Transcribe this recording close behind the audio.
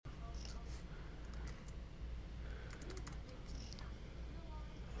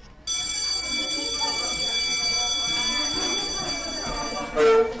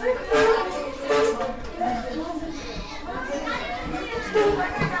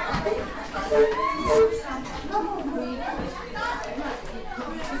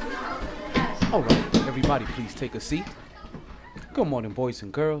Alright, everybody please take a seat. Good morning, boys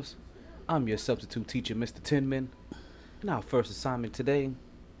and girls. I'm your substitute teacher, Mr. Tinman. And our first assignment today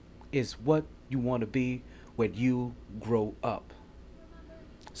is what you want to be when you grow up.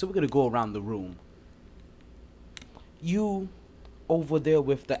 So we're going to go around the room. You over there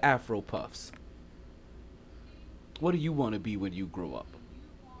with the Afro puffs. What do you want to be when you grow up?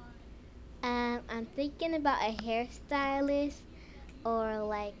 I'm thinking about a hairstylist or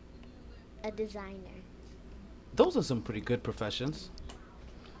like a designer. Those are some pretty good professions.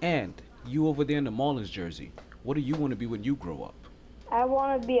 And you over there in the Marlins jersey, what do you want to be when you grow up? I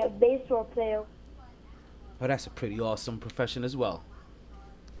want to be a baseball player. Well, that's a pretty awesome profession as well.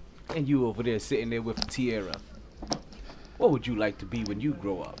 And you over there sitting there with the tiara. What would you like to be when you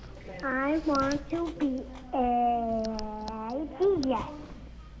grow up? I want to be a DJ.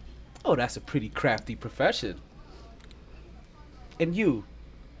 Oh, that's a pretty crafty profession. And you,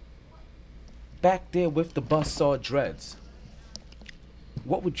 back there with the buzzsaw dreads,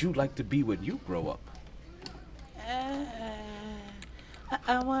 what would you like to be when you grow up?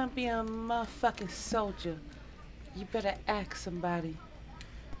 I want to be a motherfucking soldier. You better ask somebody.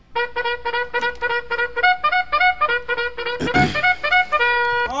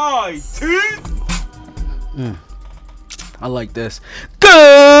 MyT! I like this. Good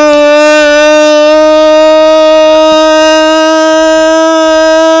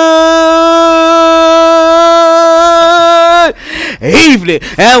evening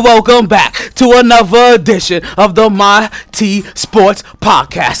and welcome back to another edition of the MyT Sports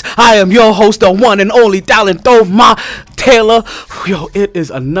Podcast. I am your host, the one and only My Taylor. Yo, it is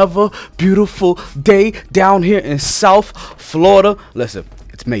another beautiful day down here in South Florida. Listen,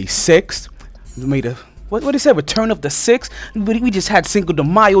 it's May 6th. May the What did it say? Return of the 6th? We just had Cinco de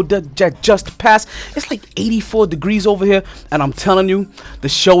Mayo that just passed. It's like 84 degrees over here, and I'm telling you, the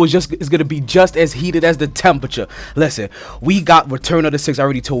show is gonna be just as heated as the temperature. Listen, we got Return of the 6th. I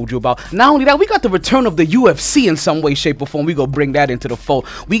already told you about. Not only that, we got the return of the UFC in some way, shape, or form. We gonna bring that into the fold.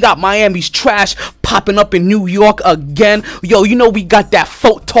 We got Miami's trash popping up in New York again. Yo, you know we got that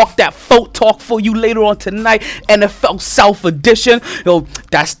FOAT talk for you later on tonight. NFL South Edition. Yo,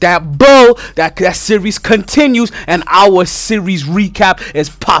 that's that bull. That series continues, and our series recap is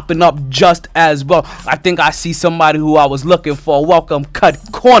popping up just as well. I think I see somebody who I was looking for. Welcome, Cut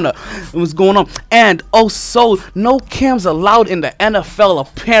Corner. What's going on? And also, no cams allowed in the NFL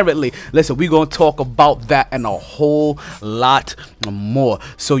apparently. Listen, we're gonna talk about that and a whole lot more.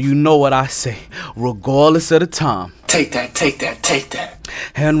 So you know what I say, regardless of the time, Take that, take that, take that.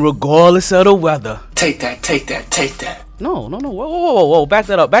 and regardless of the weather, Take that, take that, take that. No. Whoa. Back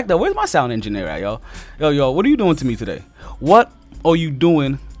that up. Where's my sound engineer at, yo? Yo, what are you doing to me today? What are you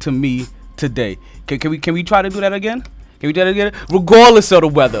doing to me today? Can we try to do that again? Can we try to get it? Regardless of the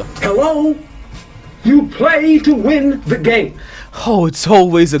weather. Hello? You play to win the game. Oh, it's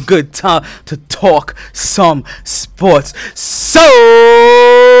always a good time to talk some sports. So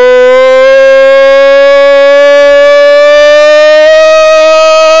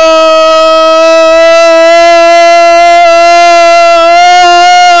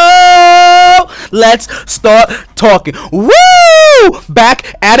let's start talking. Woo!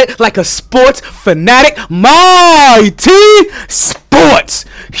 Back at it like a sports fanatic. MyT Sports.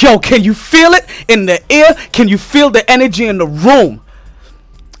 Yo, can you feel it in the air? Can you feel the energy in the room?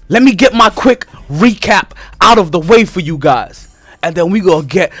 Let me get my quick recap out of the way for you guys, and then we gonna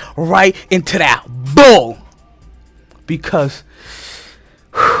get right into that bull, because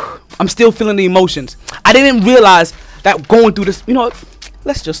I'm still feeling the emotions. I didn't realize that going through this, you know,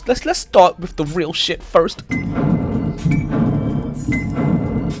 let's start with the real shit first.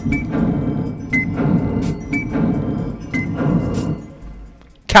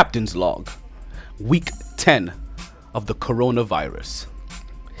 Captain's log, week 10 of the coronavirus.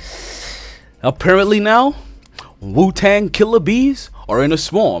 Apparently now, Wu-Tang Killer Bees are in a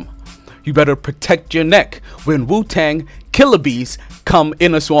swarm. You better protect your neck when Wu-Tang Killer Bees come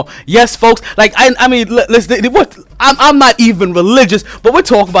in a swarm. Yes, folks. Like I mean, what? I'm not even religious, but we're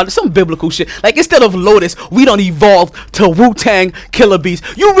talking about some biblical shit. Like, instead of Lotus, we don't evolve to Wu-Tang Killer Bees.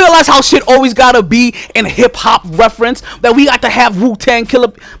 You realize how shit always gotta be in hip hop reference, that we got to have Wu-Tang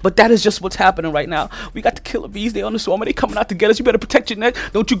Killer. But that is just what's happening right now. We got the Killer Bees. They on the swarm. They coming out to get us. You better protect your neck.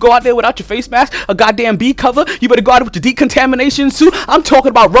 Don't you go out there without your face mask, a goddamn bee cover. You better go out with your decontamination suit. I'm talking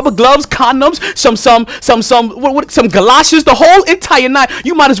about rubber gloves, condoms, some galoshes, the whole entire nine.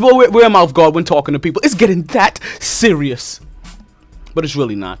 You might as well wear a mouth guard when talking to people. It's getting that serious. But it's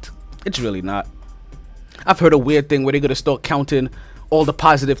really not. It's really not. I've heard a weird thing where they're gonna start counting all the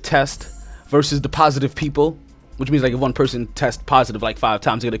positive tests versus the positive people, which means like if one person tests positive like 5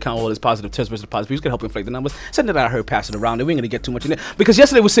 times, they're gonna count all his positive tests versus the positive. He's gonna help inflate the numbers. Something that I heard passing around, and we ain't gonna get too much in there because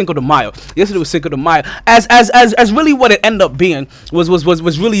yesterday was Cinco de Mayo. As really what it ended up being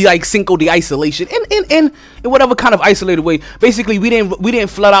was really like Cinco de isolation in whatever kind of isolated way. Basically, we didn't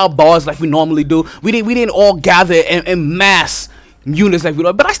flood our bars like we normally do. We didn't all gather in mass units like we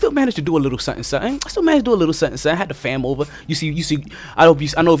do, but I still managed to do a little something. I had the fam over. You see. I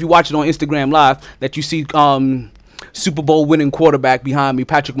know if you watch it on Instagram Live that you see Super Bowl winning quarterback behind me.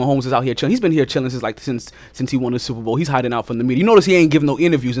 Patrick Mahomes is out here chilling. He's been here chilling since he won the Super Bowl. He's hiding out from the media. You notice he ain't giving no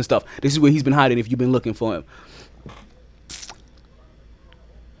interviews and stuff. This is where he's been hiding if you've been looking for him.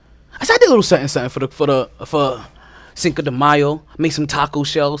 I did a little something for Cinco de Mayo. Made some taco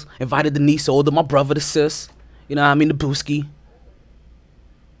shells. Invited the niece over, my brother, the sis. You know what I mean, the booski.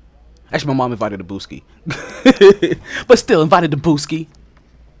 Actually, my mom invited the booski. But still, invited the booski.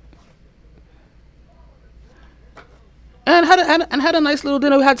 And had a nice little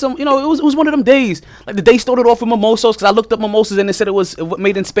dinner. We had some, it was one of them days. Like the day started off with mimosas because I looked up mimosas and it said it was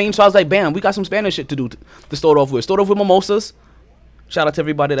made in Spain. So I was like, bam, we got some Spanish shit to do to start off with. Start off with mimosas. Shout out to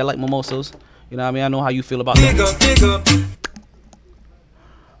everybody that like mimosas. You know what I mean? I know how you feel about them.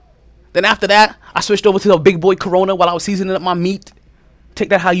 Then after that, I switched over to the big boy Corona while I was seasoning up my meat. Take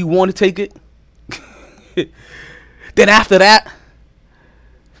that how you want to take it. Then after that,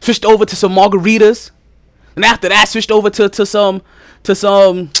 switched over to some margaritas. And after that, switched over to some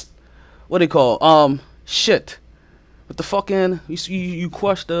what they call shit. With the fucking you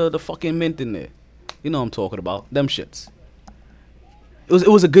crush the fucking mint in there. You know what I'm talking about. Them shits. It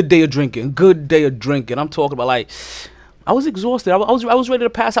was a good day of drinking. I'm talking about like I was exhausted. I was ready to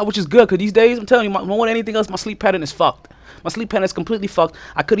pass out, which is good because these days I'm telling you, more than anything else, my sleep pattern is fucked. My sleep pattern is completely fucked.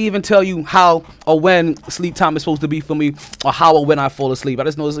 I couldn't even tell you how or when sleep time is supposed to be for me or how or when I fall asleep. I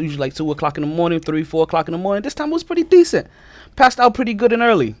just know it's usually like 2 o'clock in the morning, 3, 4 o'clock in the morning. This time was pretty decent. Passed out pretty good and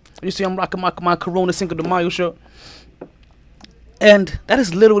early. You see I'm rocking my Corona Cinco de Mayo shirt. And that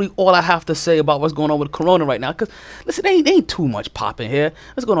is literally all I have to say about what's going on with Corona right now. Because, listen, there ain't too much popping here.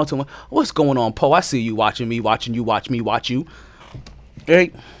 What's going on too much? What's going on, Poe? I see you watching me, watching you, watch me, watch you.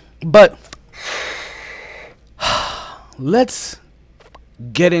 Right? But let's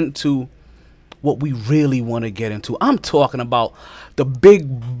get into what we really want to get into. I'm talking about the big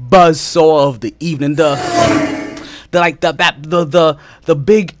buzzsaw of the evening, the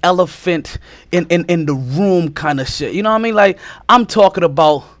big elephant in the room kind of shit. You know what I mean? Like I'm talking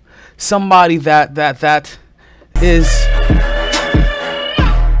about somebody that is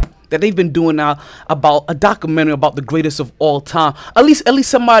that they've been doing now about a documentary about the greatest of all time. At least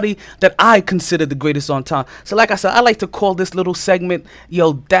somebody that I consider the greatest on time. So like I said, I like to call this little segment,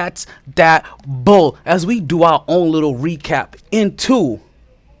 yo, that's that bull, as we do our own little recap into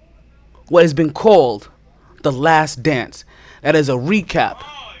what has been called The Last Dance. That is a recap.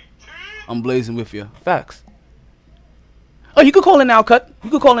 I'm blazing with you. Facts. Oh, you could call it now, cut.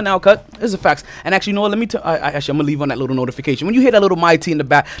 It's a facts. And actually, you know what? Let me tell. Actually, I'm gonna leave on that little notification. When you hear that little MyT in the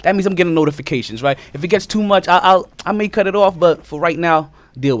back, that means I'm getting notifications, right? If it gets too much, I may cut it off. But for right now,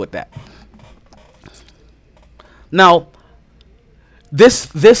 deal with that. Now, this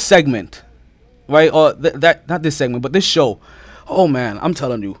segment, right? Or that not this segment, but this show. Oh man, I'm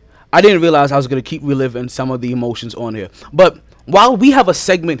telling you, I didn't realize I was gonna keep reliving some of the emotions on here. But while we have a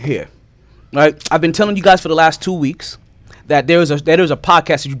segment here, right? I've been telling you guys for the last 2 weeks that there is a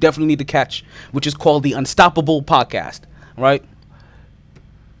podcast that you definitely need to catch, which is called the Unstoppable Podcast, right?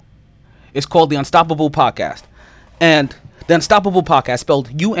 It's called the Unstoppable Podcast. And the Unstoppable Podcast, spelled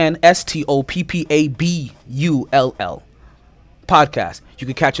UNSTOPPABULL podcast. You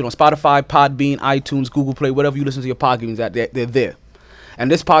can catch it on Spotify, Podbean, iTunes, Google Play, whatever you listen to your podcasts at, they're there.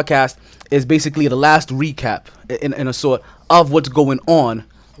 And this podcast is basically the last recap in a sort of what's going on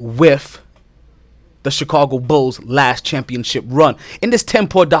with the Chicago Bulls' last championship run. In this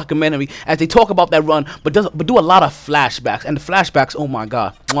 10-part documentary, as they talk about that run, but do a lot of flashbacks. And the flashbacks, oh my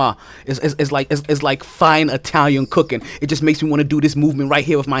God, it's like fine Italian cooking. It just makes me want to do this movement right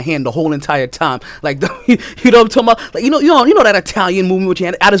here with my hand the whole entire time. Like, you know what I'm talking about? Like, you know that Italian movement with your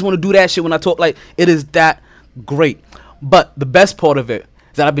hand? I just want to do that shit when I talk. Like, it is that great. But the best part of it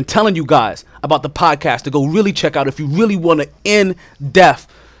is that I've been telling you guys about the podcast to go really check out if you really want an in-depth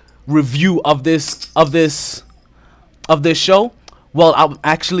review of this show. Well, I'll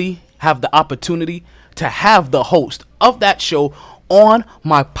actually have the opportunity to have the host of that show on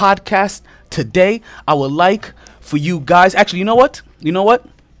my podcast today. I would like for you guys, actually, you know what?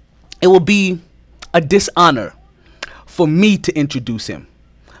 It will be a dishonor for me to introduce him,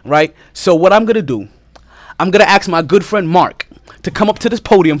 right? So what I'm going to do, I'm going to ask my good friend Mark to come up to this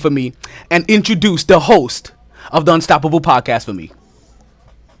podium for me and introduce the host of the Unstoppable Podcast for me.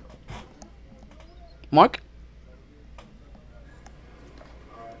 Mark?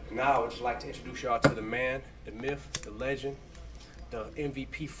 Now I would just like to introduce y'all to the man, the myth, the legend, the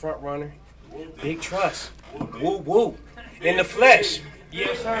MVP frontrunner, Big Trust. Woo woo. In the flesh.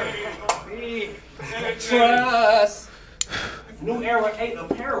 Yes, sir. Big Trust. New Era 8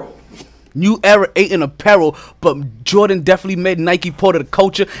 apparel. New Era 8 in apparel, but Jordan definitely made Nike part of the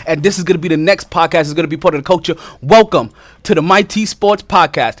culture, and this is going to be the next podcast is going to be part of the culture. Welcome to the MyT Sports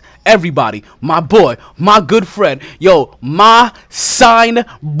Podcast. Everybody, my boy, my good friend, my sign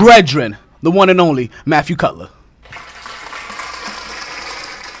brethren, the one and only Matthew Cutler.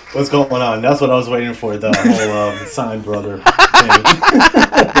 What's going on? That's what I was waiting for, the whole sign brother thing.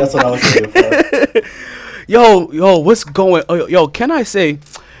 That's what I was waiting for. What's going on? Can I say...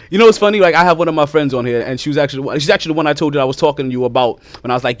 it's funny. Like, I have one of my friends on here, and she's actually the one I told you I was talking to you about when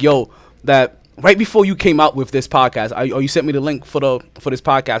I was like, that right before you came out with this podcast, you sent me the link for this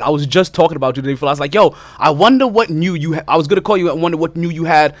podcast. I was just talking about you today. I was like, I wonder what new you. I was gonna call you and wonder what new you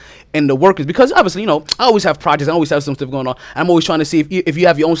had in the workers, because obviously, I always have projects. I always have some stuff going on. I'm always trying to see if you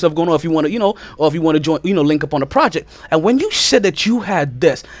have your own stuff going on, if you want to, or if you want to join, link up on a project. And when you said that you had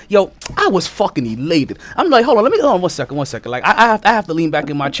this, I was fucking elated. I'm like, hold on, one second. Like, I have to lean back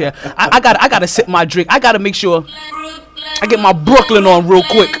in my chair. I gotta sip my drink. I gotta make sure I get my Brooklyn on real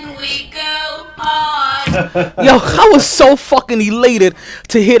quick. I was so fucking elated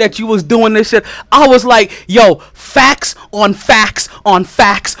to hear that you was doing this shit. I was like, facts on facts on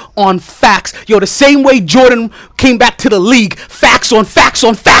facts on facts. The same way Jordan came back to the league, facts on facts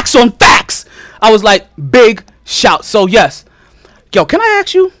on facts on facts. I was like, big shout. So yes, can I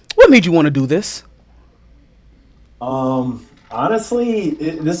ask you, what made you want to do this? Honestly,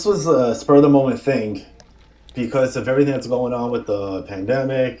 this was a spur of the moment thing because of everything that's going on with the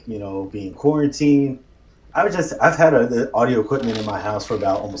pandemic, being quarantined. I've had the audio equipment in my house for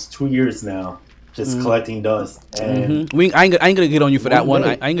about almost 2 years now, just collecting dust. And I ain't gonna get on you for that one.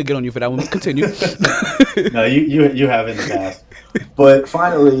 I ain't gonna get on you for that one. Continue. No, you have in the past. But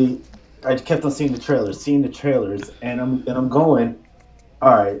finally, I kept on seeing the trailers, and I'm going,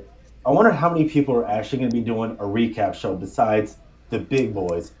 all right, I wonder how many people are actually going to be doing a recap show besides the big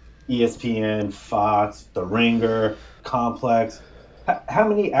boys, ESPN, Fox, The Ringer, Complex. How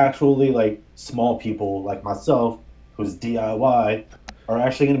many actually small people like myself, who's DIY, are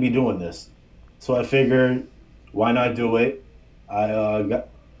actually going to be doing this? So I figured, why not do it? I got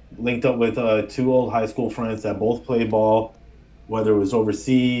linked up with 2 old high school friends that both play ball, whether it was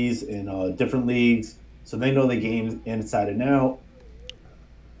overseas in different leagues, so they know the game inside and out.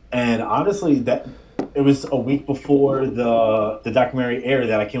 And honestly, that it was a week before the documentary aired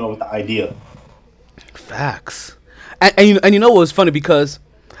that I came up with the idea. Facts. And you know what was funny, because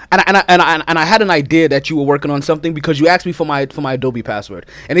and I had an idea that you were working on something, because you asked me for my Adobe password.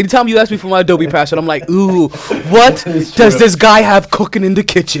 And anytime you ask me for my Adobe password, I'm like, ooh, what does this guy have cooking in the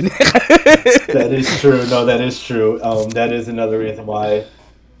kitchen? That is true. No, that is true. That is another reason why.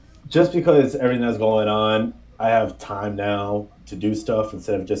 Just because everything that's going on, I have time now to do stuff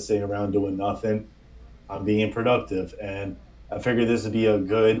instead of just sitting around doing nothing. I'm being productive, and I figured this would be a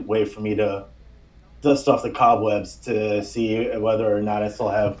good way for me to dust off the cobwebs to see whether or not I still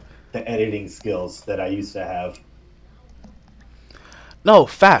have the editing skills that I used to have. No,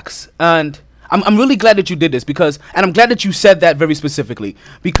 facts. And I'm really glad that you did this, and I'm glad that you said that very specifically,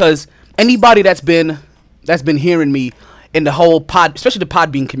 because anybody that's been hearing me in the whole pod, especially the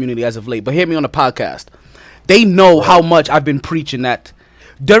Podbean community as of late, but hear me on the podcast, they know how much I've been preaching that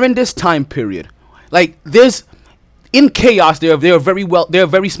during this time period, in chaos, there are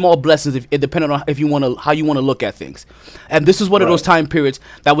very small blessings, depending on how you want to look at things. And this is one of those time periods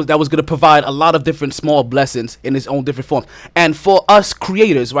that was going to provide a lot of different small blessings in its own different forms. And for us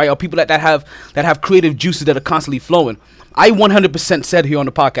creators, right, or people that have creative juices that are constantly flowing, I 100% said here on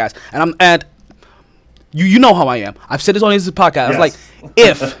the podcast, and you know how I am. I've said this on this podcast. Yes. I was like,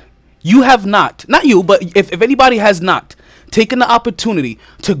 if you have not you, but if anybody has not taking the opportunity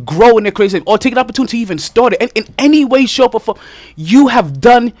to grow in their creativity, or taking the opportunity to even start it in any way, shape, or form, you have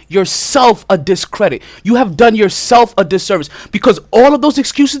done yourself a discredit. You have done yourself a disservice, because all of those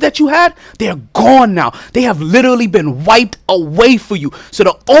excuses that you had, they're gone now. They have literally been wiped away for you. So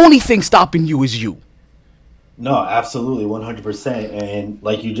the only thing stopping you is you. No, absolutely, 100%. And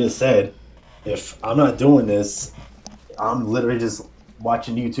like you just said, if I'm not doing this, I'm literally just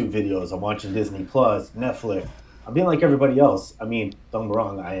watching YouTube videos. I'm watching Disney Plus, Netflix. I'm being like everybody else. I mean, don't get me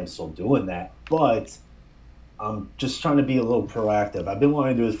wrong, I am still doing that, but I'm just trying to be a little proactive. I've been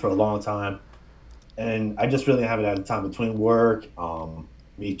wanting to do this for a long time, and I just really haven't had the time between work,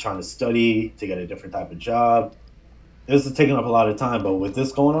 me trying to study to get a different type of job. This is taking up a lot of time, but with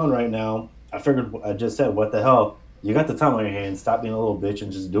this going on right now, I figured I just said, what the hell? You got the time on your hands. Stop being a little bitch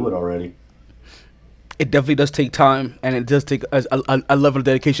and just do it already. It definitely does take time, and it does take a level of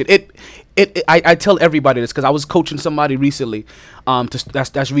dedication. I tell everybody this because I was coaching somebody recently,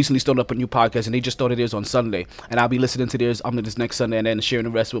 that's recently started up a new podcast, and they just started theirs on Sunday, and I'll be listening to theirs this next Sunday, and then sharing the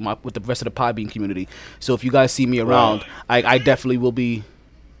rest with the rest of the Podbean community. So if you guys see me around, I definitely will be.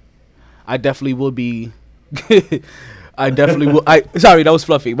 I definitely will. Sorry, that was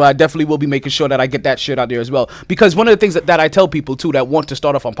fluffy, but I definitely will be making sure that I get that shit out there as well. Because one of the things that I tell people too that want to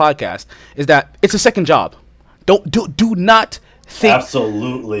start off on podcast is that it's a second job. Do not think.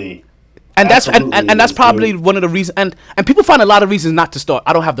 Absolutely. And that's that's probably one of the reasons. And people find a lot of reasons not to start.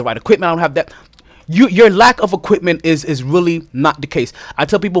 I don't have the right equipment. I don't have that. Your lack of equipment is really not the case. I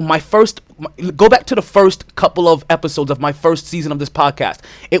tell people go back to the first couple of episodes of my first season of this podcast.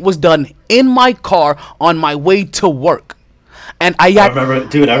 It was done in my car on my way to work. And I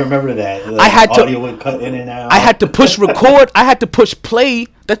remember that. I had audio would cut in and out. I had to push record. I had to push play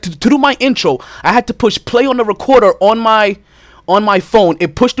to do my intro. I had to push play on the recorder on my phone.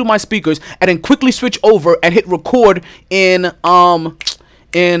 It pushed through my speakers and then quickly switch over and hit record in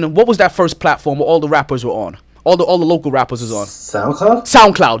what was that first platform where all the rappers were on? All the local rappers is on.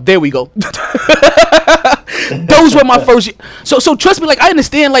 SoundCloud. There we go. Those were my first. So trust me, like I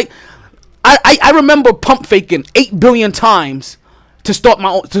understand. Like I remember pump faking 8 billion times to start my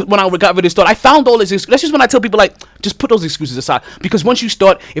own. When I got ready to start, I found all this. That's just when I tell people like, just put those excuses aside, because once you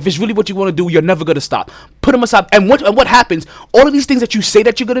start, if it's really what you want to do, you're never gonna stop. Put them aside. And what happens? All of these things that you say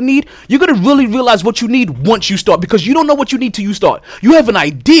that you're gonna need, you're gonna really realize what you need once you start, because you don't know what you need till you start. You have an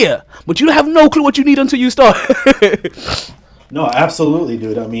idea, but you have no clue what you need until you start. No, absolutely,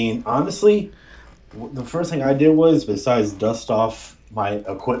 dude. I mean, honestly, the first thing I did was, besides dust off my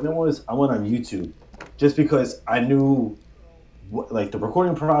equipment, was I went on YouTube, just because I knew. Like the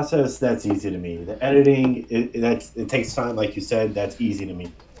recording process, that's easy to me. The editing, it takes time, like you said, that's easy to me.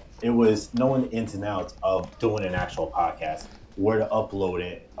 It was knowing the ins and outs of doing an actual podcast, where to upload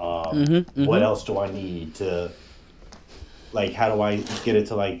it, what else do I need to, like, how do I get it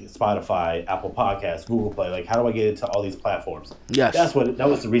to like Spotify, Apple Podcasts, Google Play, like how do I get it to all these platforms? Yes, that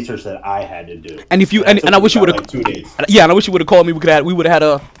was the research that I had to do. And if you and I wish you would have like 2 days. Yeah, and I wish you would have called me. We would have had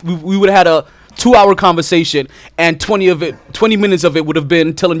a 2-hour conversation, and 20 minutes of it would have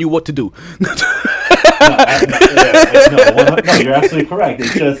been telling you what to do. No, you're absolutely correct.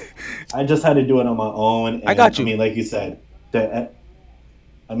 It's just I just had to do it on my own. And, I got you. I mean, like you said, so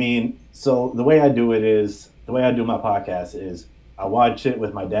the way I do my podcast is I watch it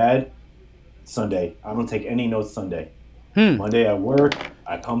with my dad Sunday. I don't take any notes Sunday. Monday I work.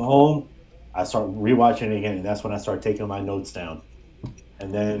 I come home. I start rewatching it again, and that's when I start taking my notes down.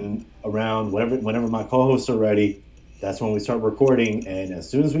 And then around whenever my co-hosts are ready, that's when we start recording. And as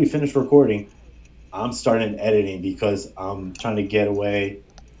soon as we finish recording, I'm starting editing, because I'm trying to get away.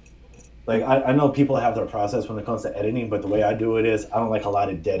 Like, I know people have their process when it comes to editing, but the way I do it is I don't like a lot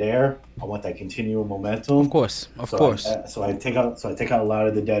of dead air. I want that continual momentum. Of course. So I take out a lot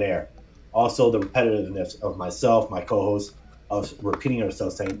of the dead air. Also, the repetitiveness of myself, my co-host, of repeating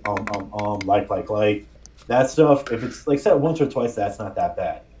ourselves, saying like. That stuff, if it's like said once or twice, that's not that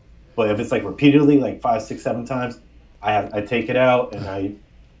bad. But if it's like repeatedly, like 5, 6, 7 times, I take it out, and I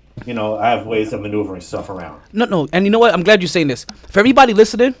have ways of maneuvering stuff around. No, and you know what? I'm glad you're saying this. For everybody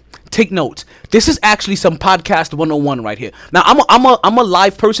listening, take notes. This is actually some podcast 101 right here. Now I'm a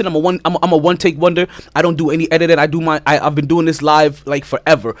live person. I'm a one take wonder. I don't do any editing. I've been doing this live like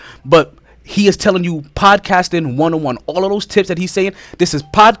forever, but. He is telling you podcasting 101. All of those tips that he's saying, this is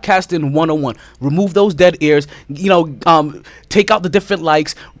podcasting 101. Remove those dead ears. Take out the different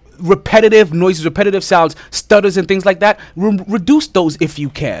likes, repetitive noises, repetitive sounds, stutters and things like that. Reduce those if you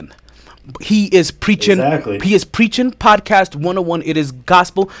can. He is preaching. Exactly. He is preaching podcast 101. It is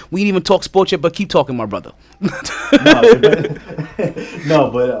gospel. We didn't even talk sports yet, but keep talking, my brother. We'll get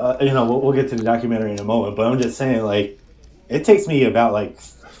to the documentary in a moment. But I'm just saying, like, it takes me about like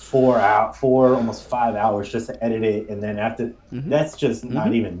 4 almost 5 hours just to edit it, and then after that's just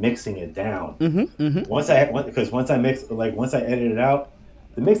not even mixing it down. Once I edit it out,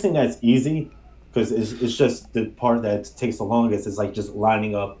 the mixing, that's easy, because it's just the part that takes the longest is like just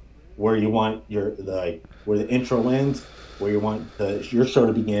lining up where you want where the intro ends, where you want your show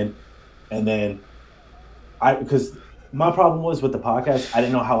to begin, and then because my problem was with the podcast, I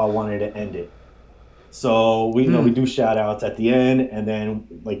didn't know how I wanted to end it. So we do shout outs at the end, and then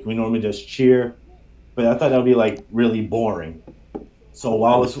like we normally just cheer, but I thought that would be like really boring. So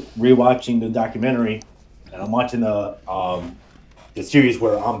while I was rewatching the documentary, and I'm watching the series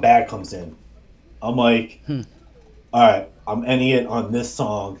where I'm Bad comes in, I'm like, all right, I'm ending it on this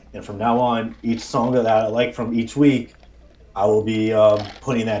song, and from now on, each song that I like from each week, I will be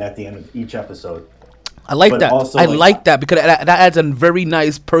putting that at the end of each episode. I like But that. also, I like- like that because that adds a very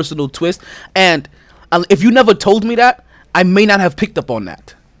nice personal twist. And if you never told me that, I may not have picked up on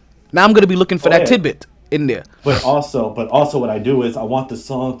that. Now I'm gonna be looking for that yeah. tidbit in there. But also, what I do is I want the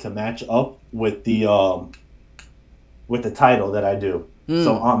song to match up with the title that I do.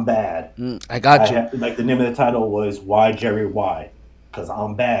 So I'm bad. I got you. Like the name of the title was Why Jerry Why, because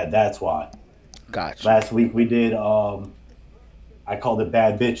I'm bad. That's why. Got you. Last week we did. I called it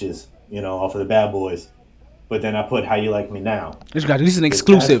Bad Bitches, off of the Bad Boys. But then I put How You Like Me Now. This is an This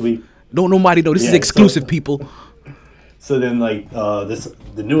exclusive. past week- Don't nobody know. This is Yeah, exclusive, so- people. So then,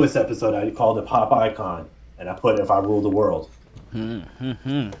 the newest episode, I called it Pop Icon, and I put If I Rule the World.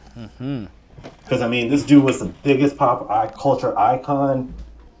 Because, I mean, this dude was the biggest culture icon,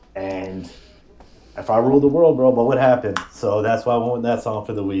 and if I ruled the world, bro, but what happened? So that's why I went with that song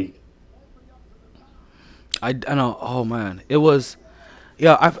for the week. I know. Oh man, it was.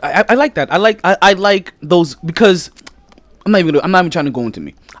 Yeah, I like that. I like those because I'm not even trying to go into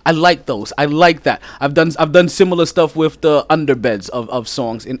me. I like those. I like that. I've done similar stuff with the underbeds of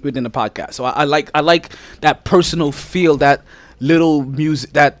songs within the podcast. So I like that personal feel, that little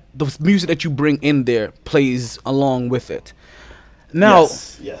music, that the music that you bring in there plays along with it. Now,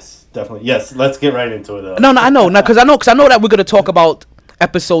 Yes, definitely. Yes, let's get right into it, though. no, I know, because I know that we're gonna talk about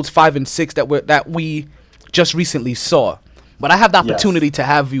episodes 5 and 6 that we just recently saw, but I have the opportunity to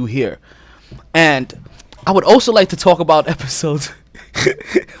have you here, and I would also like to talk about episodes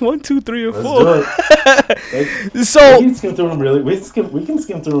 1, 2, 3, and 4. Let's do it. So we can skim through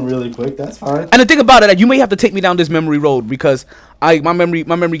them really quick. That's fine. and the thing about it, you may have to take me down this memory road because my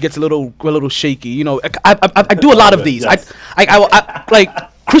memory gets a little shaky. I do a lot of these. Yes. I like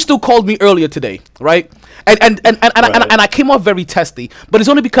Crystal called me earlier today, right? And I came off very testy, but it's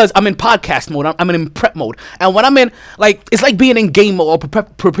only because I'm in podcast mode. I'm in prep mode, and when I'm in, it's like being in game mode or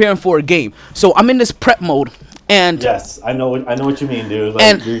preparing for a game. So I'm in this prep mode, and Yes, I know what you mean, dude.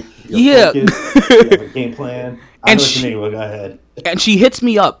 And- you're yeah. focused, you have a game plan. I And know what she- you mean. Well, go ahead. and she hits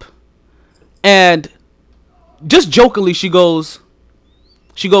me up, and just jokingly she goes,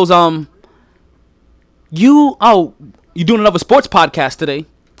 you doing another sports podcast today?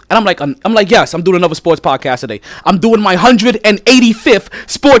 And I'm like, yes, I'm doing another sports podcast today. I'm doing my 185th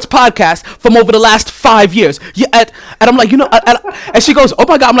sports podcast from over the last 5 years. Yeah, and I'm like, and she goes, oh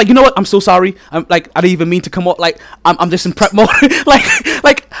my God. I'm like, you know what? I'm so sorry. I'm like, I didn't even mean to come up. Like, I'm just in prep mode.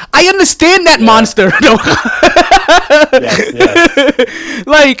 like I understand that monster. Yes.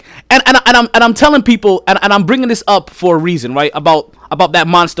 Like, and I'm telling people, and I'm bringing this up for a reason, right? About that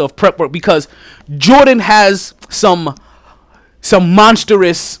monster of prep work, because Jordan has some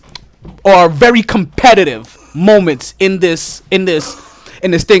monstrous or very competitive moments in this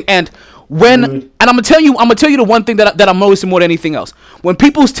thing, and when Dude. and I'm gonna tell you the one thing that I'm noticing more than anything else. When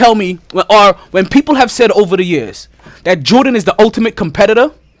people tell me, or when people have said over the years that Jordan is the ultimate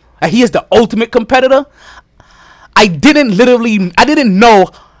competitor, that he is the ultimate competitor, I didn't know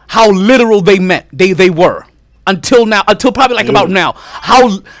how literal they meant they were until now, until probably about now,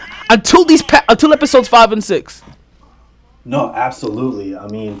 until episodes 5 and 6. No, absolutely. I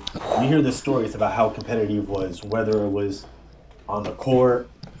mean, you hear the stories about how competitive he was, whether it was on the court,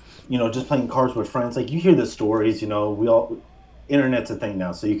 just playing cards with friends. Like, you hear the stories, internet's a thing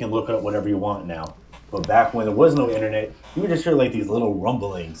now, so you can look up whatever you want now. But back when there was no internet, you would just hear these little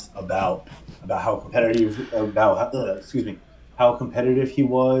rumblings about how competitive, how competitive he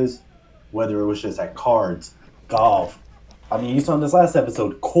was, whether it was just at cards, golf. I mean, you saw in this last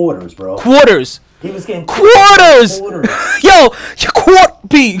episode, quarters, bro. Quarters. He was getting Quarters. Yo, quart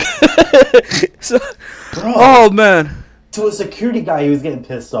peak. So, Bro. oh man, To a security guy, he was getting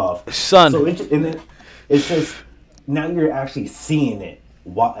pissed off. son. So it's just now you're actually seeing it,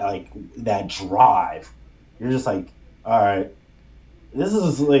 that drive. You're just like, all right, this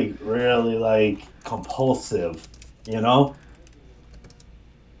is really compulsive,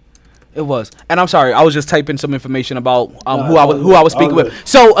 It was, and I'm sorry, I was just typing some information about No, who I was speaking all with. good.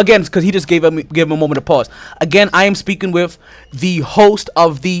 So again, because he just gave him a moment of pause. Again, I am speaking with the host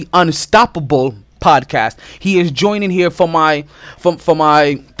of the Unstoppable podcast. He is joining here for my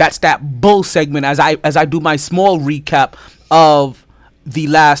That's That Bull segment as I do my small recap of the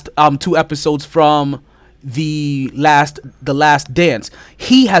last 2 episodes from the last dance.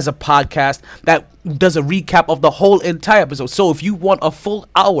 He has a podcast that does a recap of the whole entire episode. So if you want a full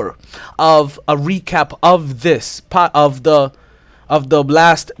hour of a recap of of The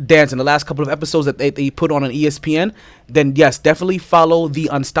Last Dance and the last couple of episodes that they put on ESPN, then yes, definitely follow the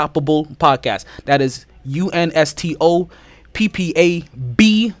Unstoppable podcast. That is UNSTOPPABULL.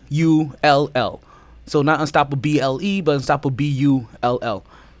 So not Unstoppable BLE, but Unstoppable BULL.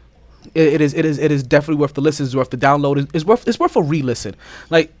 It is definitely worth the listen. It's worth the download. It's worth a re-listen.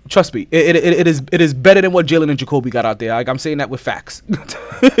 Like, trust me, it is better than what Jalen and Jacoby got out there. Like, I'm saying that with facts. Thank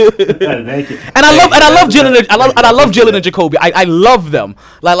you. And I love Jalen and Jacoby. I love them.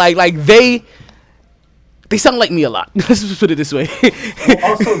 Like they sound like me a lot. Let's just put it this way. Well,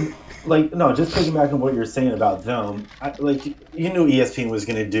 also, like, no, just piggybacking on what you're saying about them, like, you knew ESPN was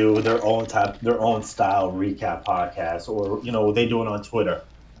going to do their own style recap podcast, or, you know, they do it on Twitter.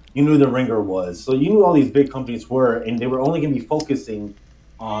 You knew the Ringer was. So you knew all these big companies were, and they were only going to be focusing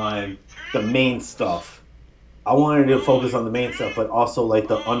on the main stuff. I wanted to focus on the main stuff, but also, like,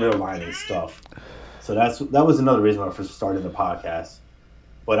 the underlining stuff. So that was another reason why I first started the podcast.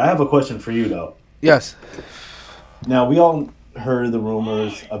 But I have a question for you, though. Yes. Now, we all heard the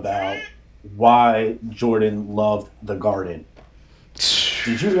rumors about why Jordan loved the Garden.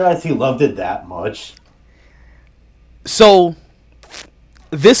 Did you realize he loved it that much? So,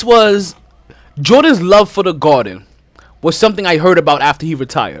 this was Jordan's love for the Garden was something I heard about after he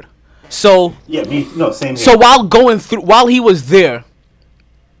retired. So yeah, same here. So while he was there,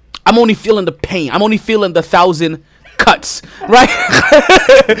 I'm only feeling the pain. I'm only feeling the 1,000 cuts, right?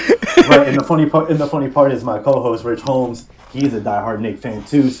 Right. And the funny part is my co-host Rich Holmes. He's a diehard Knicks fan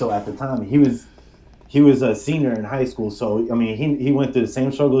too. So at the time he was a senior in high school. So I mean he went through the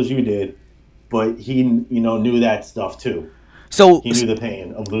same struggles you did, but he knew that stuff too. So he knew the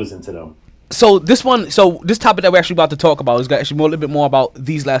pain of losing to them. So this topic that we're actually about to talk about is actually a little bit more about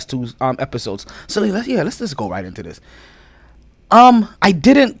these last two episodes. So let's just go right into this. I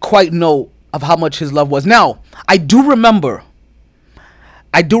didn't quite know of how much his love was. Now I do remember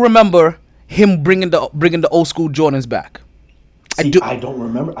him bringing the old school Jordans back. I don't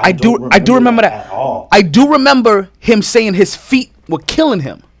remember. I do remember that at all. I do remember him saying his feet were killing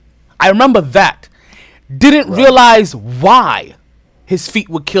him. I remember that. Didn't realize why his feet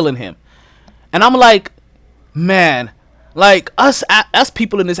were killing him. And I'm like, man, like us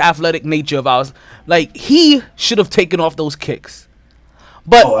people in this athletic nature of ours, like he should have taken off those kicks.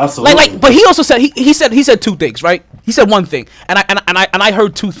 But but he also said he said two things, right? He said one thing, and I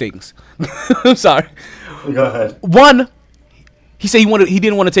heard two things. I'm sorry. Go ahead. One, he said he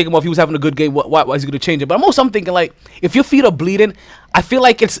didn't want to take him off. He was having a good game. Why is he going to change it? But I'm thinking, like, if your feet are bleeding, I feel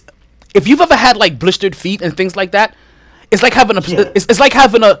like if you've ever had like blistered feet and things like that, it's like having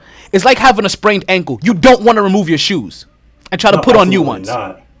a sprained ankle. You don't want to remove your shoes and try to put on new ones.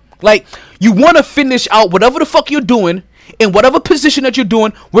 Not. Like, you want to finish out whatever the fuck you're doing in whatever position that you're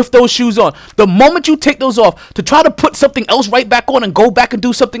doing with those shoes on. The moment you take those off to try to put something else right back on and go back and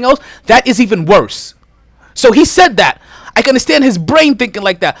do something else, that is even worse. So he said that. I can understand his brain thinking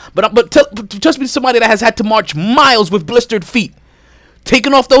like that, but trust me, somebody that has had to march miles with blistered feet,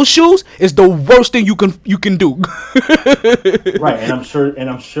 taking off those shoes is the worst thing you can do. Right, and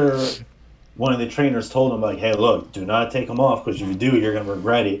I'm sure one of the trainers told him, like, hey, look, do not take them off, because if you do, you're gonna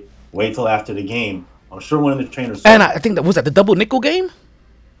regret it. Wait till after the game. I'm sure one of the trainers. And I think that was the double nickel game.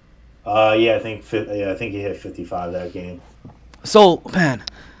 Yeah, I think he hit 55 that game. So, man,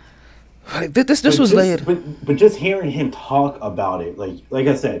 this was laid. But just hearing him talk about it, like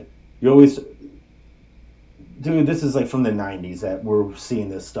I said, you always. Dude, this is like from the 90s that we're seeing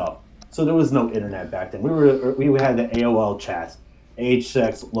this stuff. So there was no internet back then. We had the AOL chats, age,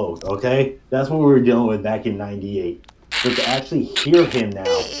 sex, load, okay? That's what we were dealing with back in 98. But to actually hear him now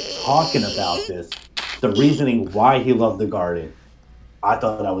talking about this, the reasoning why he loved the Garden, I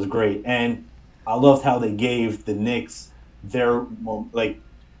thought that was great. And I loved how they gave the Knicks their, like,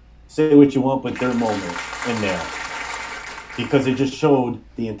 say what you want, but their moment in there. Because it just showed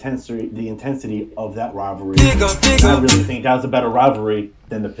the intensity of that rivalry. I really think that was a better rivalry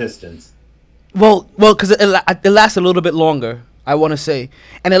than the Pistons. Well, because it lasted a little bit longer, I want to say,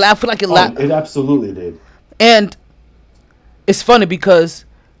 and I feel like it absolutely did. And it's funny because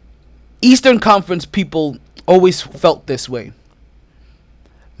Eastern Conference people always felt this way.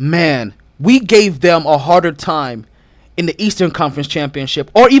 Man, we gave them a harder time in the Eastern Conference Championship,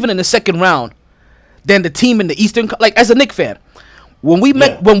 or even in the second round, than the team in the Eastern, like as a Knicks fan, when we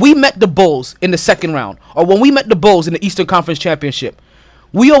met the Bulls in the second round, or when we met the Bulls in the Eastern Conference Championship,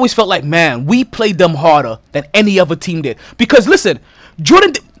 we always felt like, man, we played them harder than any other team did. Because listen,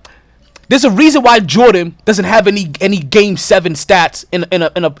 Jordan There's a reason why Jordan doesn't have any Game 7 stats in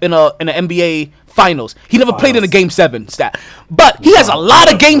a NBA Finals. He never played in a Game 7 stat, but he has a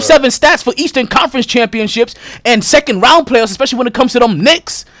lot of Game 7 stats for Eastern Conference championships and second round playoffs, especially when it comes to them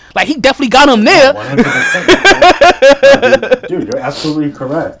Knicks. Like, he definitely got them there. 100%. Dude, you're absolutely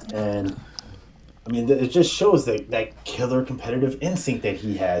correct. And I mean, it just shows that killer competitive instinct that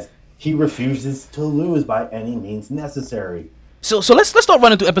he has. He refuses to lose by any means necessary. So let's start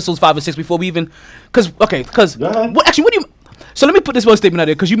running through episodes 5 and 6 before we even, because what do you? So let me put this one statement out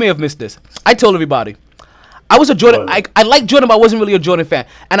there, because you may have missed this. I told everybody I was a Jordan. I like Jordan, but I wasn't really a Jordan fan.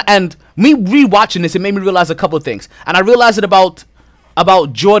 And me rewatching this, it made me realize a couple of things. And I realized it about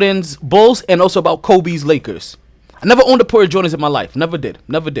Jordan's Bulls and also about Kobe's Lakers. I never owned a pair of Jordans in my life. Never did.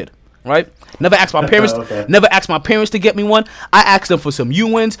 Right? Never asked my parents. Okay. Never asked my parents to get me one. I asked them for some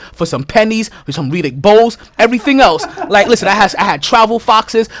Ewins, for some pennies, for some Riddick Bowls, everything else. Like, listen, I had travel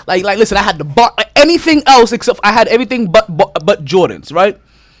foxes. Like, listen, I had the bar, anything else except I had everything but Jordans, right?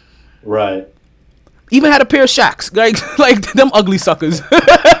 Right. Even had a pair of Shaqs, like them ugly suckers.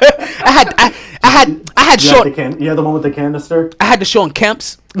 I had Sean. You had the one with the canister. I had the Sean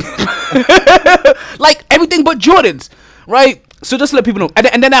Kemps. Like, everything but Jordans, right? So just to let people know,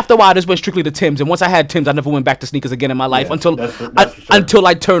 and then after a while, I just went strictly to Tim's. And once I had Tim's, I never went back to sneakers again in my life until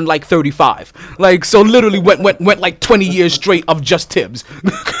I turned like 35. Like, so literally went like 20 years straight of just Tim's.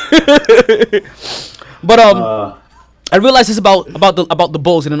 But I realized this about the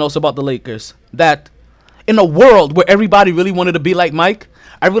Bulls and then also about the Lakers, that in a world where everybody really wanted to be like Mike,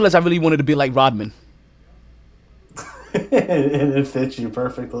 I realized I really wanted to be like Rodman. And it fits you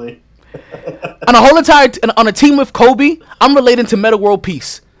perfectly. On a whole entire on a team with Kobe, I'm relating to Meta World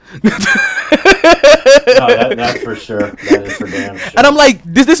Peace. No, that's for sure. That is for damn sure. And I'm like,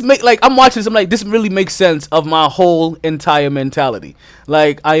 does this make, like, I'm watching this, I'm like, this really makes sense of my whole entire mentality.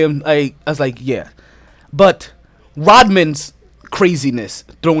 Like, I was like, yeah. But Rodman's craziness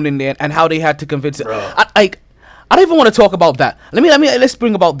thrown in there and how they had to convince it. I don't even want to talk about that. Let's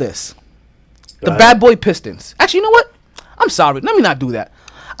bring about this. The Bad Boy Pistons. Actually, you know what? I'm sorry. Let me not do that.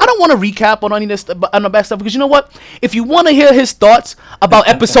 I don't want to recap on any of this on the bad stuff, because you know what? If you want to hear his thoughts about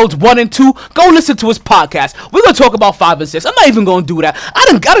episodes 1 and 2, go listen to his podcast. We're gonna talk about 5 and 6. I'm not even gonna do that. I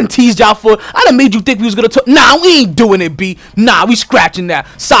done teased y'all for it. I done made you think we was gonna talk. Nah, we ain't doing it, B. Nah, we scratching that.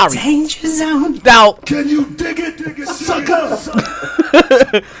 Sorry. Danger zone. Now, Can you dig it, sucker?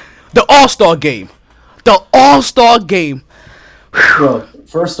 the All-Star game. The All-Star game. Bro,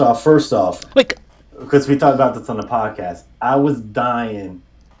 first off, Like, because we talked about this on the podcast, I was dying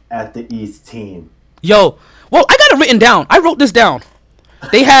at the East team. yo, well, I got it written down. I wrote this down.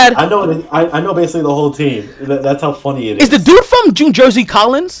 They had. I know basically the whole team. That's how funny it is. Is the dude from New Jersey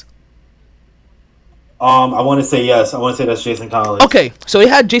Collins? I want to say yes. I want to say that's Jason Collins. Okay, so they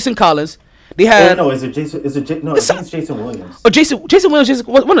had Jason Collins. They had. No, is it Jason? No, I think it's Jason Williams. Or Jason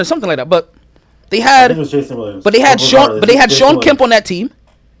Williams, something like that. But they I had. think it was Jason Williams. But they had Sean. Regardless, But they had Jason Sean Williams. Kemp on that team.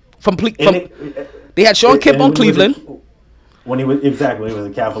 They had Sean Kemp on Cleveland. When he was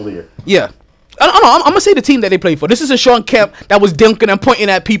a Cavalier. Yeah. I don't know. I'm gonna say the team that they played for. This is a Sean Kemp that was dunking and pointing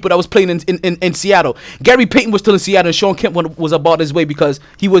at people that was playing in Seattle. Gary Payton was still in Seattle, and Sean Kemp was about his way because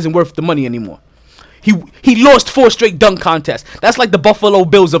he wasn't worth the money anymore. He lost 4 straight dunk contests. That's like the Buffalo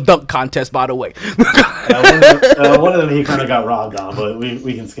Bills of dunk contests, by the way. One of them he kind of got robbed on, but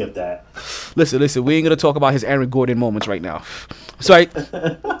we can skip that. Listen. We ain't gonna talk about his Aaron Gordon moments right now. So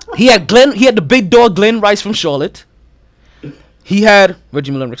he had the big dog Glenn Rice from Charlotte. He had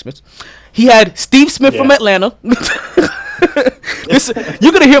Reggie Miller and Rick Smith. He had Steve Smith from Atlanta. You're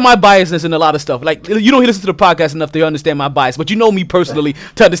gonna hear my biasness in a lot of stuff. Like, you don't listen to the podcast enough to understand my bias, but you know me personally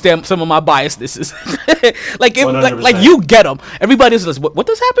to understand some of my biasnesses. like you get them. Everybody says, "What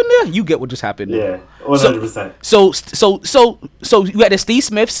just happened there?" You get what just happened there. Yeah, 100%. So we had a Steve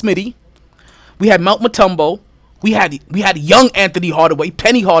Smith, Smitty. We had Mount Mutombo. We had young Anthony Hardaway,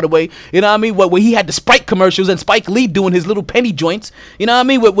 Penny Hardaway, you know what I mean? Where he had the Sprite commercials and Spike Lee doing his little penny joints, you know what I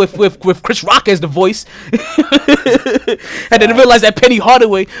mean? With Chris Rock as the voice, and then realized that Penny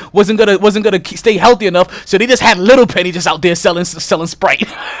Hardaway wasn't gonna stay healthy enough, so they just had little Penny just out there selling Sprite.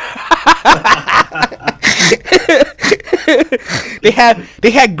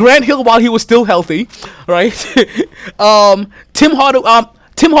 They had Grant Hill while he was still healthy, right? Tim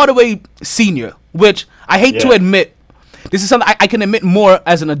Hardaway Sr., which I hate to admit, this is something I can admit more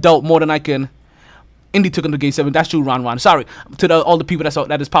as an adult, more than I can. Indy took him to Game 7. That's true, Ron. Sorry to all the people that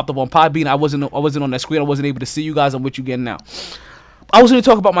just popped up on Podbean. I wasn't on that screen. I wasn't able to see you guys on what you getting now. I was going to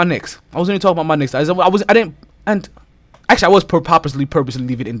talk about my Knicks. I was purposely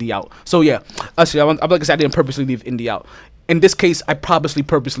leaving Indy out. So yeah, actually, I didn't purposely leave Indy out. In this case, I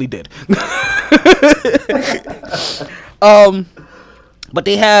purposely did.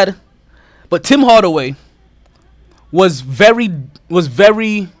 But Tim Hardaway was very,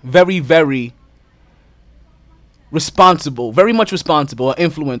 very responsible, very much responsible, or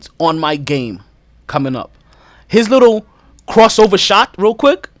influence on my game coming up. His little crossover shot, real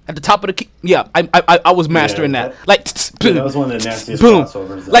quick, at the top of the key. Yeah, I was mastering that. Like, that was one of the nastiest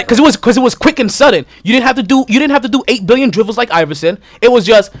crossovers. Like, because it was quick and sudden. You didn't have to do 8 billion dribbles like Iverson. It was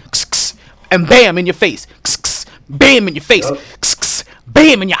just and bam in your face, bam in your face,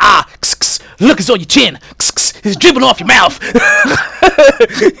 bam in your eye. Look, it's on your chin. It's dribbling off your mouth. You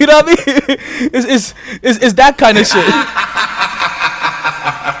know what I mean? It's that kind of shit.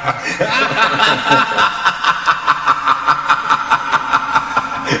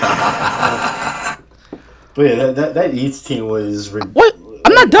 But yeah, that Eats team was. What?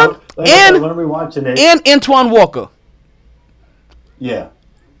 I'm not done. And when we watching it, and Antoine Walker. Yeah.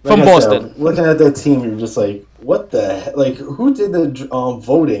 From Boston. Said, looking at that team, you're just like, what the heck? Like, who did the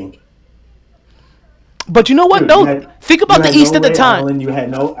voting? But you know what, though? Think about the East at the time. You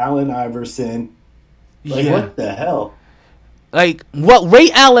had no Allen Iverson. Like, what the hell? Like, well, Ray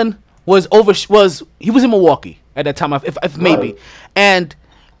Allen was he was in Milwaukee at that time, if maybe. And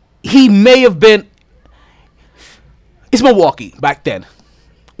he may have been. It's Milwaukee back then,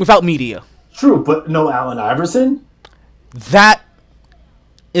 without media. True, but no Allen Iverson? That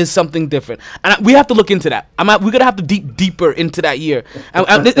is something different, and we have to look into that. We're gonna have to deeper into that year,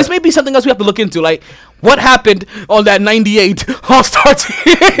 and this may be something else we have to look into, like what happened on that '98 All-Star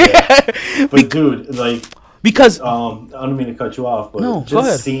team. Yeah. But dude, like, because I don't mean to cut you off, but no,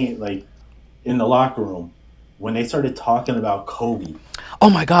 just seeing like in the locker room when they started talking about Kobe. Oh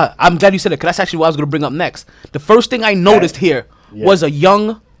my God, I'm glad you said it, because that's actually what I was gonna bring up next. The first thing I noticed here was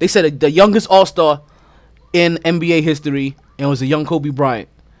they said the youngest All-Star in NBA history, and it was a young Kobe Bryant.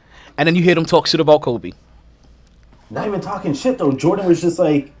 And then you hear them talk shit about Kobe. Not even talking shit though. Jordan was just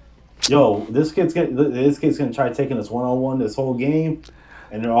like, "Yo, this kid's gonna try taking us 1-on-1 this whole game,"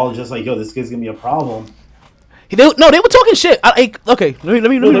 and they're all just like, "Yo, this kid's gonna be a problem." They were talking shit. Okay, let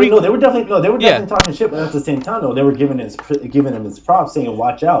me. They were definitely talking shit, but at the same time though, they were giving him his props, saying,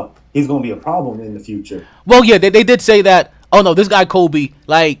 "Watch out, he's gonna be a problem in the future." Well, yeah, they did say that. Oh no, this guy Kobe,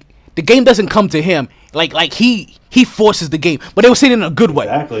 like the game doesn't come to him. Like he forces the game, but they were saying it in a good way.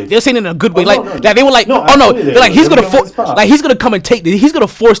 Exactly. They were saying it in a good way. They were like, they're like he's gonna come and he's gonna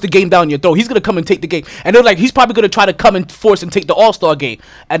force the game down your throat. He's gonna come and take the game, and they're like, he's probably gonna try to come and force and take the All-Star game,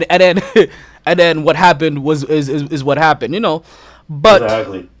 and then what happened is what happened, you know. But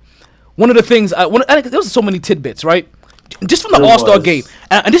exactly. One of the things, there was so many tidbits, right? Just from the All-Star game,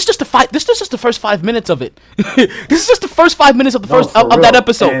 and this is just the first 5 minutes of it. This is just the first 5 minutes of that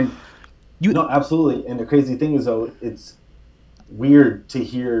episode. No, absolutely. And the crazy thing is, though, it's weird to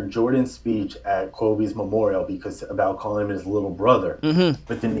hear Jordan's speech at Kobe's memorial about calling him his little brother. Mm-hmm.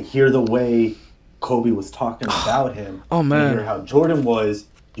 But then to hear the way Kobe was talking about him, oh man, and hear how Jordan was,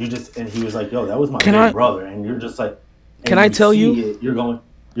 and he was like, "Yo, that was my big brother," and you're just like, "Can I tell you?" You're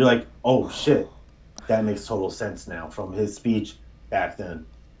like, "Oh shit, that makes total sense now." From his speech back then,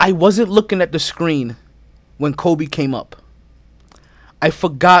 I wasn't looking at the screen when Kobe came up. I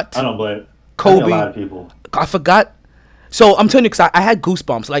forgot. I don't blame Kobe. A lot of people. I forgot. So I'm telling you, because I had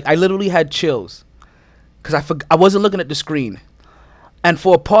goosebumps. Like, I literally had chills. Because I wasn't looking at the screen. And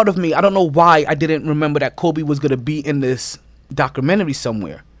for a part of me, I don't know why I didn't remember that Kobe was going to be in this documentary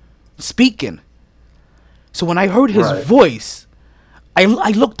somewhere, speaking. So when I heard his voice, I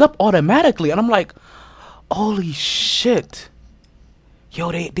looked up automatically. And I'm like, holy shit.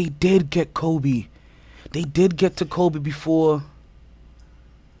 Yo, they did get Kobe. They did get to Kobe before...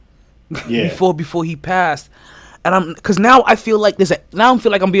 Yeah. before he passed, and because now I feel like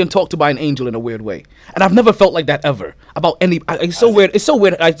I'm being talked to by an angel in a weird way, and I've never felt like that ever about any. It's so weird. It's so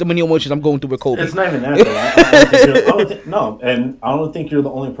weird. So many emotions I'm going through with Kobe. It's not even that. I don't think you're the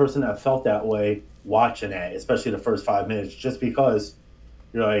only person that felt that way watching that, especially the first 5 minutes, just because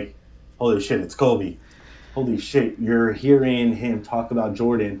you're like, holy shit, it's Kobe. Holy shit, you're hearing him talk about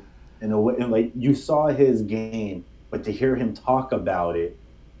Jordan in a way, and like you saw his game, but to hear him talk about it.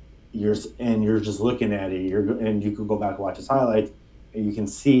 You're just looking at it. And you could go back and watch his highlights, and you can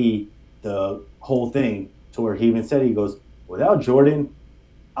see the whole thing. To where he even said, he goes, "Without Jordan,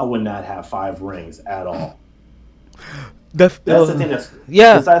 I would not have 5 rings at all." That's the thing.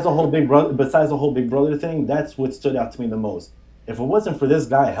 Besides the whole big brother thing, that's what stood out to me the most. If it wasn't for this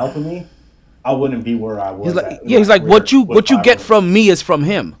guy helping me, I wouldn't be where I was. He's like, what you get from me is from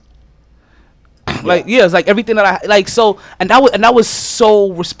him. Like, it's like everything that I like. So, and that was so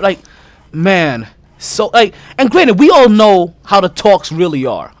like, man, so like, and granted, we all know how the talks really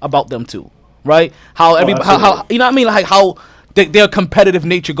are about them two, right? How everybody, how you know what I mean, like how their competitive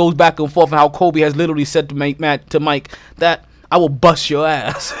nature goes back and forth, and how Kobe has literally said to Mike that I will bust your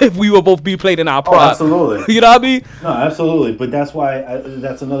ass if we will both be played in our prime. Oh, absolutely. You know what I mean? No, absolutely. But that's why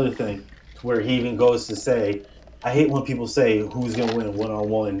that's another thing where he even goes to say, I hate when people say who's gonna win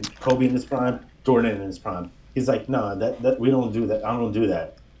 1-on-1, Kobe in his prime, Jordan in his prime. He's like, nah, that we don't do that. I don't do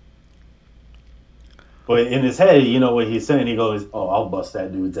that. But in his head, you know what he's saying? He goes, oh, I'll bust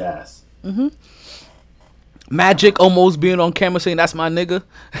that dude's ass. Mm-hmm. Magic almost being on camera saying that's my nigga.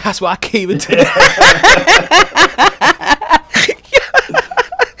 That's why I came into that.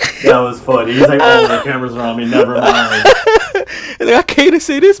 That was funny. He's like, oh, the cameras are on me. Never mind. Like, I came to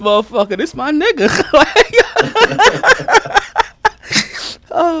say this motherfucker. This my nigga.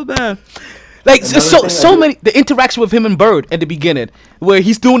 Oh man. Like so many the interaction with him and Bird at the beginning, where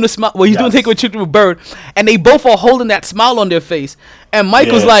he's doing the smile, where he's doing take a picture with Bird, and they both are holding that smile on their face, and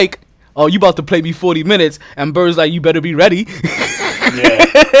Mike was like, "Oh, you about to play me 40 minutes?" And Bird's like, "You better be ready." Yeah.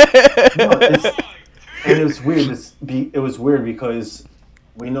 No, and it was weird. It was weird because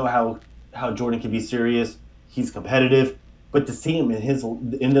we know how Jordan can be serious. He's competitive, but to see him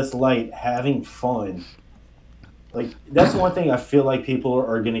in this light having fun, like that's one thing I feel like people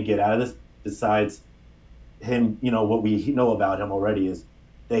are going to get out of this. Besides him, you know, what we know about him already is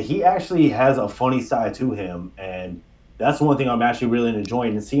that he actually has a funny side to him, and that's one thing I'm actually really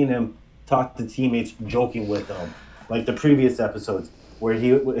enjoying, and seeing him talk to teammates, joking with them, like the previous episodes where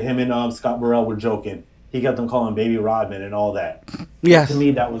him and Scott Burrell were joking. He got them calling Baby Rodman and all that. Yes. To me,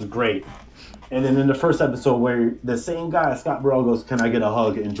 that was great. And then in the first episode where the same guy, Scott Burrell, goes, "Can I get a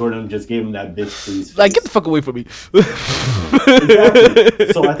hug?" and Jordan just gave him that bitch please. Like, get the fuck away from me.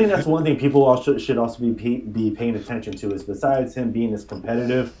 Exactly. So I think that's one thing people also should be paying attention to is besides him being this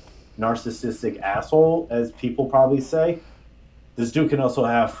competitive, narcissistic asshole, as people probably say, this dude can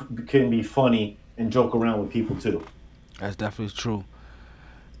be funny and joke around with people too. That's definitely true.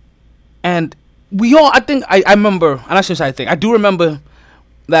 And I remember, and I do remember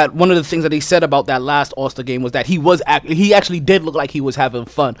that one of the things that they said about that last All-Star game was that he actually did look like he was having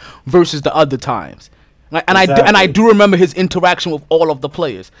fun versus the other times. And I do remember his interaction with all of the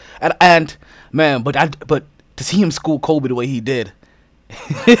players. And man, but to see him school Kobe the way he did.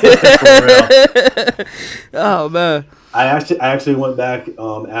 Oh man. I actually went back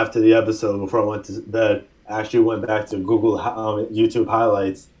after the episode before I went to bed. I actually went back to Google YouTube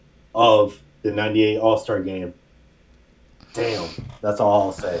highlights of the '98 All-Star game. Damn, that's all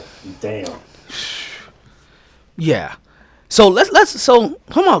I'll say. Damn. Yeah. So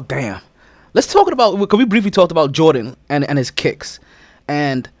come on, damn. Let's talk about, because we briefly talked about Jordan and his kicks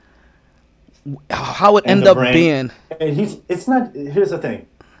and how it ended up being. And it's not. Here's the thing.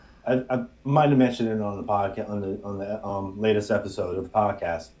 I might have mentioned it on the podcast on the latest episode of the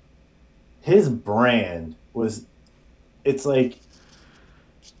podcast. His brand was. It's like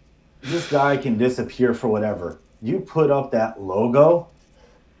this guy can disappear for whatever. You put up that logo,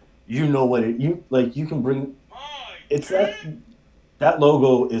 you know what you can bring. It's that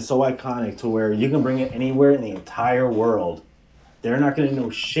logo is so iconic to where you can bring it anywhere in the entire world. They're not going to know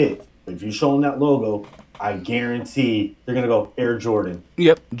shit. But if you show them that logo, I guarantee they're going to go Air Jordan.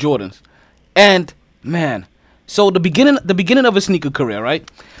 Yep, Jordans. And man, so the beginning of his sneaker career, right?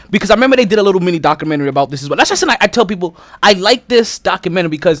 Because I remember they did a little mini documentary about this as well. That's just I tell people I like this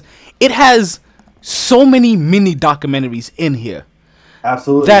documentary because it has so many mini documentaries in here.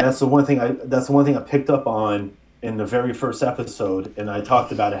 Absolutely. That's the one thing I picked up on in the very first episode, and I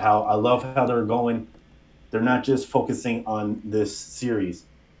talked about it, how I love how they're not just focusing on this series.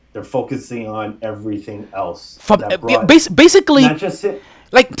 They're focusing on everything else. Basically, not just it.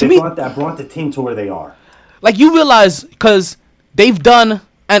 Like to me, that brought the team to where they are. Like you realize, because they've done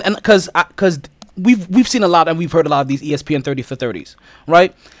and because we've seen a lot and we've heard a lot of these ESPN 30 for 30s,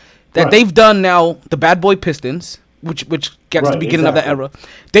 right? That they've done now the Bad Boy Pistons, which gets the beginning of that era.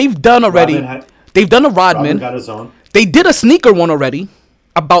 They've done already. They've done a Rodman. Got his own. They did a sneaker one already.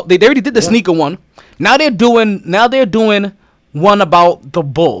 They already did the sneaker one. Now they're doing one about the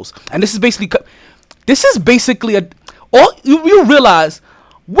Bulls, and this is basically you realize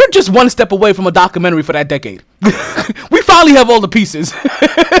we're just one step away from a documentary for that decade. We finally have all the pieces.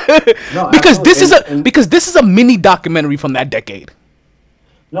 because this is a mini documentary from that decade.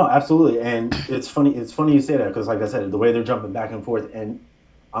 No, absolutely, and it's funny. It's funny you say that because, like I said, the way they're jumping back and forth, and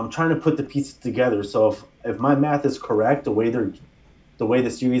I'm trying to put the pieces together. So if my math is correct, the way the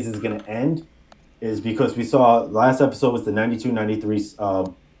series is going to end is because we saw last episode was the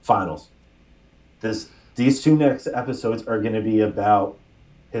 92-93 finals. These two next episodes are going to be about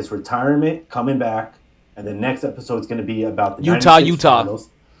his retirement, coming back, and the next episode is going to be about the Utah. finals.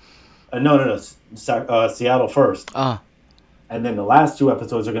 No. Seattle first. And then the last 2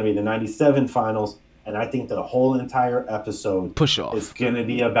 episodes are going to be the 97 finals. And I think the whole entire episode is going to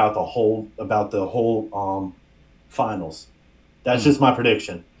be about the whole finals. That's just my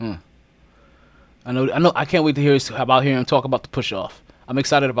prediction. I know. I can't wait to hear him talk about the push off. I'm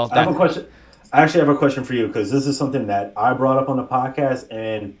excited about that. I have a question. I actually have a question for you because this is something that I brought up on the podcast,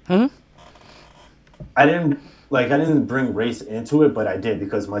 and I didn't bring race into it, but I did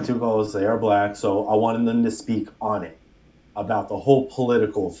because my 2 goals, they are black, so I wanted them to speak on it about the whole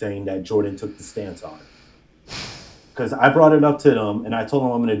political thing that Jordan took the stance on. Because I brought it up to them, and I told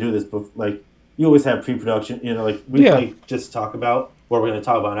them I'm going to do this, but you always have pre-production, we just talk about what we're going to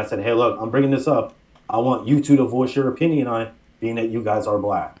talk about. And I said, hey, look, I'm bringing this up. I want you 2 to voice your opinion on it, being that you guys are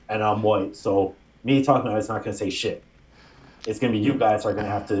black and I'm white. So me talking about it's not going to say shit. It's going to be you guys are going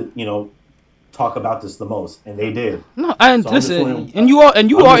to have to, talk about this the most, and they did. No, and so listen, and you are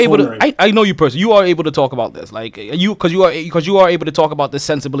able to. I know you personally. You are able to talk about this, because you are able to talk about this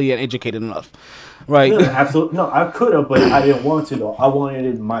sensibly and educated enough, right? Yeah, absolutely. No, I could have, but I didn't want to though. I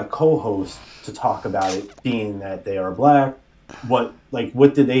wanted my co-host to talk about it, being that they are black. What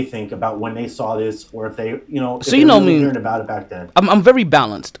did they think about when they saw this, or if they, so you know me, hearing about it back then? I'm very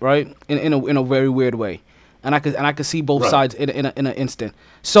balanced, right? In a very weird way. And I could see both sides in an instant.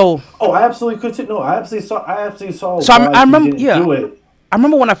 So I absolutely could too. No, I absolutely saw. So I remember, I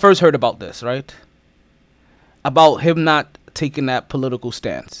remember when I first heard about this, right? About him not taking that political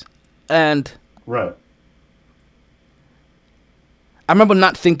stance, and right. I remember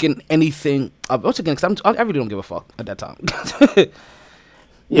not thinking anything. Once again, because I really don't give a fuck at that time.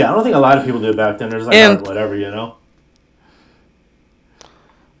 Yeah, I don't think a lot of people did back then. There's whatever.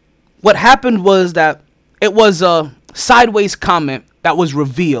 What happened was that it was a sideways comment that was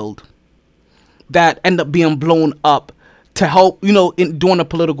revealed that ended up being blown up to help, during a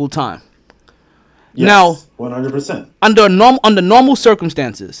political time. Yes, now, 100%. Under normal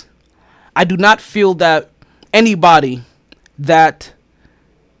circumstances, I do not feel that anybody that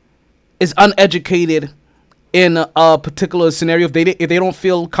is uneducated in a particular scenario, if they don't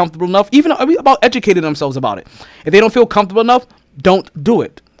feel comfortable enough, even about educating themselves about it, if they don't feel comfortable enough, don't do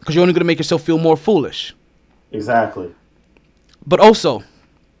it, because you're only going to make yourself feel more foolish. Exactly. But also,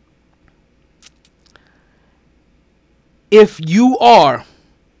 if you are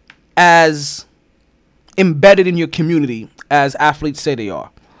as embedded in your community as athletes say they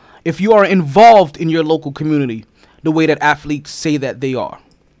are, if you are involved in your local community the way that athletes say that they are,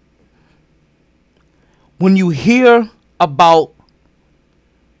 when you hear about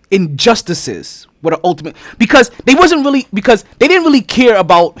injustices, what are ultimate, because they didn't really care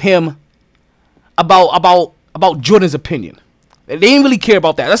about him, about Jordan's opinion. They didn't really care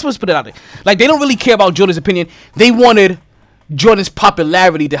about that. Let's put it out there. They don't really care about Jordan's opinion. They wanted Jordan's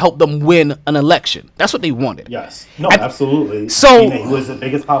popularity to help them win an election. That's what they wanted. Yes. No, absolutely. So he was the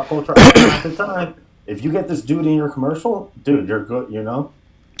biggest pop culture icon at the time. If you get this dude in your commercial, dude, you're good,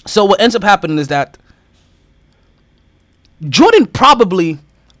 So what ends up happening is that Jordan probably,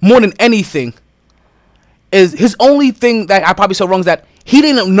 more than anything, is his only thing that I probably saw wrong is that he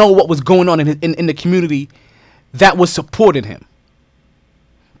didn't know what was going on in the community that was supporting him.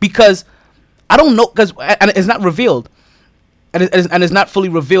 Because I don't know, and it's not revealed, and it's not fully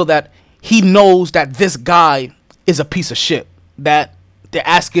revealed that he knows that this guy is a piece of shit that they're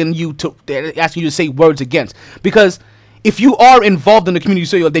asking you to say words against. Because if you are involved in the community,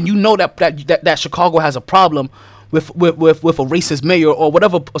 so then you know that Chicago has a problem with a racist mayor or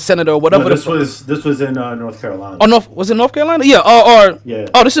whatever, a senator or whatever. No, this was in North Carolina. Oh, was it North Carolina? Yeah. Yeah.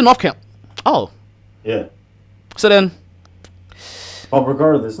 Oh, this is North Carolina. Oh. Yeah. So then. But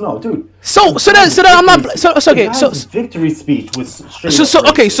regardless, no, dude. So then I'm not. So okay. So victory speech was straight. So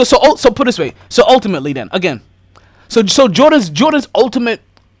okay. So put it this way. So ultimately, then again, so Jordan's ultimate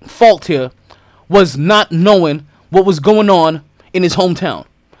fault here was not knowing what was going on in his hometown,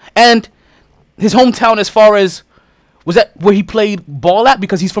 and his hometown as far as. Was that where he played ball at?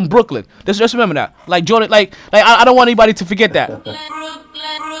 Because he's from Brooklyn. Just remember that. Jordan, I don't want anybody to forget that. Brooklyn,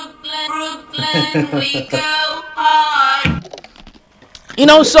 we go hard.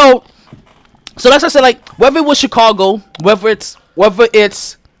 So that's what I said. Whether it was Chicago, whether it's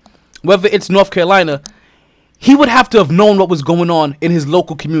North Carolina, he would have to have known what was going on in his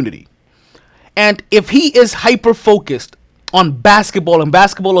local community. And if he is hyper focused on basketball and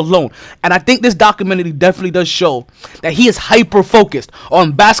basketball alone, and I think this documentary definitely does show that he is hyper focused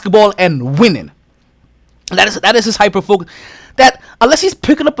on basketball and winning. That is his hyper focus. That unless he's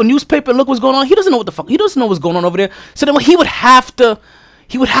picking up a newspaper and look what's going on, he doesn't know what's going on over there. So then he would have to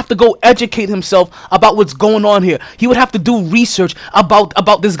he would have to go educate himself about what's going on here. He would have to do research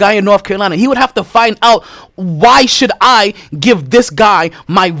about this guy in North Carolina. He would have to find out, why should I give this guy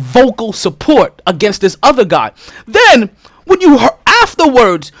my vocal support against this other guy? Then when you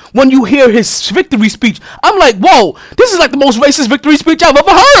afterwards, when you hear his victory speech, I'm like, whoa, this is like the most racist victory speech I've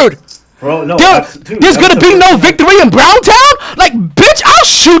ever heard. Bro, no, there's gonna be no victory in Browntown? Like, bitch, I'll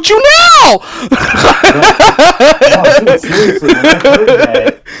shoot you now! No, dude, seriously, when I heard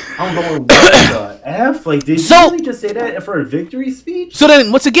that, I'm going, what the F? Like, did you really just say that for a victory speech? So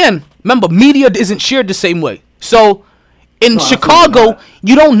then, once again, remember, media isn't shared the same way. So, in Chicago,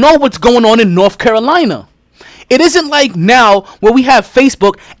 you don't know what's going on in North Carolina. It isn't like now where we have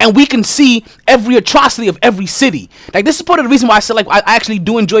Facebook and we can see every atrocity of every city. Like, this is part of the reason why I said, like, I actually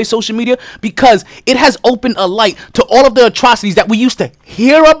do enjoy social media, because it has opened a light to all of the atrocities that we used to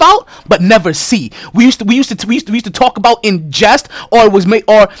hear about but never see. We used to talk about in jest, or it was made,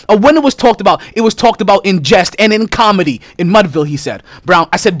 or when it was talked about in jest and in comedy. In Mudville, he said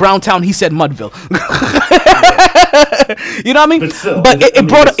I said Browntown, he said Mudville. You know what I mean? But still,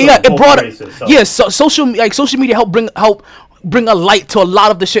 social media helped bring a light to a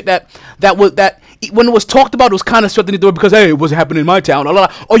lot of the shit that when it was talked about, it was kind of shut the door because, hey, it wasn't happening in my town,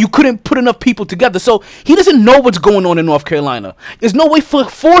 or you couldn't put enough people together. So he doesn't know what's going on in North Carolina. There's no way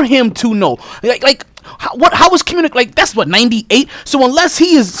for him to know. How was communicated? Like, that's what, 98. So unless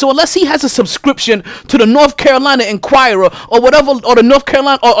he has a subscription to the North Carolina Inquirer or whatever, or the North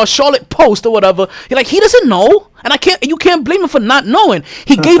Carolina or Charlotte Post or whatever, he doesn't know. And you can't blame him for not knowing.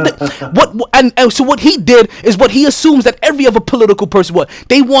 He gave so what he did is what he assumes that every other political person would.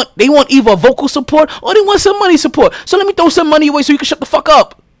 They want either vocal support or they want some money support. So let me throw some money away so you can shut the fuck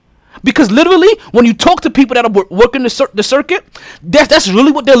up. Because literally, when you talk to people that are working the circuit, that's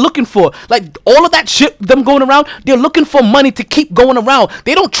really what they're looking for. Like, all of that shit, them going around, they're looking for money to keep going around.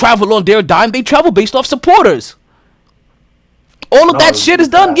 They don't travel on their dime. They travel based off supporters. All of that shit is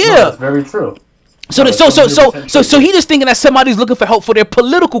done, yeah. No, that's very true. So he just thinking that somebody's looking for help for their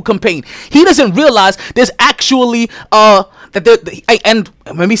political campaign. He doesn't realize there's actually and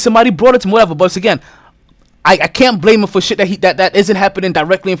maybe somebody brought it to him, whatever. But again, I can't blame him for shit that isn't happening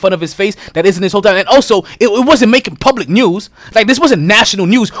directly in front of his face, that isn't his whole time. And also, it wasn't making public news. Like, this wasn't national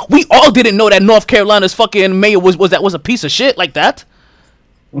news. We all didn't know that North Carolina's fucking mayor was a piece of shit like that.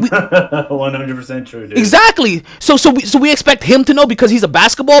 100% true, dude. Exactly. So we expect him to know because he's a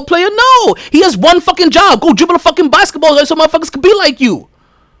basketball player? No, he has one fucking job. Go dribble a fucking basketball so motherfuckers can be like you.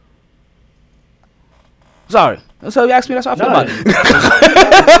 Sorry. That's how you asked me. That's how I feel about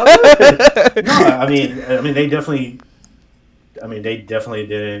it. No, I mean, they definitely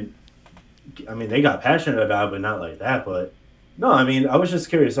didn't. I mean, they got passionate about it, but not like that. But no, I mean, I was just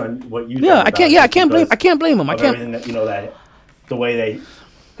curious on what you. Yeah, I can't. Yeah, I can't blame him. I can't. Everything that, that the way they.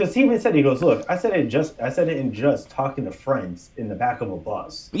 Because he even said, he goes, look, I said it in just talking to friends in the back of a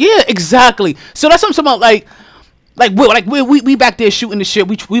bus. Yeah, exactly. So that's something about like we back there shooting the shit.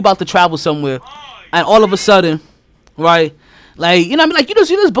 We about to travel somewhere, and all of a sudden, right? Like, you know what I mean? Like, you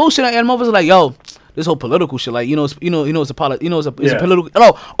see this bullshit, and motherfuckers are like, yo, this whole political shit, like, it's a political.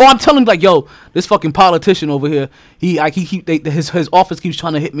 Oh, I'm telling you, like, yo, this fucking politician over here, his office keeps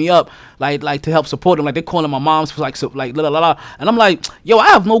trying to hit me up, like to help support him, like they're calling my mom's for like la la la, and I'm like, yo, I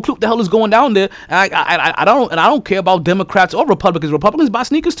have no clue what the hell is going down there, and I don't care about Democrats or Republicans. Republicans buy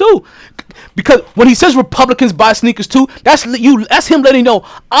sneakers too, because when he says Republicans buy sneakers too, that's him letting you know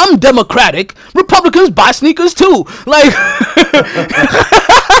I'm Democratic. Republicans buy sneakers too, like.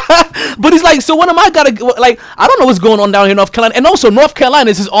 But he's like, so what am I gotta, like, I don't know what's going on down here in North Carolina. And also, North Carolina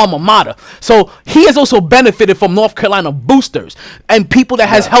is his alma mater. So he has also benefited from North Carolina boosters and people that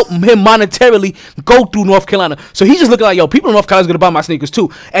has helped him monetarily go through North Carolina. So he's just looking like, yo, people in North Carolina's gonna buy my sneakers too.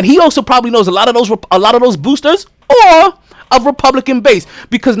 And he also probably knows a lot of those boosters or of Republican base,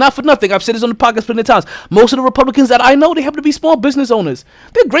 because not for nothing, I've said this on the podcast plenty of times, most of the Republicans that I know, they happen to be small business owners.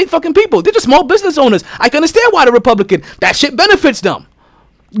 They're great fucking people. They're just small business owners. I can understand why they're Republican. That shit benefits them.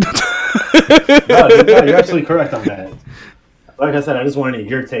 No, you're absolutely correct on that. Like I said, I just wanted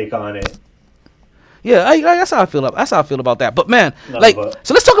your take on it. Yeah, that's how I feel. That's how I feel about that. But man,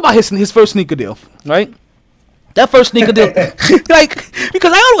 so let's talk about his first sneaker deal, right? That first sneaker deal, like,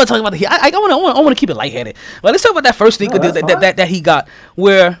 because I don't want to talk about the. I want to keep it lightheaded. But let's talk about that first sneaker deal that he got,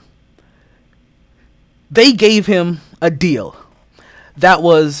 where they gave him a deal that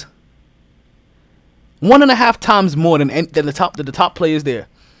was 1.5 times more than the top players there.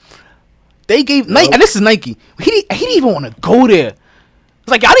 They gave Nike, and this is Nike. He didn't even want to go there. It's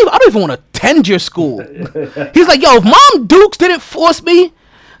like, I don't even want to attend your school. He's like, yo, if Mom Dukes didn't force me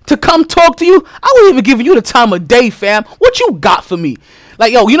to come talk to you, I wouldn't even give you the time of day, fam. What you got for me?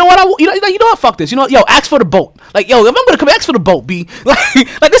 Like, yo, you know what? You know what? Fuck this. You know, yo, ask for the boat. Like, yo, if I'm gonna come ask for the boat, B. Like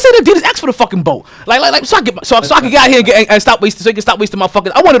this ain't Adidas. Ask for the fucking boat. Like, so I can get out here and stop wasting. So you can stop wasting my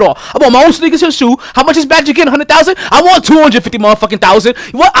fucking. I want it all. I want my own sneakers and shoe. How much is Magic getting? 100,000. I want 250 motherfucking thousand.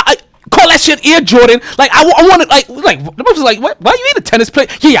 What? I call that shit Air Jordan. Like I want it. Like the was like, what? Why you ain't a tennis player?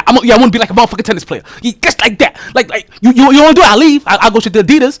 Yeah, I want to be like a motherfucking tennis player. Yeah, just like that. Like you want to do it? I'll leave. I'll go to the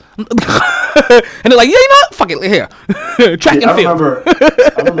Adidas. And they're like, yeah, you know what? Fuck it. Here, track and field.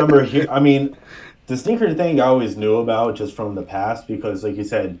 I remember. I mean, the sneaker thing I always knew about just from the past because, like you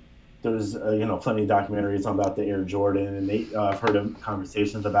said, there's plenty of documentaries about the Air Jordan, and I've heard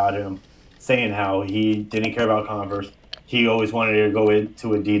conversations about him saying how he didn't care about Converse. He always wanted to go into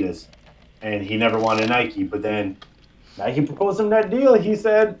Adidas, and he never wanted Nike. But then Nike proposed him that deal. He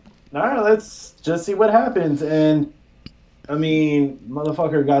said, all right, let's just see what happens. And, I mean,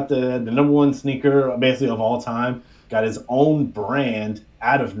 motherfucker got the number one sneaker, basically, of all time. Got his own brand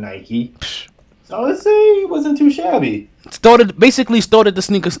out of Nike. So let's say it wasn't too shabby. Started the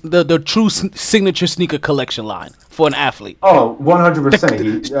sneakers, the true signature sneaker collection line for an athlete. Oh,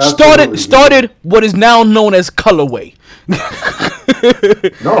 100%. Started what is now known as colorway.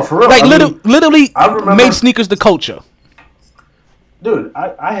 No, for real. Like literally made sneakers the culture. Dude,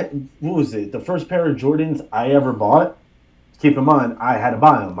 I had, what was it? The first pair of Jordans I ever bought. Keep in mind, I had to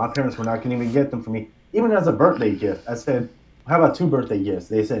buy them. My parents were not going to even get them for me, even as a birthday gift. I said, "How about 2 birthday gifts?"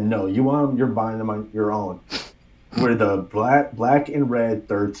 They said, "No, you want them? You're buying them on your own." Were the black and red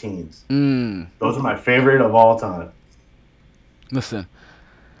 13s. Those are my favorite of all time. Listen,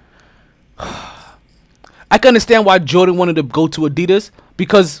 I can understand why Jordan wanted to go to Adidas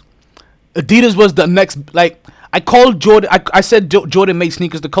because Adidas was the next. Like I called Jordan. I said Jordan made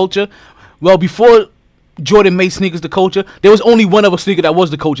sneakers the culture. Well, before Jordan made sneakers the culture, there was only one other sneaker that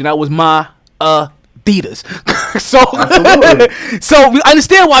was the culture, and that was my Adidas. So I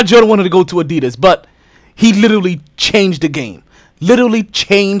understand why Jordan wanted to go to Adidas, but he literally changed the game. Literally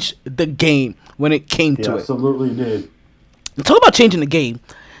changed the game when it came to it. Absolutely did. Talk about changing the game.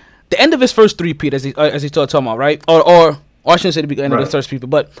 The end of his first three-peat, as he started talking about, right? Or I shouldn't say the beginning of his first three-peat,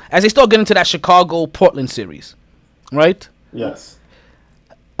 but as they start getting to that Chicago-Portland series, right? Yes.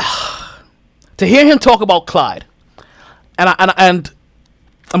 To hear him talk about Clyde, and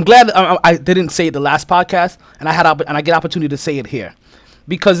I'm glad I didn't say it the last podcast, and I get opportunity to say it here,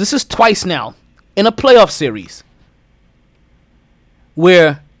 because this is twice now in a playoff series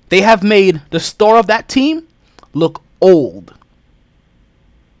where they have made the star of that team look old.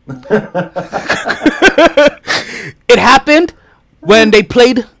 It happened when they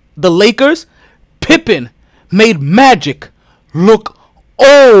played the Lakers. Pippen made Magic look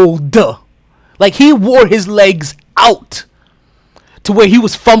old. Like he wore his legs out to where he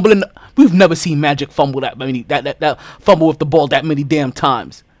was fumbling. We've never seen Magic fumble that fumble with the ball that many damn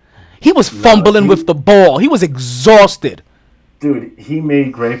times. He was fumbling with the ball. He was exhausted. Dude, he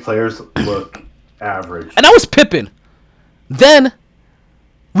made great players look average. And that was Pippen. Then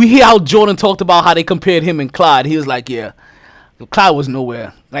we hear how Jordan talked about how they compared him and Clyde. He was like, yeah, Clyde was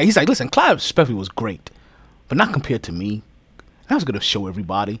nowhere. Like he's like, listen, Clyde especially was great, but not compared to me. I was going to show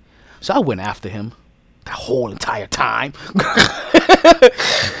everybody. So I went after him that whole entire time.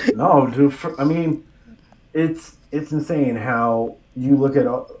 No, dude. I mean, it's insane how you look at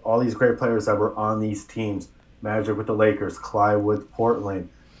all these great players that were on these teams. Magic with the Lakers, Clyde with Portland,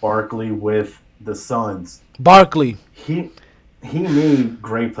 Barkley with the Suns. Barkley. He made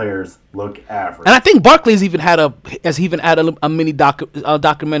great players look average. And I think Barkley's even had a mini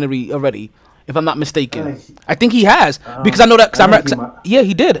documentary already, if I'm not mistaken. I think he has because I know that. Yeah,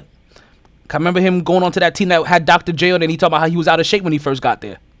 he did. I remember him going on to that team that had Dr. J on, and he talked about how he was out of shape when he first got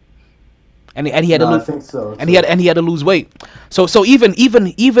there, and he had to lose. I think so. And he had to lose weight. So even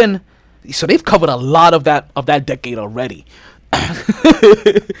so they've covered a lot of that decade already.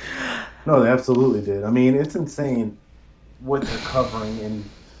 No, they absolutely did. I mean, it's insane what they're covering, and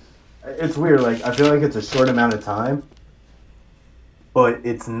it's weird. Like I feel like it's a short amount of time, but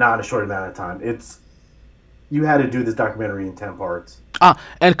it's not a short amount of time. You had to do this documentary in 10 parts.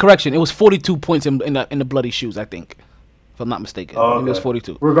 And correction, it was 42 points in the bloody shoes, I think, if I'm not mistaken. Oh, okay. It was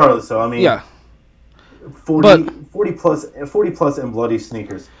 42. Regardless, though, I mean, yeah, 40 plus in bloody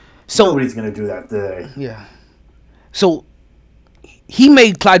sneakers. So nobody's gonna do that today. Yeah. So he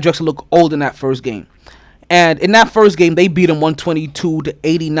made Clyde Drexler look old in that first game, and in that first game they beat him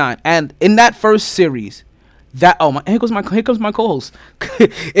 122-89. And in that first series, here comes my co-host.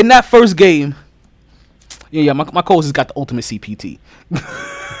 In that first game. Yeah, my co-host has got the ultimate CPT.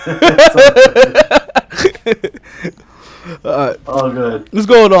 Oh, good. What's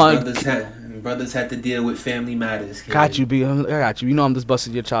going on? Brothers had to deal with family matters. Kid. Got you, B. I got you. You know I'm just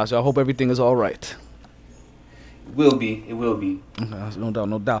busting your child, so I hope everything is all right. It will be.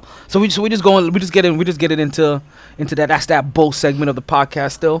 No doubt. So we just getting into that. That's that bull segment of the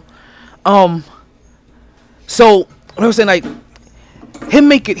podcast still. So I was saying, like,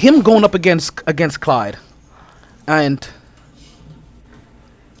 him going up against Clyde, and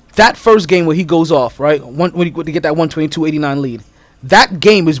that first game where he goes off, right? When he get that 122-89 lead. That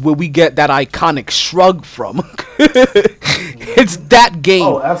game is where we get that iconic shrug from. It's that game.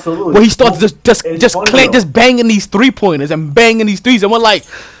 Oh, absolutely. Where he starts just banging these 3-pointers and banging these threes, and we're like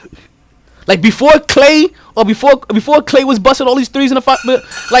before Clay was busting all these threes in the fight,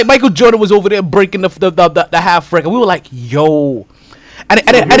 like Michael Jordan was over there breaking the half record. We were like, yo. And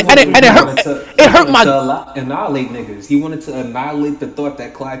it hurt my. Annihilate niggas. He wanted to annihilate the thought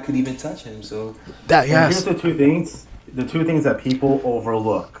that Clyde could even touch him. So that here's the two things. The two things that people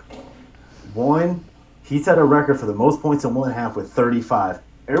overlook. One, he set a record for the most points in one half with 35.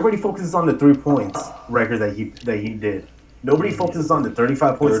 Everybody focuses on the 3 points record that he did. Nobody focuses on the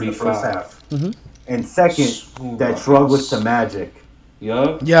 35 points in the first half. Mm-hmm. And second, that shrug was to Magic.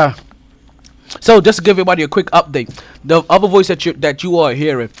 Yup. Yeah. So just to give everybody a quick update, the other voice that you are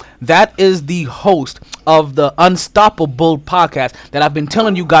hearing, that is the host of the Unstoppable podcast that I've been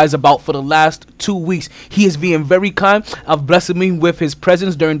telling you guys about for the last 2 weeks. He is being very kind of blessing me with his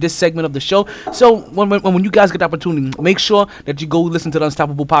presence during this segment of the show. So when you guys get the opportunity, make sure that you go listen to the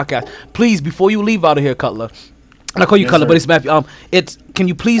Unstoppable podcast. Please, before you leave out of here, Cutler. And I call you Cutler, but it's Matthew. Can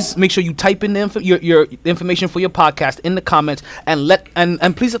you please make sure you type in your information for your podcast in the comments and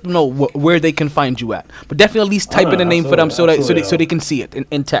please let them know where they can find you at. But definitely at least type in a name for them so they can see it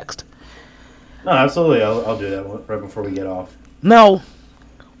in text. No, absolutely. I'll do that right before we get off. Now,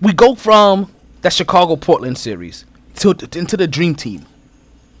 we go from that Chicago-Portland series into the Dream Team.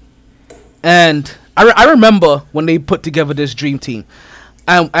 And I remember when they put together this Dream Team.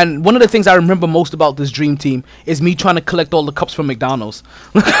 And one of the things I remember most about this Dream Team is me trying to collect all the cups from McDonald's.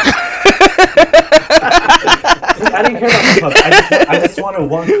 I didn't care about the cup. I just wanted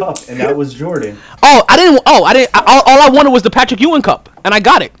one cup, and that was Jordan. All I wanted was the Patrick Ewing cup, and I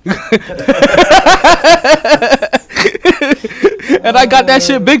got it. And I got that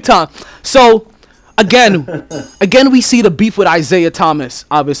shit big time. So again, we see the beef with Isaiah Thomas,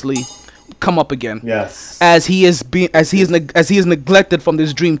 obviously, come up again. Yes. As he is neglected from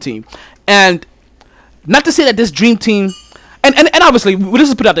this Dream Team. And not to say that this Dream Team and obviously let's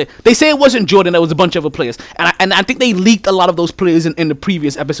just put it out there. They say it wasn't Jordan, it was a bunch of other players. And I think they leaked a lot of those players in the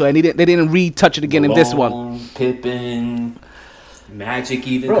previous episode, and they didn't retouch it again in this one. Pippen, Magic,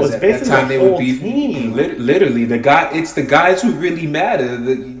 even Bro, because at that time they would be literally it's the guys who really matter.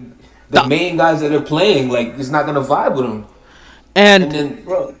 The main guys that are playing, like, it's not gonna vibe with them. And then,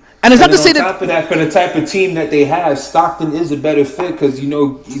 bro. And it's not to say that. On top of that, for the type of team that they have, Stockton is a better fit because he's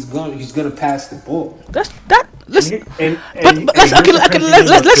gonna pass the ball.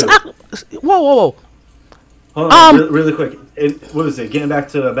 Whoa. Hold on, really quick. What was it? Getting back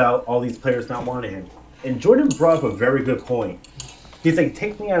to about all these players not wanting him. And Jordan brought up a very good point. He's like,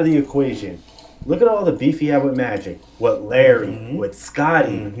 take me out of the equation. Look at all the beef he had with Magic, with Larry, with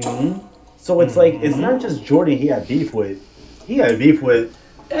Scotty. Mm-hmm. So it's like, it's not just Jordan he had beef with. He had beef with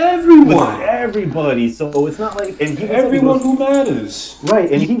everybody. So it's not like, and everyone who matters,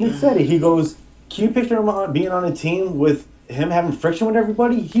 right? And he even said it. He goes, "Can you picture him being on a team with him having friction with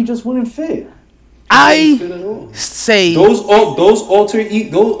everybody? He just wouldn't fit." I say all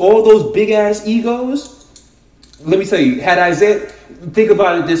those big ass egos. Let me tell you, had Isaiah, think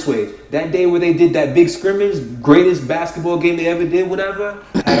about it this way: that day where they did that big scrimmage, greatest basketball game they ever did, whatever.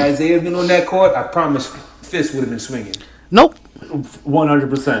 Had Isaiah been on that court, I promise, fist would have been swinging. Nope.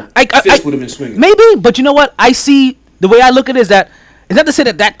 100%. Fist would have been swinging. Maybe, but you know what? I see the way I look at it is that it's not to say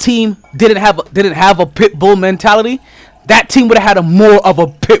that team didn't have a pit bull mentality. That team would have had more of a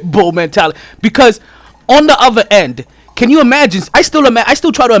pit bull mentality, because on the other end, can you imagine? I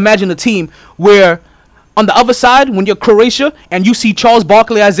still try to imagine a team where on the other side, when you're Croatia and you see Charles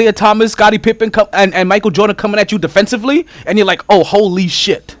Barkley, Isaiah Thomas, Scottie Pippen, and Michael Jordan coming at you defensively, and you're like, oh, holy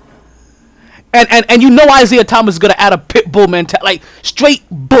shit. And you know Isaiah Thomas is going to add a pit bull mentality, like straight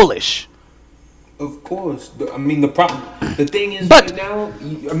bullish. Of course. I mean, the thing is right now,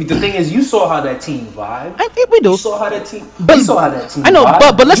 the thing is, you saw how that team vibe. We do. You saw how that team I know,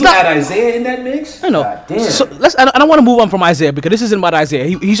 vibe. but let's you not add Isaiah in that mix? I know. God damn. So I don't want to move on from Isaiah, because this isn't about Isaiah.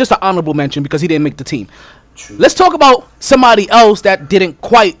 He's just an honorable mention because he didn't make the team. True. Let's talk about somebody else that didn't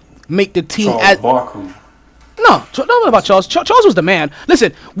quite make the team. Charles Barkley. No, don't know about Charles. Charles was the man.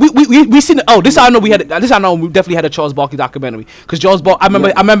 Listen, we seen. Oh, this I know we had. This I know we definitely had a Charles Barkley documentary because Charles Barkley. I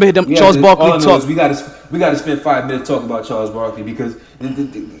remember him. Charles Barkley all I know talk. is we got to spend 5 minutes talking about Charles Barkley because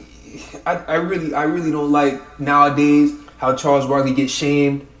I really don't like nowadays how Charles Barkley gets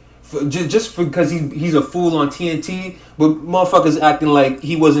shamed just because he's a fool on TNT, but motherfuckers acting like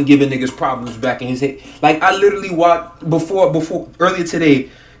he wasn't giving niggas problems back in his head. Like I literally watched before earlier today.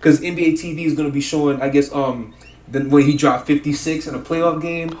 Because NBA TV is going to be showing, I guess, when he dropped 56 in a playoff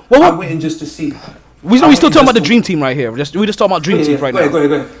game. Well, I went in just to see. We still talking about the Dream Team right here. We just talking about Dream Team right now. Go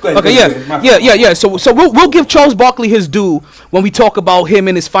ahead. Okay, yeah. So we'll give Charles Barkley his due when we talk about him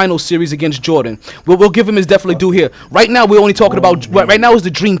in his final series against Jordan. We'll give him his definitely due here. Right now we're only talking about right now is the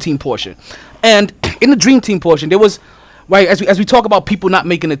Dream Team portion, and in the Dream Team portion there was as we talk about people not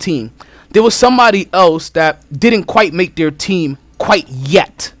making a team, there was somebody else that didn't quite make their team quite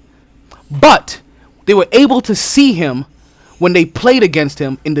yet, but they were able to see him when they played against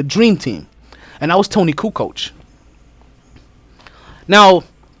him in the Dream Team, and that was Tony Kukoc. Now,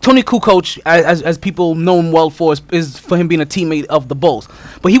 Tony Kukoc, as people know him well for, is for him being a teammate of the Bulls,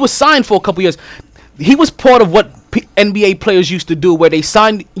 but he was signed for a couple years. He was part of what NBA players used to do, where they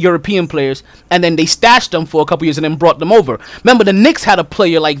signed European players and then they stashed them for a couple years and then brought them over. Remember, the Knicks had a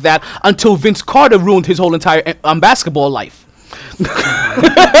player like that until Vince Carter ruined his whole entire basketball life.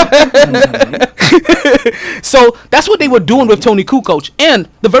 So that's what they were doing with Tony Kukoc. And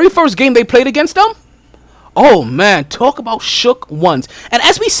the very first game they played against them, oh man, talk about shook ones. And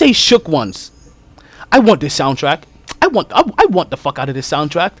as we say shook ones, I want this soundtrack. I want the fuck out of this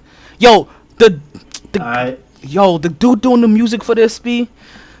soundtrack. Yo, the dude doing the music for this, B.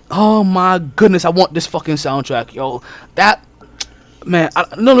 Oh my goodness, I want this fucking soundtrack, yo. That man,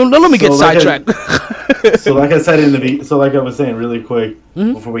 no, let me get sidetracked. So like I said like I was saying really quick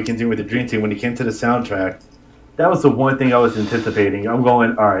before we continue with the Dream Team, when it came to the soundtrack, that was the one thing I was anticipating. I'm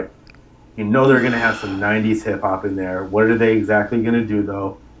going, all right, they're gonna have some '90s hip hop in there. What are they exactly gonna do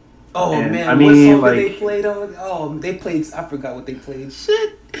though? Oh man, I mean, what song did they played on? Oh, they played. I forgot what they played.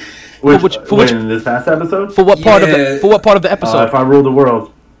 Shit. In this past episode? For what part of the episode? If I rule the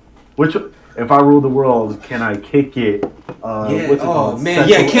world. If I rule the world, can I kick it? What's it called? Man,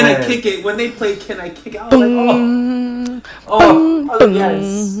 can I kick it? When they played Can I Kick It? I was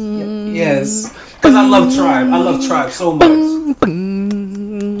like, yes. Because I love Tribe so much.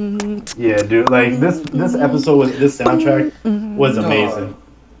 Yeah, dude. Like this episode with this soundtrack was amazing.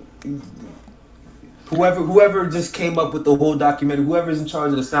 Whoever just came up with the whole documentary, whoever's in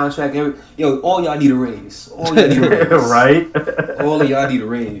charge of the soundtrack, all y'all need a raise. All y'all need a raise. Right? All of y'all need a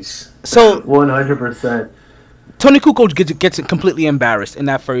raise. So 100%. Tony Kukoc gets completely embarrassed in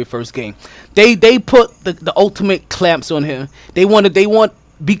that very first game. They put the ultimate clamps on him.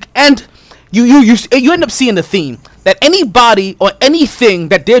 And you end up seeing the theme that anybody or anything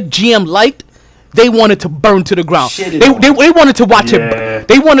that their GM liked, they wanted to burn to the ground. They wanted to watch him.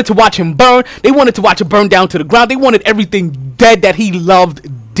 They wanted to watch him burn. They wanted to watch it burn down to the ground. They wanted everything dead that he loved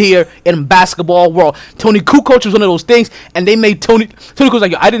dear in basketball world. Tony Kukoc was one of those things, and they made Tony Kukoc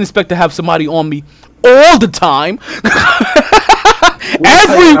like, I didn't expect to have somebody on me all the time.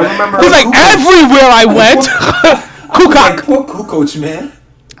 Everywhere I went. Kukoc. Poor Kukoc, man.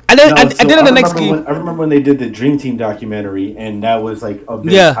 And then in the next game, I remember when they did the Dream Team documentary, and that was like a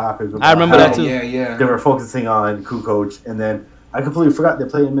big topic. I remember that too. Yeah. They were focusing on Kukoc, and then I completely forgot they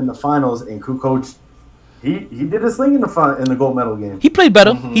played him in the finals. And Kukoc, he did his thing in the gold medal game. He played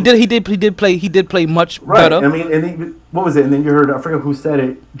better. Mm-hmm. He did play much better. I mean, what was it? And then you heard, I forget who said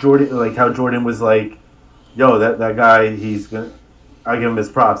it. Jordan, like how Jordan was like, "Yo, that guy, I give him his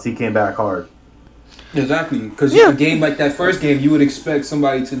props. He came back hard." Exactly, because a game like that first game, you would expect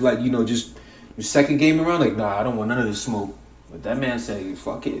somebody to just your second game around, like, nah, I don't want none of this smoke. But that man said,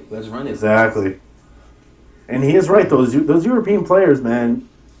 fuck it, let's run it. Exactly. And he is right. Those European players, man,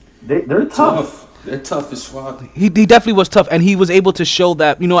 they're tough. They're tough as fuck. He definitely was tough, and he was able to show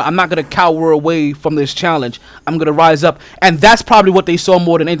that, I'm not going to cower away from this challenge. I'm going to rise up. And that's probably what they saw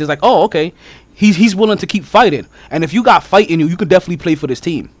more than anything. It's like, oh, okay, he's willing to keep fighting. And if you got fight in you, you could definitely play for this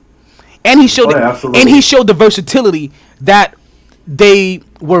team. And he showed the versatility that they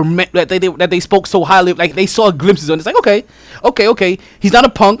were that they spoke so highly. Like they saw glimpses on. It's like okay. He's not a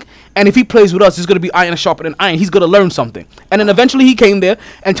punk, and if he plays with us, it's gonna be iron sharper than iron. He's gonna learn something. And then eventually he came there,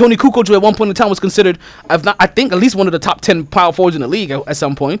 and Tony Kukoc at one point in time was considered, I think at least one of the top 10 power forwards in the league at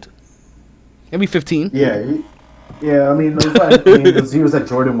some point. Maybe 15. Yeah. I mean, he was like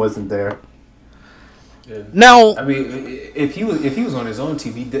Jordan wasn't there. Yeah. Now, I mean, if he was on his own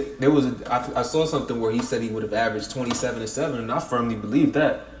team, I saw something where he said he would have averaged 27 and 7, and I firmly believe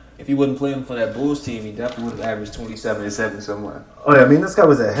that. If he wasn't playing for that Bulls team, he definitely would have averaged 27 and 7 somewhere. Oh yeah, I mean this guy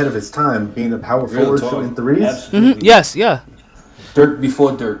was ahead of his time, being a power forward shooting threes. Absolutely. Yes, yeah. Dirk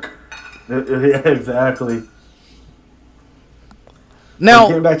before Dirk. Yeah, exactly. Now,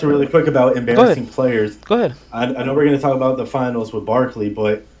 getting back to really quick about embarrassing players. Go ahead. I know we're going to talk about the finals with Barkley,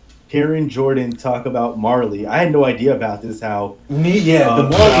 but hearing Jordan talk about Marley, I had no idea about this. How the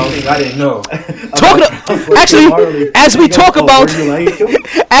Marley thing I didn't know. Actually, as we talk about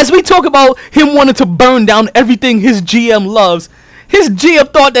him wanting to burn down everything his GM loves, his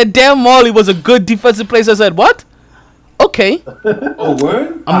GM thought that Dan Marley was a good defensive player. So I said, "What? Okay." Oh,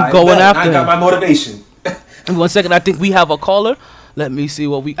 word. I'm going after him. I got my motivation. In 1 second, I think we have a caller. Let me see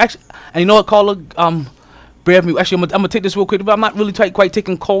what we actually. And you know what, caller? Bear with me. Actually, I'm gonna take this real quick, but I'm not really quite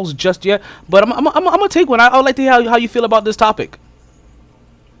taking calls just yet. But I'm gonna take one. I would like to hear how you feel about this topic.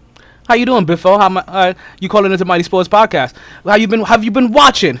 How you doing, Biffo? You calling into MyT Sports Podcast? Have you been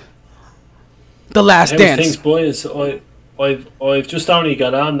watching The Last Dance? Thanks, boys. I've just only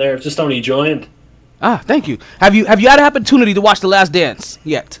got on there. Just only joined. Ah, thank you. Have you had an opportunity to watch The Last Dance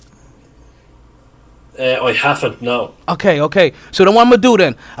yet? I haven't, no. Okay. So then what I'm going to do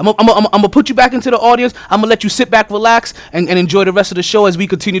then, I'm gonna put you back into the audience. I'm going to let you sit back, relax, and enjoy the rest of the show as we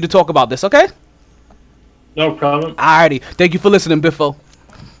continue to talk about this, okay? No problem. Alrighty. Thank you for listening, Biffo.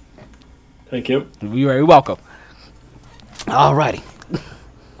 Thank you. You're very welcome. Alrighty.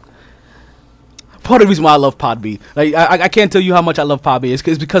 Part of the reason why I love Podbean, like I can't tell you how much I love Podbean.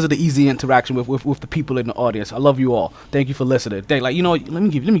 It's because of the easy interaction with the people in the audience. I love you all. Thank you for listening. Let me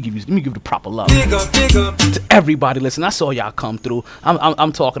give the proper love to everybody. Listen, I saw y'all come through.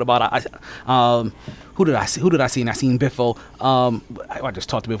 I'm talking about who did I see? And I seen Biffo. I just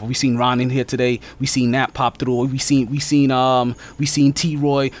talked to Biffo. We seen Ron in here today. We seen Nat pop through. We seen T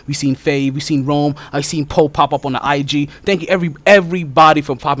Roy. We seen Faye. We seen Rome. I seen Poe pop up on the IG. Thank you everybody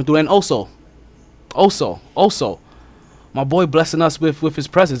for popping through, and also, my boy blessing us with his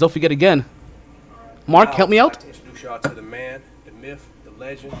presence. Don't forget again. Mark, help me out. I'd like to introduce y'all to the man, the myth, the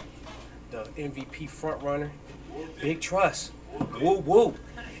legend, the MVP front runner, Big Trust. Woo woo.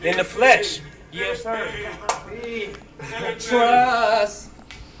 In the flesh. Yes, sir. Big Trust.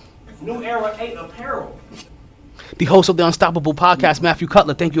 New Era 8 apparel. The host of the Unstoppable Podcast, Matthew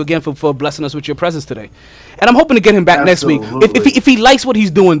Cutler. Thank you again for blessing us with your presence today. And I'm hoping to get him back next week. If he likes what he's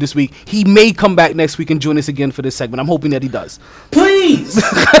doing this week, he may come back next week and join us again for this segment. I'm hoping that he does. Please!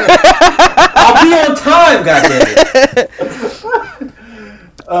 I'll be on time, goddammit.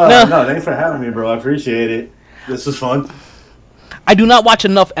 No, thanks for having me, bro. I appreciate it. This was fun. I do not watch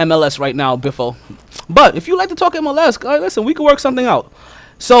enough MLS right now, Biffo. But if you like to talk MLS, listen, we can work something out.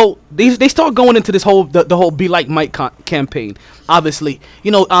 So they start going into this whole the whole Be Like Mike campaign. Obviously,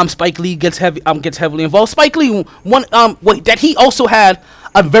 Spike Lee gets heavily involved. Spike Lee that he also had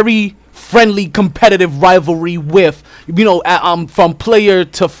a very friendly, competitive rivalry with, from player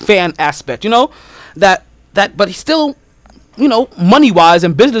to fan aspect. But he still, money wise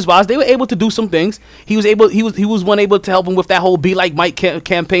and business wise, they were able to do some things. He was one able to help him with that whole Be Like Mike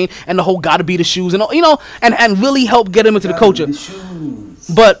campaign and the whole Gotta Be the Shoes and and really help get him into the culture.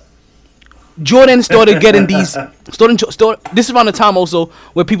 But Jordan started getting these. This is around the time also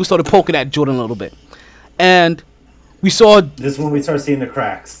where people started poking at Jordan a little bit, and we saw. This is when we start seeing the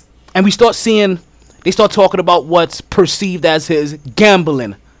cracks. And they start talking about what's perceived as his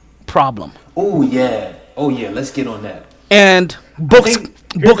gambling problem. Oh yeah. Let's get on that. And books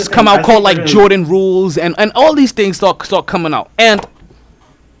come out called like Jordan Rules, and all these things start coming out. And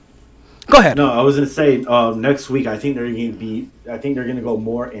go ahead. No, I was gonna say next week. I think they're gonna go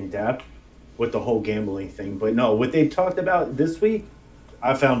more in depth with the whole gambling thing. But no, what they talked about this week,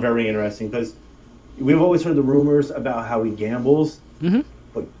 I found very interesting because we've always heard the rumors about how he gambles. Mm-hmm.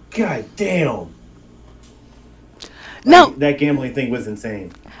 But god damn, now that gambling thing was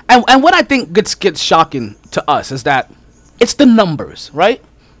insane. And what I think gets shocking to us is that it's the numbers, right?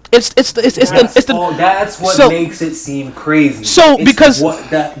 That's what makes it seem crazy. So it's because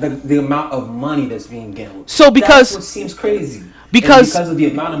the amount of money that's being gambled. So because that's what seems crazy. Because of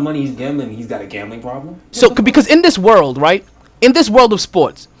the amount of money he's gambling, he's got a gambling problem. So because in this world, right? In this world of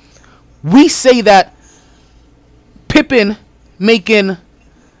sports, we say that Pippen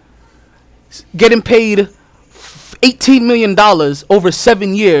getting paid $18 million over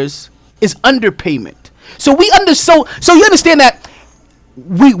 7 years is underpayment. So you understand that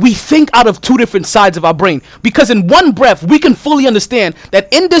we think out of two different sides of our brain, because in one breath we can fully understand that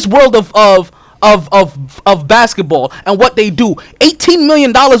in this world of basketball and what they do, $18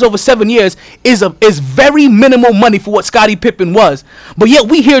 million over 7 years is very minimal money for what Scottie Pippen was. But yet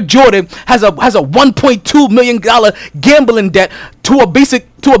we hear Jordan has a $1.2 million gambling debt to a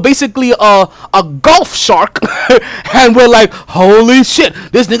basic to basically a golf shark, and we're like, holy shit,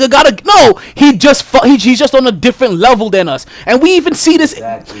 this nigga he's just on a different level than us. And we even see this.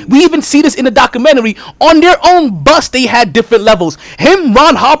 Exactly. We even see this in the documentary. On their own bus, they had different levels. Him,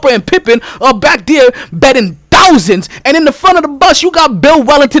 Ron Harper, and Pippen are back there betting thousands, and in the front of the bus, you got Bill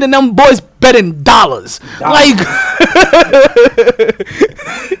Wellington and them boys betting dollars. Like,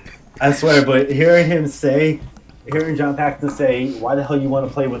 I swear, but hearing John Paxton say, "Why the hell you want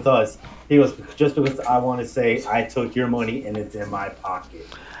to play with us?" He goes, "Just because I want to say I took your money and it's in my pocket."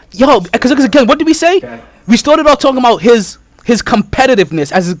 Yo, because again, what did we say? Okay. We started off talking about his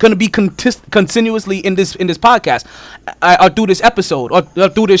competitiveness as it's going to be continuously in this podcast, or through this episode, or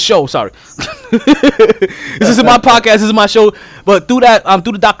through this show. Sorry, this isn't my podcast. This is my show. But through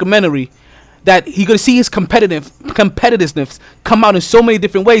the documentary, that he gonna see his competitiveness come out in so many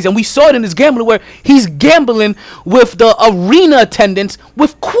different ways, and we saw it in his gambling where he's gambling with the arena attendants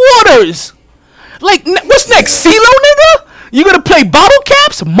with quarters. Like, what's next, CeeLo, nigga? You gonna play bottle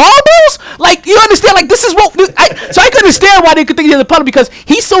caps, marbles? Like, you understand? Like, this is what so I can understand why they could think he's a problem, because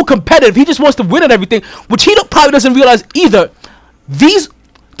he's so competitive. He just wants to win at everything, which he probably doesn't realize either. These,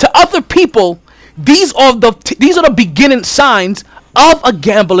 to other people, these are the beginning signs of a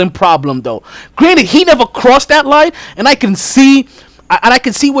gambling problem, though. Granted, he never crossed that line, and I can see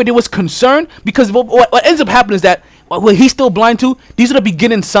where there was concern, because what ends up happening is that what he's still blind to, these are the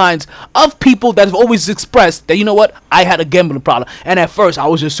beginning signs of people that have always expressed that, you know what, I had a gambling problem, and at first I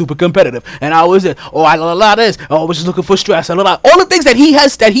was just super competitive, and I was I got a lot of this, I was just looking for stress, all the things that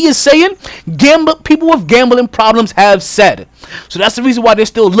he is saying, people with gambling problems have said. So that's the reason why they're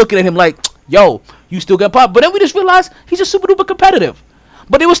still looking at him like, yo, you still got pop. But then we just realized he's just super duper competitive.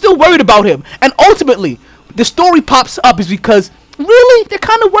 But they were still worried about him. And ultimately, the story pops up is because, really, they're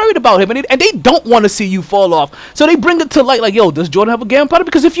kind of worried about him. And they don't want to see you fall off. So they bring it to light like, yo, does Jordan have a gambling problem?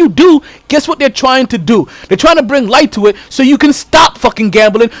 Because if you do, guess what they're trying to do? They're trying to bring light to it so you can stop fucking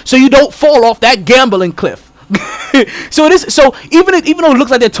gambling, so you don't fall off that gambling cliff. So it is. So even though it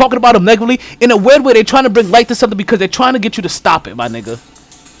looks like they're talking about him negatively, in a weird way, they're trying to bring light to something because they're trying to get you to stop it, my nigga.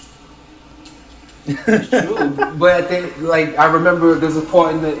 True. But I think, like, I remember there's a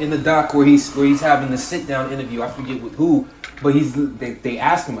part in the doc where he's having a sit down interview. I forget with who, but they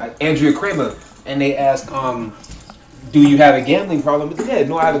asked him, Andrea Kramer, and they asked, do you have a gambling problem? He said, yeah,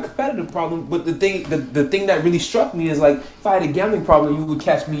 no, I have a competitive problem. But the thing that really struck me is, like, if I had a gambling problem, you would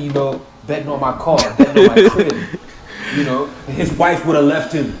catch me, betting on my car, betting on my crib. His wife would have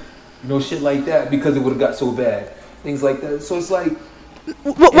left him, shit like that, because it would have got so bad, things like that. So it's like.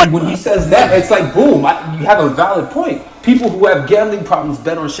 And when he says that, it's like, boom, you have a valid point. People who have gambling problems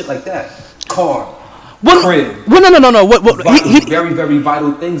bet on shit like that. Car, crib. No. Very, very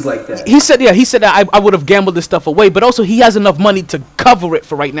vital things like that. He said that I would have gambled this stuff away, but also he has enough money to cover it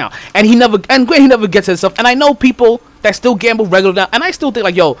for right now. And he never gets his stuff. And I know people that still gamble regularly now, and I still think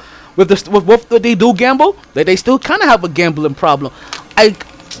like, yo, with what they do gamble, that they still kind of have a gambling problem.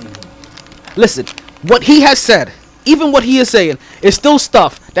 Listen, what he has said, even what he is saying, is still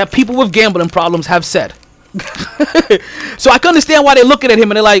stuff that people with gambling problems have said. So I can understand why they're looking at him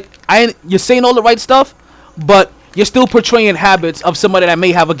and they're like, you're saying all the right stuff, but you're still portraying habits of somebody that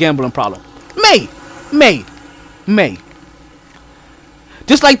may have a gambling problem. May.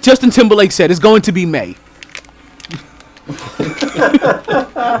 Just like Justin Timberlake said, it's going to be May.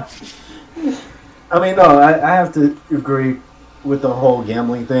 I mean, no, I have to agree with the whole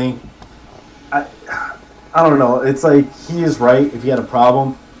gambling thing. I don't know. It's like, he is right. If he had a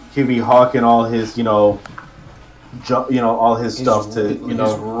problem, he'd be hawking all his, all his stuff to,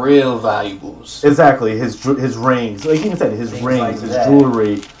 his real valuables. Exactly. His rings. Like he even said, his rings, like his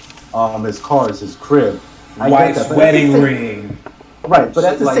jewelry, his cars, his crib. Wife's wedding ring. Right, but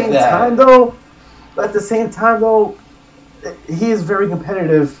at the same time though, he is very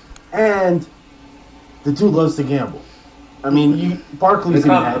competitive, and the dude loves to gamble. I mean, Barkley's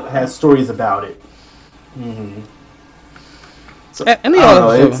even has stories about it. Mm-hmm. So, I don't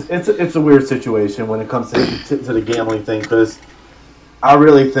know. It's a weird situation when it comes to the gambling thing, because I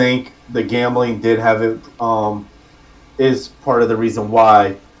really think the gambling did have it is part of the reason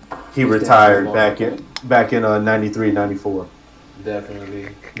why he retired back in 93, 94. Definitely,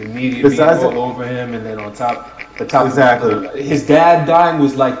 the media being all over him, and then on top exactly of his dad dying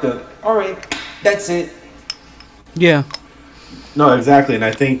was like all right, that's it. Yeah. No, exactly, and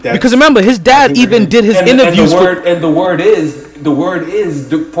I think that because remember, his dad even did his interviews. And the word is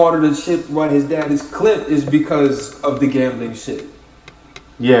the part of the shit why his dad is clipped is because of the gambling shit.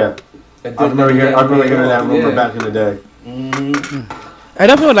 Yeah, I remember hearing that rumor back in the day. Mm-hmm. I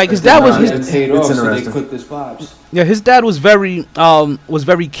definitely like his dad was his. It paid off, so they interesting. clipped his vibes. Yeah, his dad was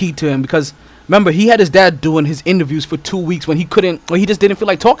very key to him because remember he had his dad doing his interviews for 2 weeks when he just didn't feel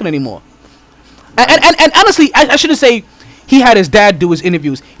like talking anymore. And honestly, I shouldn't say he had his dad do his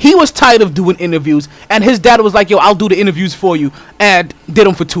interviews. He was tired of doing interviews, and his dad was like, "Yo, I'll do the interviews for you," and did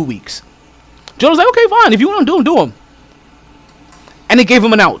them for 2 weeks. Jordan was like, "Okay, fine. If you want to do them, and they gave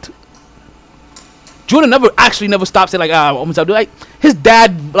him an out. Jordan never stopped saying like, "Ah, I'm gonna do." Like his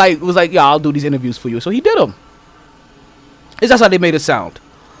dad was like, "Yeah, I'll do these interviews for you," so he did them. That's how they made it sound.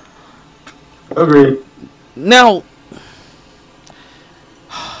 Agreed. Now,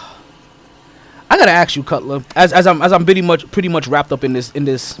 I gotta ask you, Cutler, as I'm pretty much wrapped up in this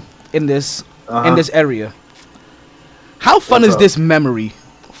area. How fun is this memory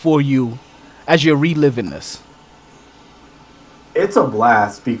for you as you're reliving this? It's a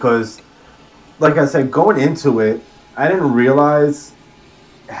blast because, like I said, going into it, I didn't realize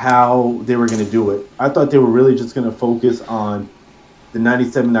how they were going to do it. I thought they were really just going to focus on the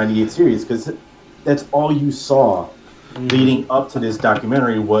 97-98 series because that's all you saw leading up to this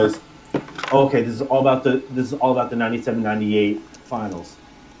documentary was, okay, this is all about the 97-98 finals.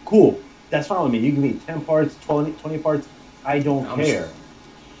 Cool. That's fine with me. You give me 10 parts, 20 parts. I don't care.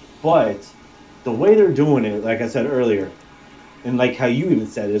 But the way they're doing it, like I said earlier, and like how you even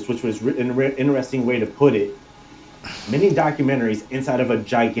said this, which was an interesting way to put it, many documentaries inside of a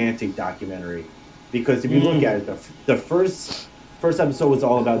gigantic documentary. Because if you look at it, the first episode was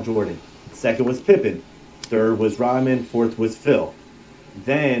all about Jordan. Second was Pippen. Third was Rodman. Fourth was Phil.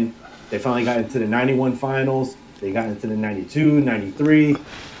 Then they finally got into the 91 finals. They got into the 92, 93.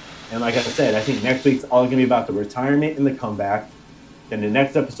 And like I said, I think next week's all going to be about the retirement and the comeback. Then the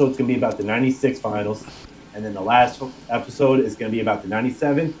next episode is going to be about the 96 finals. And then the last episode is going to be about the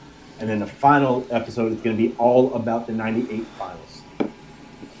 97. And then the final episode is going to be all about the 98 finals.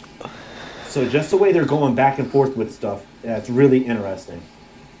 So just the way they're going back and forth with stuff, that's really interesting.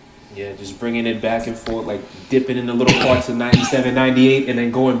 Yeah, just bringing it back and forth, like dipping in the little parts of 97, 98, and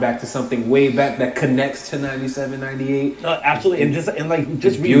then going back to something way back that connects to 97, 98. Absolutely, and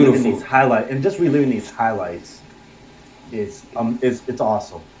just reliving these highlights, it's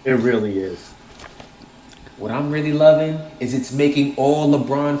awesome. It really is. What I'm really loving is it's making all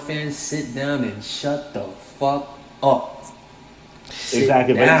LeBron fans sit down and shut the fuck up.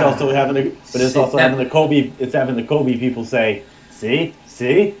 Exactly, but it's also having the Kobe. It's having the Kobe people say, "See."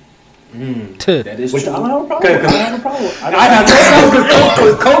 That is Which true. I don't have a problem. I don't have a problem. I have no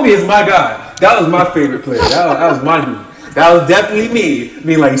problem. Kobe is my guy. That was my favorite player. That was my dude. That was definitely me. I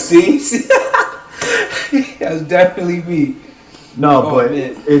mean, like, see? That was definitely me. No, but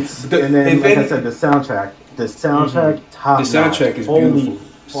man. And then, like I said, the soundtrack. The soundtrack, top notch. The soundtrack is beautiful.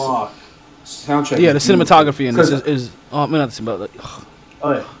 Fuck. Soundtrack. Yeah, the cinematography in this is oh man, not about like.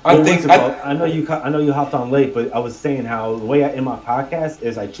 Oh, yeah. I know you hopped on late, but I was saying how the way I end my podcast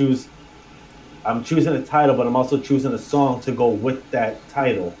is I'm choosing a title, but I'm also choosing a song to go with that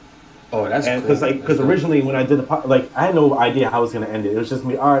title. Oh, that's cool. Because originally when I did I had no idea how I was gonna end it. It was just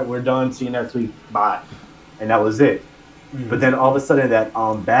me. All right, we're done. See you next week. Bye, and that was it. But then all of a sudden that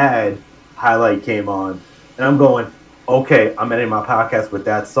Bad highlight came on, and I'm going, okay, I'm ending my podcast with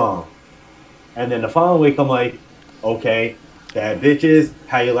that song. And then the following week I'm like, okay, Bad Bitches,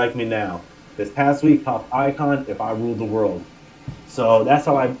 How You Like Me Now. This past week, Pop Icon, If I Ruled the World. So that's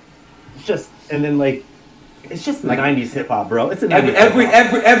how and then it's just like 90s hip hop, bro. It's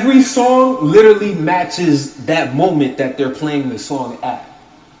every song literally matches that moment that they're playing the song at.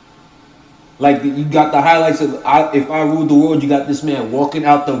 Like you got the highlights of If I Ruled the World. You got this man walking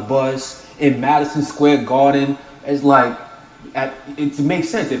out the bus in Madison Square Garden. It's like it makes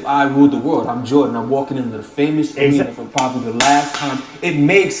sense. If I ruled the world, I'm Jordan. I'm walking into the famous arena for probably the last time. It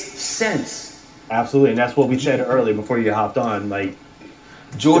makes sense. Absolutely, and that's what we said earlier before you hopped on. Like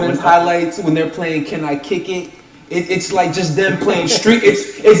Jordan's highlights when they're playing "Can I Kick It?" It's like just them playing street.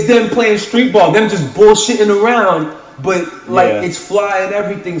 It's them playing street ball. Them just bullshitting around, but it's fly and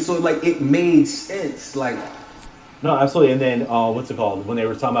everything. So it made sense. No, absolutely. And then what's it called? When they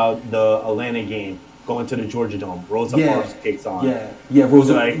were talking about the Atlanta game. Going to the Georgia Dome, Rosa Parks kicks on. Yeah,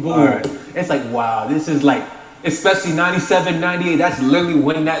 Rosa. All right. It's like, wow, this is especially 97, 98. That's literally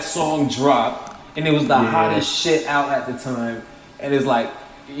when that song dropped, and it was the hottest shit out at the time. And it's like,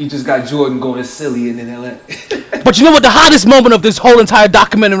 you just got Jordan going silly in LA. But you know what the hottest moment of this whole entire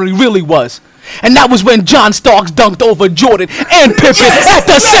documentary really was? And that was when John Starks dunked over Jordan and Pippen at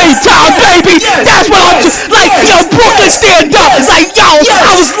the same time, baby. That's what I'm just yo, Brooklyn stand up. I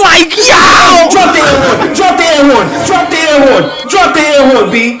was like, yo. Drop the air horn. Drop the air horn. Drop the air horn. Drop the air horn,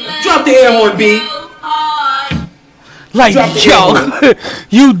 B. Drop the air horn, B. Like, yo,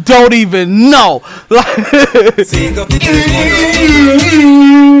 you don't even know.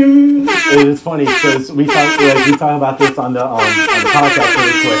 It's funny because we talk about this on the podcast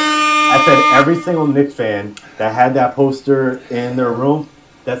really quick. I said every single Knicks fan that had that poster in their room,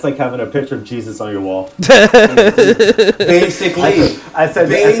 that's like having a picture of Jesus on your wall. Basically. I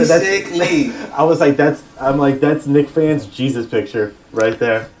was like, that's Knicks fans' Jesus picture right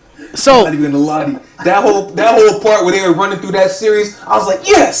there. So I'm not even gonna lie to you. That whole part where they were running through that series, I was like,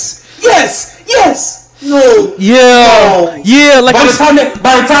 yes. No. Yeah. No. Yeah. Like by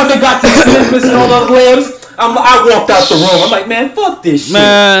the time they got to Smith missing all those limbs, I walked out the room. I'm like, man, fuck this shit.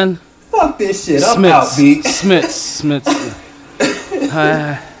 Man. Fuck this shit. I'm out, B. Smiths.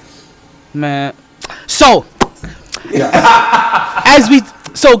 Man. So,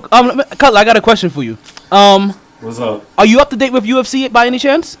 Cutler, I got a question for you. What's up? Are you up to date with UFC by any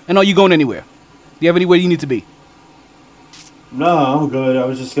chance? And are you going anywhere? Do you have anywhere you need to be? No, I'm good. I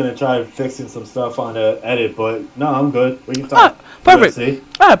was just gonna try fixing some stuff on the edit, but no, I'm good. We can talk. Perfect.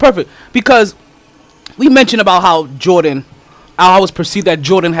 All right, perfect. Because we mentioned about how Jordan. I was perceived that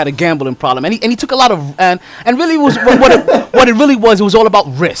Jordan had a gambling problem, and he took a lot of and really was what it really was. It was all about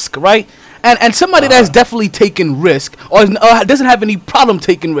risk, right? And somebody that's definitely taken risk or doesn't have any problem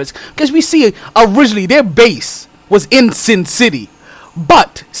taking risk, because we see originally their base was in Sin City,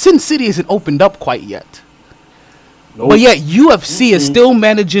 but Sin City isn't opened up quite yet. Nope. But yet UFC is still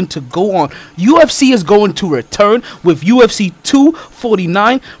managing to go on. UFC is going to return with UFC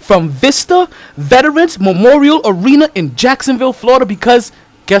 249 from Vista Veterans Memorial Arena in Jacksonville, Florida, because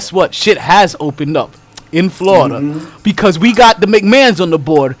guess what? Shit has opened up in Florida because we got the McMahons on the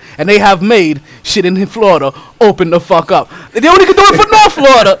board and they have made shit in Florida open the fuck up. They only can do it for North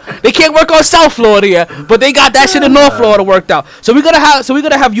Florida. They can't work on South Florida yet, but they got that shit in North Florida worked out. So we're gonna have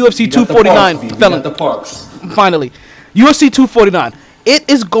UFC 249 felon. The parks. Finally, UFC 249. It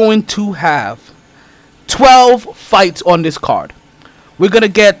is going to have 12 fights on this card. We're gonna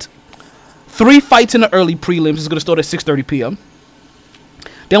get 3 fights in the early prelims. It's gonna start at 6:30 p.m.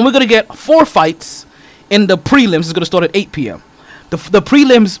 Then we're gonna get 4 fights in the prelims. It's gonna start at 8 p.m. The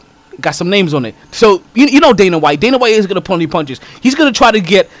prelims got some names on it. So you know Dana White. Dana White is gonna pull any punches. He's gonna try to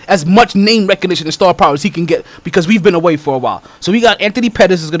get as much name recognition and star power as he can get because we've been away for a while. So we got Anthony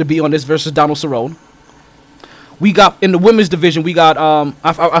Pettis is gonna be on this versus Donald Cerrone. We got in the women's division. We got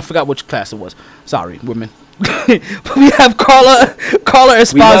I forgot which class it was. Sorry, women. We have Carla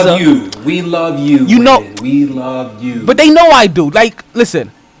Esparza. We love you. You know, we love you. But they know I do. Like, listen,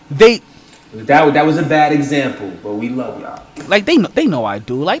 that was a bad example, but we love y'all. Like they know I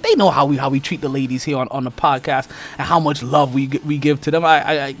do. Like they know how we treat the ladies here on the podcast and how much love we give to them.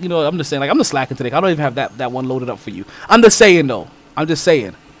 I you know, I'm just saying, like, I'm just slacking today. I don't even have that one loaded up for you. I'm just saying though.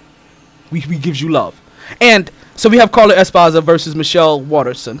 We gives you love. And so we have Carla Esparza versus Michelle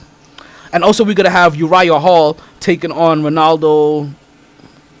Waterson. And also we're going to have Uriah Hall taking on Ronaldo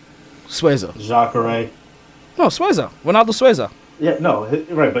Sueza. Jacare. No, Sueza. Ronaldo Sueza. Yeah, no,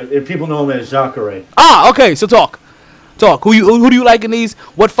 right, but if people know him as Jacare. Ah, okay, so talk. Who do you like in these?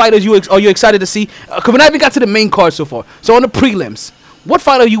 What fighters are you excited to see? Because we not even got to the main card so far. So on the prelims, what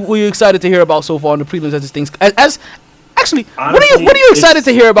fight were you excited to hear about so far on the prelims as things? Actually, honestly, what are you excited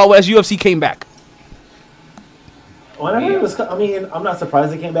to hear about as UFC came back? When I heard it was, I mean, I'm not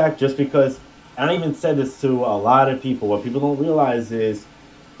surprised it came back just because, and I even said this to a lot of people, what people don't realize is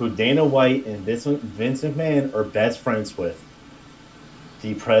who Dana White and Vince McMahon are best friends with.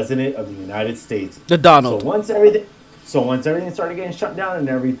 The President of the United States. The Donald. So once everything started getting shut down and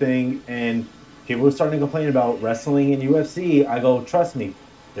everything, and people were starting to complain about wrestling and UFC, I go, trust me,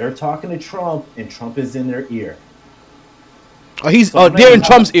 they're talking to Trump, and Trump is in their ear. They're in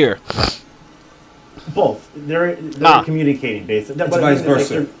Trump's ear. Both. They're communicating, basically. It's vice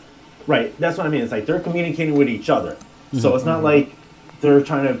versa. Right. That's what I mean. It's like they're communicating with each other. So it's not like they're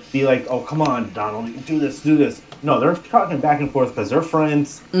trying to be like, oh, come on, Donald, do this. No, they're talking back and forth because they're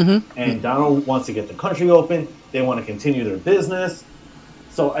friends. And Donald wants to get the country open. They want to continue their business.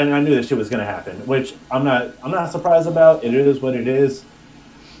 So, and I knew this shit was going to happen, which I'm not surprised about. It is what it is.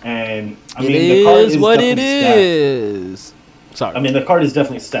 And I mean, the card is what it is. Sorry. I mean, the card is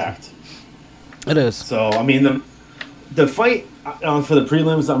definitely stacked. It is. So, I mean, the fight for the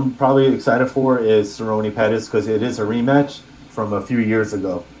prelims I'm probably excited for is Cerrone Pettis because it is a rematch from a few years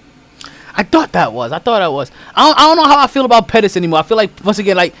ago. I thought that was. I don't know how I feel about Pettis anymore. I feel like, once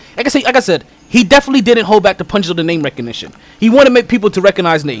again, like I said, he definitely didn't hold back the punches of the name recognition. He wanted to make people to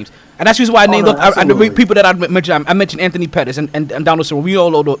recognize names, and that's the reason why I named the people that I mentioned. I mentioned Anthony Pettis and Donald Cerrone.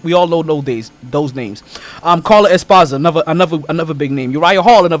 We all know those names. Carla Esparza, another big name. Uriah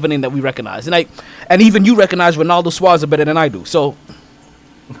Hall, another name that we recognize, and even you recognize Ronaldo Suarez better than I do. So.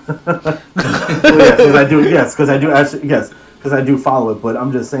 Because I do follow it, but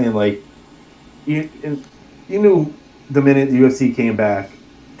I'm just saying, like, you knew the minute the UFC came back,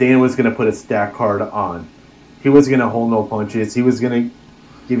 Dana was going to put a stack card on. He was going to hold no punches. He was going to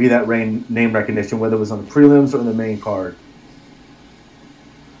give you that name recognition, whether it was on the prelims or in the main card.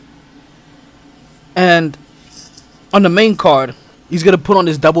 And on the main card, he's going to put on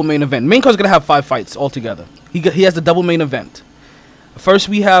this double main event. Main card's going to have 5 fights altogether. He has the double main event. First,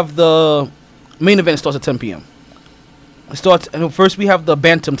 we have the main event starts at 10 p.m. First, we have the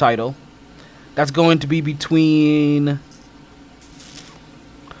Bantam title. That's going to be between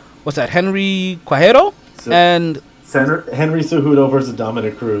Henry Cuajero and Henry Cejudo versus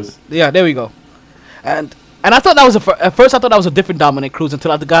Dominic Cruz. Yeah, there we go. And I thought that was at first I thought that was a different Dominic Cruz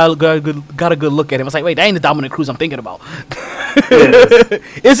until I got a good look at him. I was like, wait, that ain't the Dominic Cruz I'm thinking about.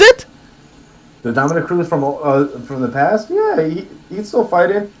 Is it? The Dominic Cruz from the past? Yeah, he's still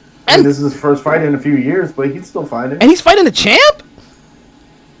fighting. And this is his first fight in a few years, but he's still fighting. And he's fighting the champ?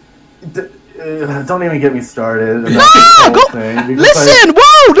 Don't even get me started. Listen,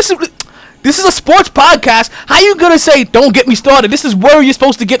 whoa! This is a sports podcast. How you gonna say don't get me started? This is where you're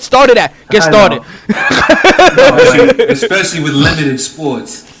supposed to get started at. Get started. Especially with limited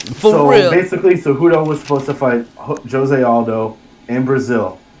sports. For real. Basically, Cejudo was supposed to fight Jose Aldo in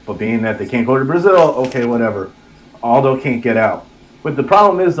Brazil. But being that they can't go to Brazil, okay, whatever. Aldo can't get out. But the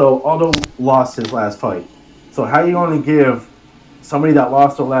problem is, though, Aldo lost his last fight. So how are you going to give somebody that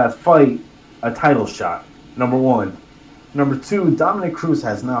lost their last fight a title shot? Number one. Number two, Dominic Cruz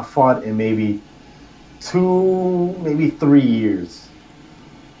has not fought in maybe 3 years.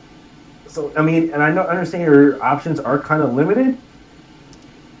 So, I mean, and I understand your options are kind of limited.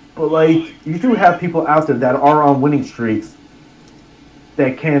 But, like, you do have people out there that are on winning streaks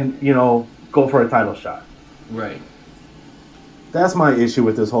that can, go for a title shot. Right. That's my issue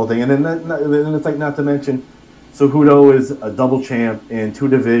with this whole thing. And then it's like, not to mention, Cejudo is a double champ in 2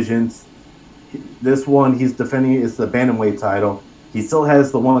 divisions. This one he's defending is the bantamweight title. He still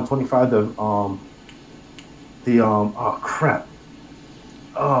has the 125.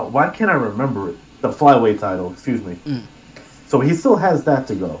 Why can't I remember it? The flyweight title. Excuse me. So he still has that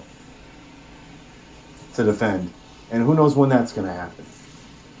to go to defend, and who knows when that's gonna happen.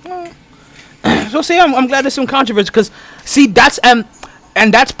 So see, I'm glad there's some controversy because see that's and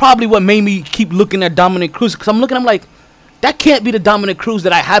that's probably what made me keep looking at Dominic Cruz because I'm like that can't be the Dominic Cruz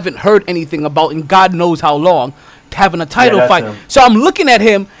that I haven't heard anything about in God knows how long having a title fight. Him. So I'm looking at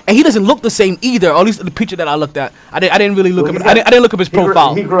him and he doesn't look the same either. Or at least the picture that I looked at, I didn't really look I didn't look up his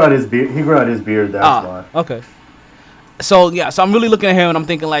profile. He grew out his beard. That's why. Okay. So yeah, so I'm really looking at him and I'm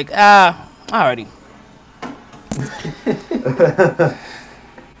thinking like alrighty.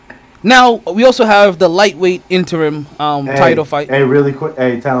 Now we also have the lightweight interim title fight. Hey, really quick.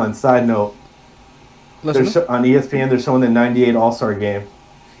 Hey, Talon. Side note. On ESPN, they're showing the '98 All-Star Game.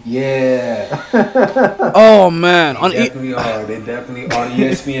 Yeah. Oh man. They definitely are. They definitely are on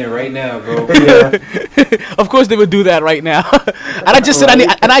ESPN right now, bro. Yeah. Of course they would do that right now. And I just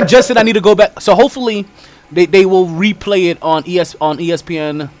said I need to go back. So hopefully they will replay it on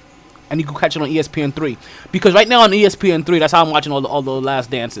ESPN. And you can catch it on ESPN3 because right now on ESPN3, that's how I'm watching all the Last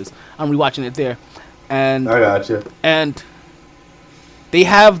Dances. I'm rewatching it there, and I gotcha. And they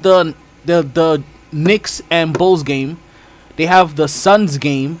have the Knicks and Bulls game. They have the Suns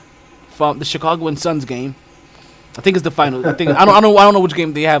game, from the Chicago and Suns game. I think it's the final. I don't know which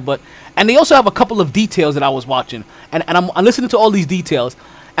game they have, and they also have a couple of details that I was watching, and I'm listening to all these details,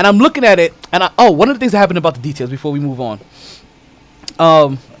 and I'm looking at it, and one of the things that happened about the details before we move on.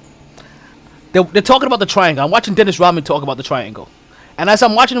 They're talking about the triangle. I'm watching Dennis Rodman talk about the triangle. And as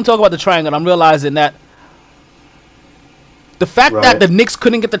I'm watching him talk about the triangle, I'm realizing that the fact that the Knicks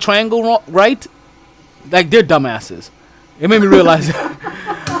couldn't get the triangle right, like, they're dumbasses. It made me realize that.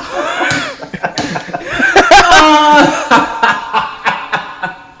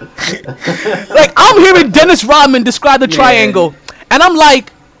 Like, I'm hearing Dennis Rodman describe the triangle, and I'm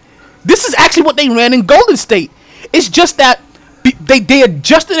like, this is actually what they ran in Golden State. It's just that they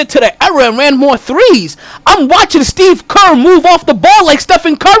adjusted it to the era and ran more threes. I'm watching Steve Kerr move off the ball like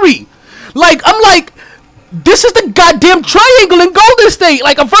Stephen Curry. Like, I'm like, this is the goddamn triangle in Golden State.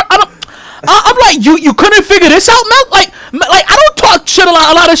 Like, I'm like, you couldn't figure this out, Mel? Like I don't talk shit a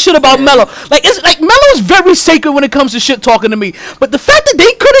lot of shit about Mello. Like it's like Mello is very sacred when it comes to shit talking to me. But the fact that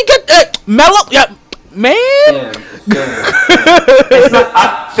they couldn't get Mello, yeah, man. It's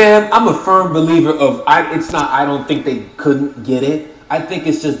not, fam. I'm a firm believer of. It's not. I don't think they couldn't get it. I think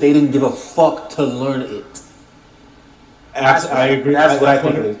it's just they didn't give a fuck to learn it. I agree. That's what I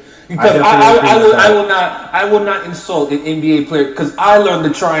think it is. Because I will not insult an NBA player because I learned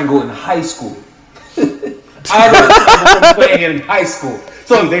the triangle in high school. I learned the triangle from playing it in high school.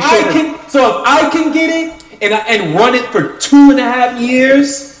 So if I can get it and run it for 2.5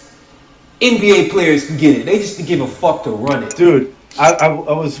 years, NBA players can get it. They just give a fuck to run it. Dude, I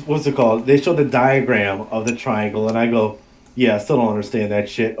was, what's it called? They showed the diagram of the triangle, and I go, yeah, I still don't understand that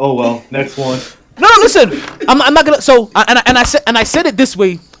shit. Oh well, next one. No, listen, I'm not gonna. So, I said it this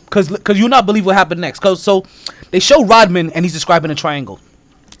way because you'll not believe what happened next. So they show Rodman and he's describing a triangle,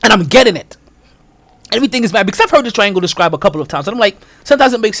 and I'm getting it. Everything is bad because I've heard this triangle described a couple of times, and I'm like,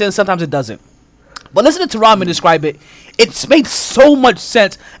 sometimes it makes sense, sometimes it doesn't. But listening to Rodman describe it, it's made so much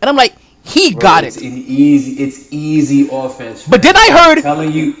sense, and I'm like, he got it. It's easy offense. But then I heard, I'm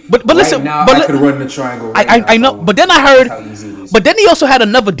telling you, but listen, now but I could run the triangle. I know, but then I heard, but then he also had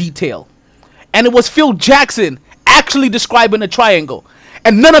another detail. And it was Phil Jackson actually describing a triangle.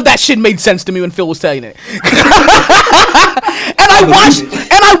 And none of that shit made sense to me when Phil was saying it. and I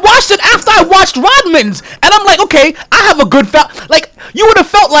watched it after I watched Rodman's. And I'm like, okay, I have a good like, you would have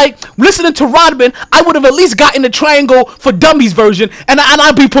felt like listening to Rodman, I would have at least gotten the triangle for dummies version, and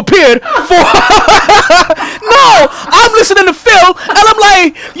I'd be prepared for No, I'm listening to Phil, and I'm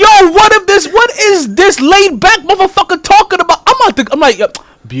like, yo, what is this laid back motherfucker talking about? I'm like,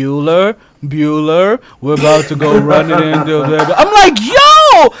 Bueller, we're about to go running into the. I'm like,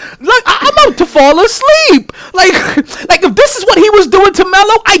 yo, like I'm about to fall asleep. Like if this is what he was doing to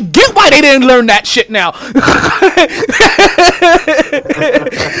Melo, I get why they didn't learn that shit now.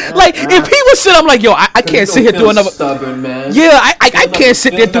 Like if he was sitting, I'm like, yo, I can't sit here through another. Stubborn man. Yeah, I can't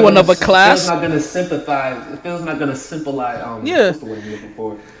sit there through another class. Phil's not gonna sympathize. Phil's not gonna simplify. Yeah. What's the word I'm looking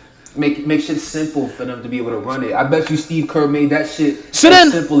for? Make shit simple for them to be able to run it. I bet you Steve Kerr made that shit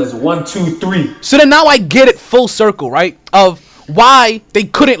simple as 1, 2, 3. So then now I get it full circle, right? Of why they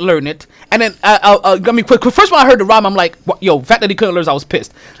couldn't learn it. And then, I mean, first when I heard the rhyme, I'm like, yo, the fact that they couldn't learn it, I was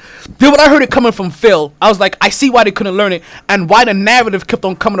pissed. Then when I heard it coming from Phil, I was like, I see why they couldn't learn it and why the narrative kept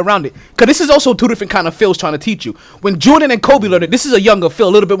on coming around it. Because this is also two different kind of Phils trying to teach you. When Jordan and Kobe learned it, this is a younger Phil,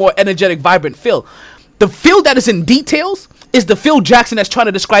 a little bit more energetic, vibrant Phil. The Phil that is in details is the Phil Jackson that's trying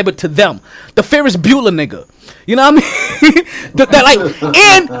to describe it to them. The Ferris Bueller nigga. You know what I mean?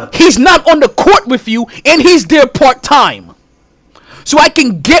 And he's not on the court with you, and he's there part-time. So I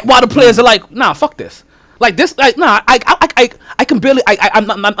can get why the players are like, nah, fuck this. Like this, like, nah, I can barely, I'm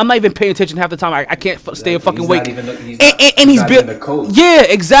not even paying attention half the time. I can't stay fucking awake. And he's the coach. Yeah,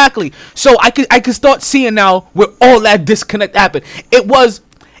 exactly. So I can start seeing now where all that disconnect happened. It was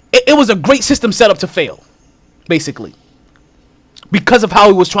a great system set up to fail, basically, because of how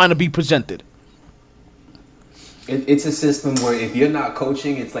it was trying to be presented. It's a system where if you're not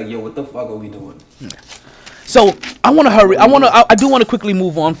coaching, it's like, yo, what the fuck are we doing? So I want to hurry. I do want to quickly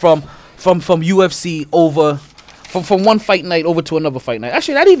move on from UFC over from one fight night over to another fight night.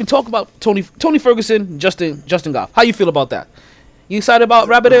 Actually, I didn't even talk about Tony Ferguson, Justin Goff. How you feel about that? You excited about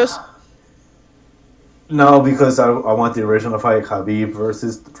Rabbit Ears? No, because I want the original fight, Khabib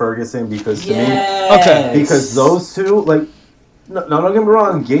versus Ferguson, because to me, okay, because those two, like, no, don't get me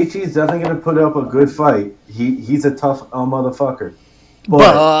wrong, Gaethje's definitely gonna put up a good fight. He's a tough motherfucker,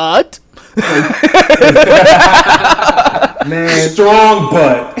 but man, strong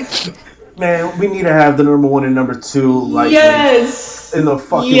butt. Man, we need to have the number 1 and number 2, like, in the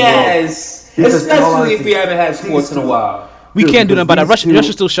fucking world. Especially if we haven't had sports in a while. We can't do that, but Russia's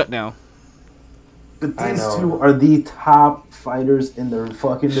still shut down. But these two are the top fighters in their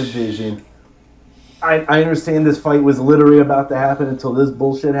fucking division. I understand this fight was literally about to happen until this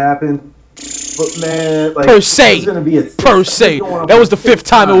bullshit happened. But man, like, per se, gonna be per se, that was the 5th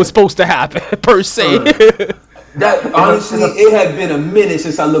time it was supposed to happen. Per se. That honestly, it had been a minute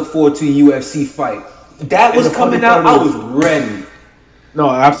since I looked forward to a UFC fight. That was coming out. I was ready. No,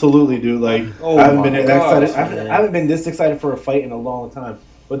 absolutely, dude. Like, I haven't been gosh, excited. I haven't been this excited for a fight in a long time.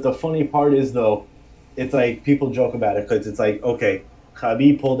 But the funny part is, though, it's like people joke about it because it's like, okay,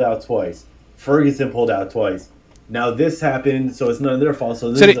 Khabib pulled out twice, Ferguson pulled out twice. Now this happened, so it's none of their fault.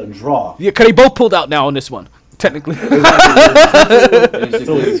 So this is a draw. Yeah, because they both pulled out now on this one, technically. So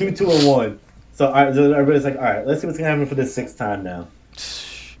it's 2-2-1. So everybody's like, all right, let's see what's gonna happen for this 6th time now.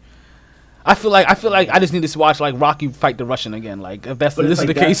 I feel like I just need to watch like Rocky fight the Russian again. Like if this is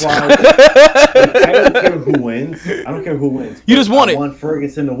the case. Why, I don't care who wins. You just want it. I want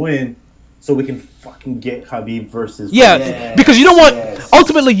Ferguson to win, so we can fucking get Khabib versus. Yeah, because you don't want.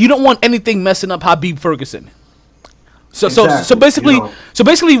 Ultimately, you don't want anything messing up Khabib Ferguson. So basically,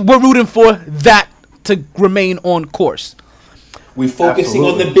 we're rooting for that to remain on course. We're focusing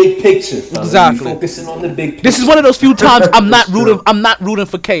on the big picture. Fellas. Exactly. We're focusing on the big picture. This is one of those few times I'm not rooting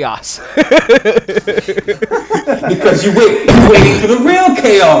for chaos. Because you're waiting for the real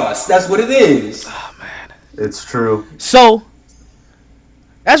chaos. That's what it is. Oh man, it's true. So,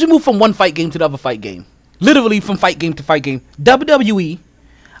 as we move from one fight game to the other fight game, literally from fight game to fight game, WWE.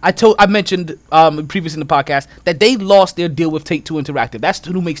 I mentioned previously in the podcast that they lost their deal with Take-Two Interactive. That's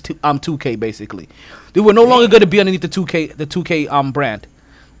who makes 2K basically. They were no longer going to be underneath the 2K brand.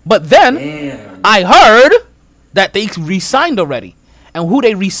 But then I heard that they re-signed already, and who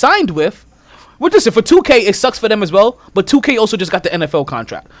they re-signed with. Well, listen, for 2K it sucks for them as well, but 2K also just got the NFL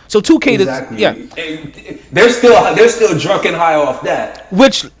contract. So 2K, they're still drunk and high off that.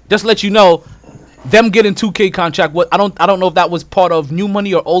 Which just let you know. Them getting 2K contract, I don't know if that was part of new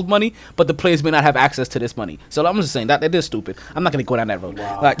money or old money, but the players may not have access to this money. So I'm just saying that is stupid. I'm not gonna go down that road.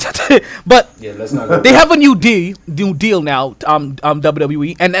 Wow. But yeah, let's not go they have a new deal now,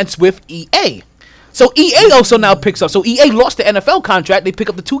 WWE, and that's with EA. So EA also now picks up. So EA lost the NFL contract. They pick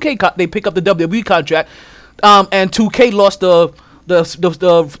up the 2K. They pick up the WWE contract, and 2K lost the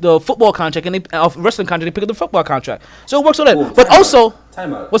football contract and wrestling contract. They pick up the football contract. So it works on that. Cool. But also,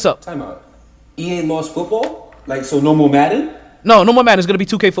 time out. What's up? Time out. EA lost football? Like, so no more Madden? No more Madden. It's going to be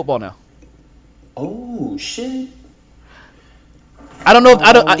 2K football now. Oh, shit. I don't know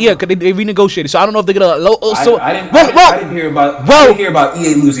if, yeah, because they renegotiated. So I don't know if they're going to, I didn't hear about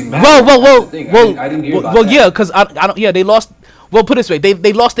EA losing Madden. I didn't hear about that. Yeah, because they lost, put it this way,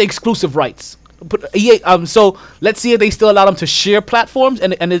 they lost the exclusive rights. So let's see if they still allow them to share platforms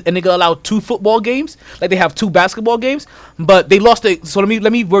and they can allow 2 football games, like they have 2 basketball games, but they lost the. So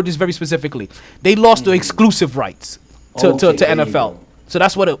let me word this very specifically. They lost the exclusive rights to NFL. So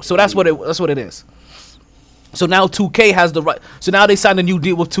that's what it is. So now 2K has the right. So now they signed a new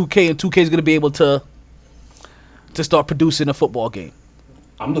deal with 2K, and 2K is going to be able to start producing a football game.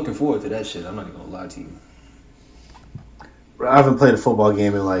 I'm looking forward to that shit. I'm not even gonna lie to you. I haven't played a football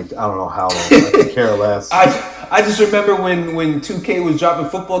game in like I don't know how long. I could care less. I just remember when 2K was dropping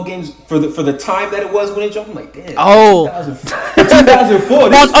football games for the time that it was when it dropped. I'm like, damn. Oh, 2004.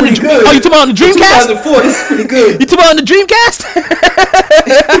 This is pretty good. Oh, you talking about on the Dreamcast? 2004. This is pretty good. You talking about on the Dreamcast?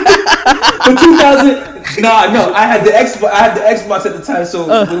 For 2000. No. I had the Xbox at the time. So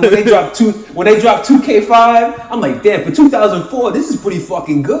when they dropped 2K5, I'm like, damn. For 2004, this is pretty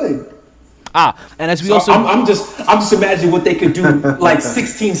fucking good. And as we also, I'm just imagining what they could do like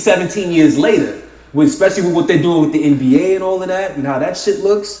 16, 17 years later, especially with what they're doing with the NBA and all of that, and how that shit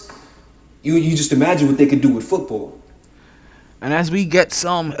looks. You just imagine what they could do with football. And as we get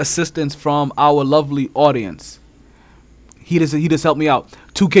some assistance from our lovely audience, he just helped me out.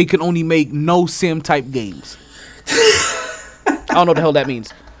 2K can only make no sim type games. I don't know what the hell that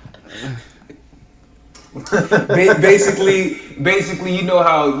means. basically, you know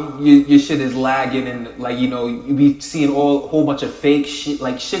how your shit is lagging and like you be seeing a whole bunch of fake shit.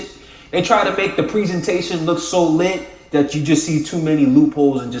 Like shit, they try to make the presentation look so lit that you just see too many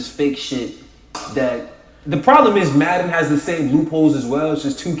loopholes and just fake shit. That the problem is Madden has the same loopholes as well. It's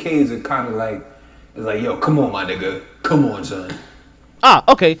just 2Ks are kind of like it's like yo, come on my nigga, come on son.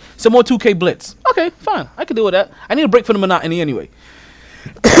 Okay, some more 2K Blitz. Okay, fine, I can deal with that. I need a break from the monotony anyway.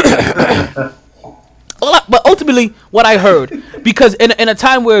 But ultimately, what I heard, because in a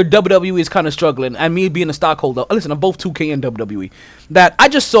time where WWE is kind of struggling, and me being a stockholder, listen, I'm both 2K and WWE, that I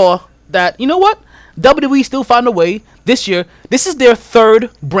just saw that, you know what? WWE still found a way this year. This is their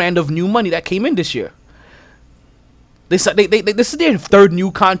 3rd brand of new money that came in this year. This is their 3rd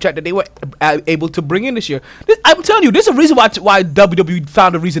new contract that they were able to bring in this year. I'm telling you, there's a reason why WWE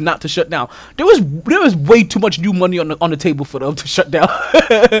found a reason not to shut down. There was way too much new money on the table for them to shut down.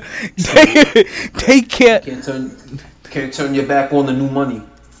 they can't turn your back on the new money.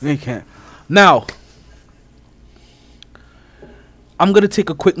 They can't. Now, I'm gonna take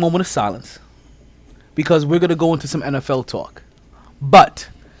a quick moment of silence because we're gonna go into some NFL talk, but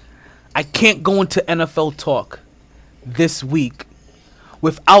I can't go into NFL talk this week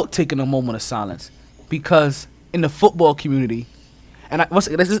without taking a moment of silence, because in the football community, and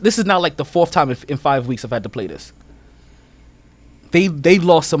this is now like the 4th time in 5 weeks I've had to play this. They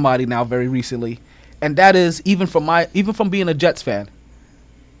lost somebody now very recently, and that is even from being a Jets fan,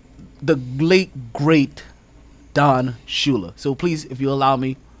 the late great Don Shula. So please, if you allow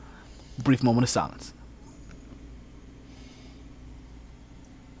me, Brief moment of silence.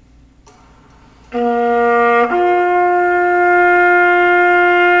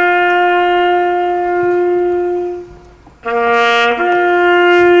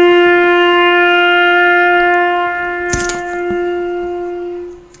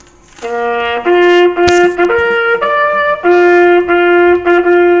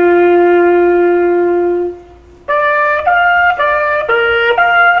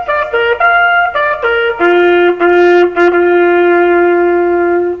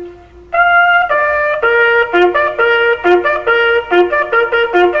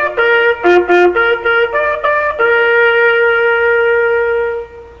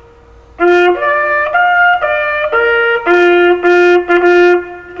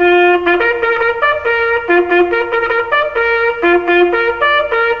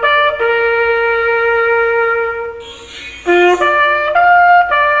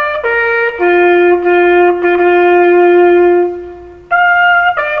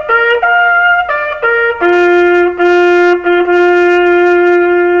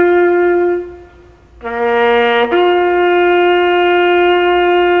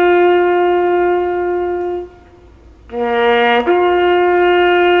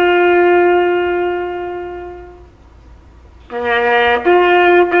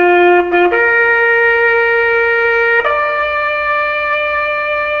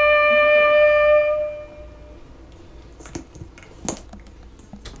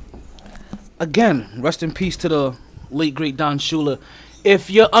 Again, rest in peace to the late great Don Shula. If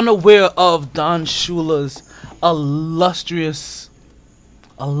you're unaware of Don Shula's illustrious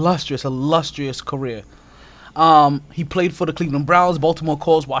career, he played for the Cleveland Browns, Baltimore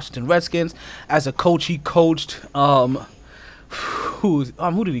Colts, Washington Redskins. As a coach, he coached who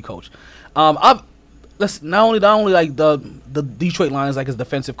did he coach? Let's not only like the Detroit Lions, like his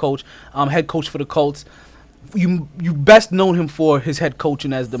defensive coach, head coach for the Colts. You best known him for his head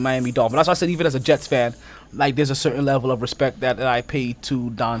coaching as the Miami Dolphins. That's why I said, even as a Jets fan, like, there's a certain level of respect that I pay to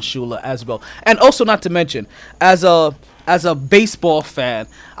Don Shula as well. And also, not to mention, as a baseball fan,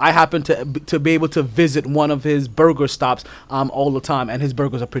 I happen to be able to visit one of his burger stops all the time, and his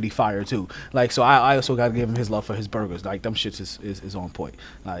burgers are pretty fire too. Like, so I also gotta give him his love for his burgers. Like, them shits is on point.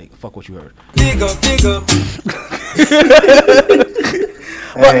 Like, fuck what you heard. Nigga.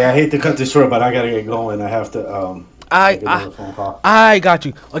 Hey, I hate to cut this short, but I gotta get going. I have to. I got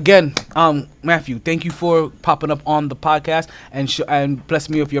you again, Matthew. Thank you for popping up on the podcast and bless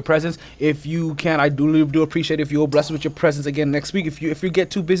me with your presence. If you can, I do appreciate if you'll bless me with your presence again next week. If you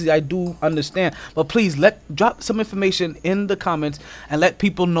get too busy, I do understand. But please drop some information in the comments and let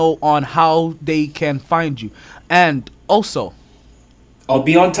people know on how they can find you. And also, I'll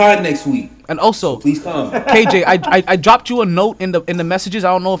be on time next week. And also, so please come. KJ, I dropped you a note in the messages.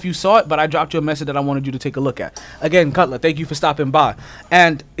 I don't know if you saw it, but I dropped you a message that I wanted you to take a look at. Again, Cutler, thank you for stopping by.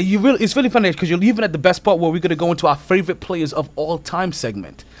 And it's really funny because you're leaving at the best part where we're gonna go into our favorite players of all time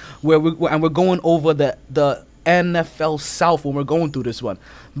segment, where we're going over the NFL South when we're going through this one.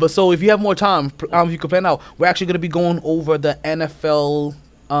 But so if you have more time, if you can plan out, we're actually gonna be going over the NFL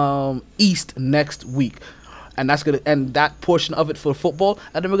East next week. And that's gonna end that portion of it for football,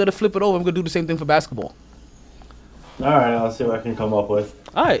 and then we're gonna flip it over. We're gonna do the same thing for basketball. All right, I'll see what I can come up with.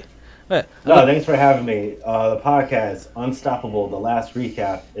 All right. No, thanks for having me. The podcast, Unstoppable, the last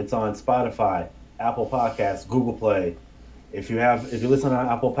recap. It's on Spotify, Apple Podcasts, Google Play. If you listen on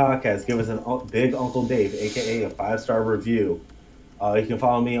Apple Podcasts, give us a big Uncle Dave, aka a 5-star review. You can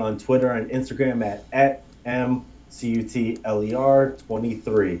follow me on Twitter and Instagram at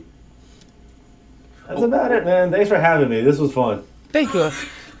MCUTLER23. That's about it, man. Thanks for having me. This was fun. Thank you.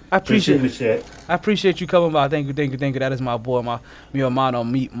 I appreciate the shit. I appreciate you coming by. Thank you. That is my boy, you're one of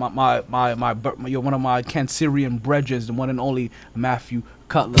my Cancerian brethren, the one and only Matthew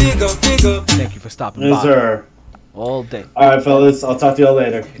Cutler. Thank you for stopping by. Yes, sir. All day. All right, fellas. I'll talk to y'all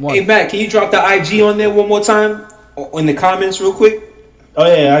later. Hey, Matt, can you drop the IG on there one more time in the comments real quick? Oh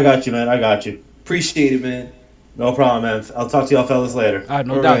yeah, I got you, man. I got you. Appreciate it, man. No problem, man. I'll talk to y'all fellas later. All right,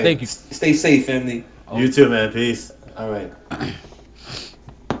 no doubt. Thank you. Stay safe, family. You too, man. Peace. All right.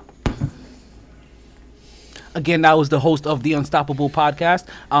 Again, that was the host of the Unstoppable podcast,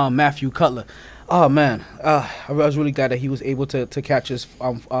 Matthew Cutler. Oh man, I was really glad that he was able to catch us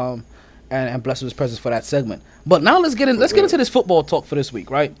and bless his presence for that segment. But now let's get into this football talk for this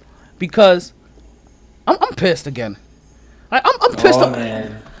week, right? Because I'm pissed again. I'm pissed. Oh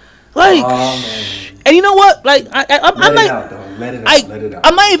man. Like, and you know what? Like, Let it out.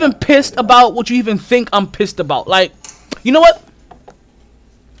 I'm not even pissed about what you even think I'm pissed about. Like, you know what?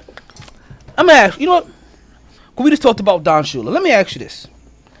 I'm gonna ask. You know what? We just talked about Don Shula. Let me ask you this: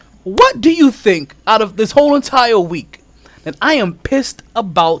 what do you think out of this whole entire week that I am pissed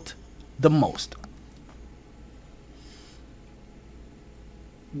about the most?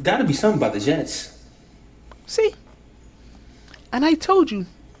 Gotta be something about the Jets. See? And I told you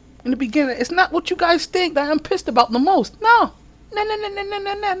in the beginning, it's not what you guys think that I'm pissed about the most. No. No.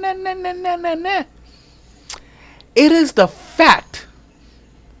 It is the fact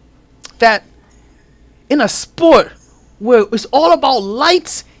that in a sport where it's all about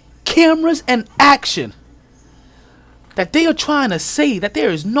lights, cameras, and action, that they are trying to say that there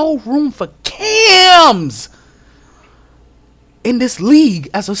is no room for cams in this league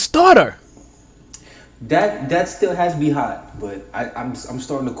as a starter. That still has me hot, but I'm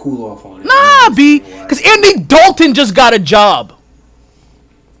starting to cool off on it. Nah, B, because Andy Dalton just got a job.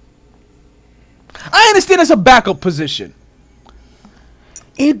 I understand it's a backup position.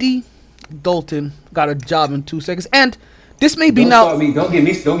 Andy Dalton got a job in 2 seconds, and this may be now. Don't get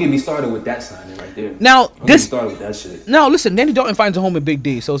me started with that signing right there. Now don't get me started with that shit. Now listen, Andy Dalton finds a home in Big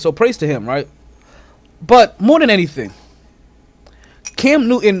D, so praise to him, right? But more than anything, Cam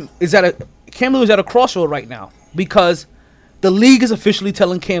Newton is at a crossroad right now because the league is officially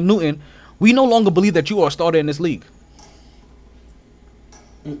telling Cam Newton, we no longer believe that you are a starter in this league.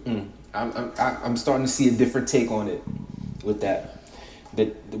 I'm starting to see a different take on it with that.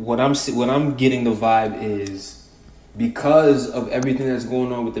 What I'm getting the vibe is because of everything that's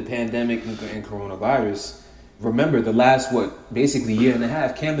going on with the pandemic and coronavirus. Remember the last basically year and a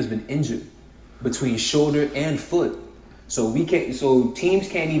half, Cam has been injured between shoulder and foot. So teams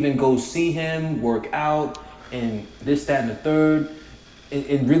can't even go see him, work out, and this, that, and the third,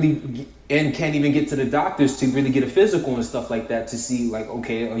 and can't even get to the doctors to really get a physical and stuff like that to see, like,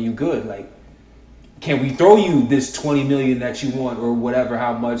 okay, are you good? Like, can we throw you this $20 million that you want or whatever,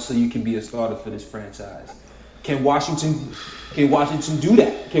 how much, so you can be a starter for this franchise? Can Washington do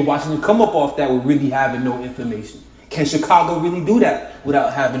that? Can Washington come up off that with really having no information? Can Chicago really do that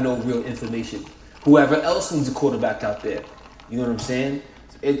without having no real information? Whoever else needs a quarterback out there. You know what I'm saying?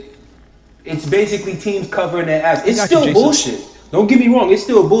 It's basically teams covering their ass. It's still bullshit. Don't get me wrong. It's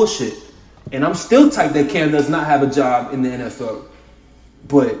still bullshit. And I'm still tight that Cam does not have a job in the NFL.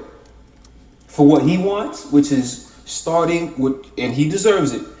 But for what he wants, which is starting, and he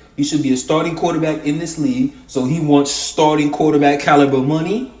deserves it, he should be a starting quarterback in this league. So he wants starting quarterback caliber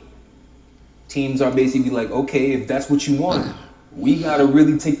money. Teams are basically like, okay, if that's what you want, we got to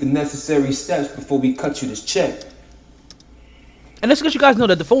really take the necessary steps before we cut you this check. And let's let you guys know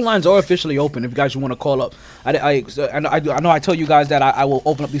that the phone lines are officially open if you guys want to call up. I know I tell you guys that I will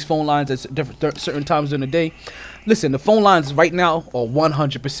open up these phone lines at certain times during the day. Listen, the phone lines right now are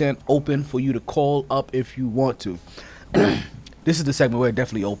 100% open for you to call up if you want to. This is the segment where it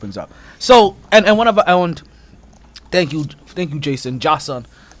definitely opens up. So, and one of our, thank you, Jason, Jason.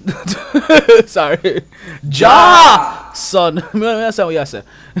 Sorry, Jason. That's not what I said.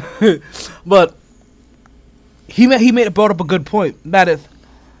 But he brought up a good point. That if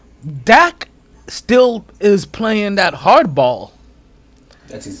Dak still is playing that hardball,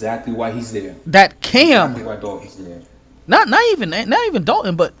 that's exactly why he's there. That Cam, exactly why Dalton's there. Not even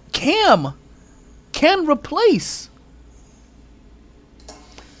Dalton, but Cam can replace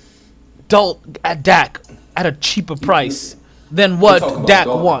Dak at a cheaper price than what Dak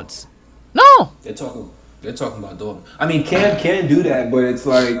wants. No, they're talking about Dalton. I mean, Cam can do that, but it's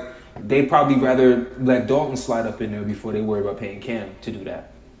like they probably rather let Dalton slide up in there before they worry about paying Cam to do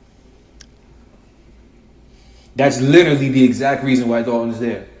that. That's literally the exact reason why Dalton's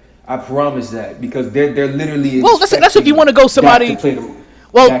there. I promise that, because they're literally. Well, that's if you want to go somebody. Back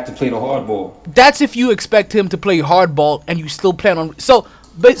to play the hardball. That's if you expect him to play hardball and you still plan on. So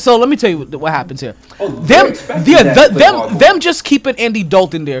let me tell you what happens here. Oh, them just keeping Andy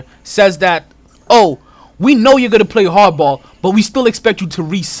Dalton there says that, oh, we know you're gonna play hardball, but we still expect you to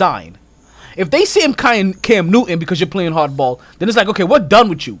re-sign. If they see him Cam Newton because you're playing hardball, then it's like, okay, we're done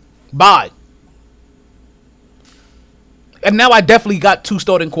with you. Bye. And now I definitely got 2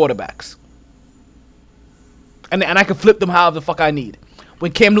 starting quarterbacks. And I can flip them however the fuck I need.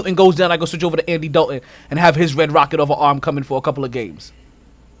 When Cam Newton goes down, I go switch over to Andy Dalton and have his red rocket over arm coming for a couple of games.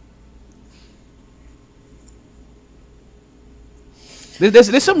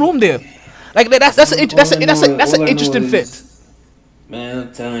 There's some room there. Like that's an interesting fit. Man,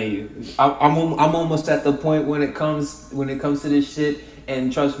 I'm telling you, I'm almost at the point when it comes to this shit.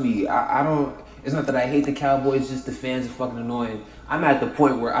 And trust me, I don't. It's not that I hate the Cowboys, just the fans are fucking annoying. I'm at the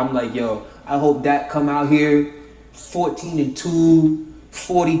point where I'm like, yo, I hope Dak come out here 14-2,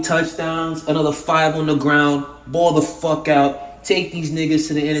 40 touchdowns, another 5 on the ground, ball the fuck out, take these niggas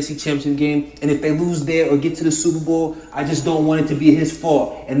to the NFC Championship game, and if they lose there or get to the Super Bowl, I just don't want it to be his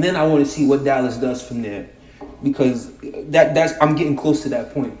fault. And then I want to see what Dallas does from there, because that's I'm getting close to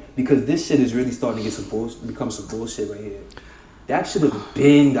that point, because this shit is really starting to become some bullshit right here. That should have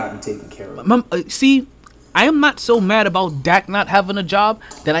been gotten taken care of. See, I am not so mad about Dak not having a job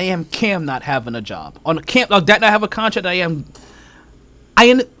than I am Cam not having a job. On Dak not have a contract, I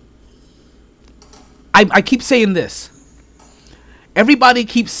keep saying this. Everybody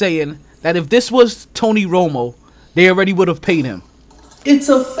keeps saying that if this was Tony Romo, they already would have paid him. It's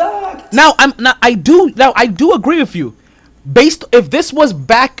a fact. I do agree with you. If this was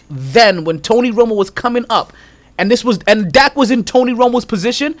back then when Tony Romo was coming up, and Dak was in Tony Romo's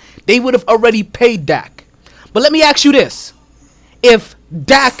position, they would have already paid Dak. But let me ask you this: if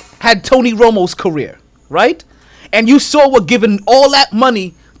Dak had Tony Romo's career, right, and you saw what giving all that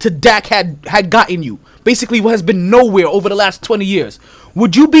money to Dak had gotten you, basically what has been nowhere over the last 20 years,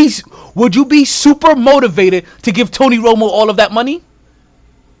 would you be super motivated to give Tony Romo all of that money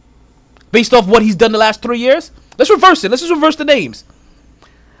based off what he's done the last 3 years? Let's reverse it. Let's just reverse the names.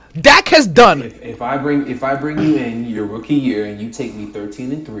 Dak has done. If I bring you in your rookie year and you take me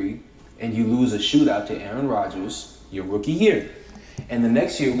 13-3 and you lose a shootout to Aaron Rodgers your rookie year, and the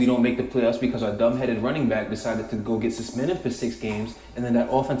next year we don't make the playoffs because our dumb-headed running back decided to go get suspended for 6 games, and then that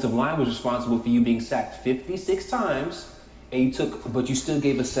offensive line was responsible for you being sacked 56 times, but you still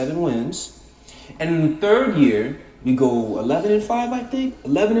gave us 7 wins. And in the third year, we go 11-5, I think.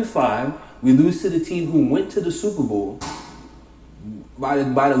 11-5. We lose to the team who went to the Super Bowl. By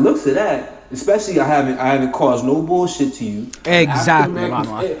the looks of that, especially I haven't caused no bullshit to you. Exactly. I'm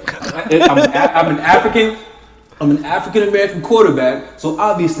an African American quarterback, so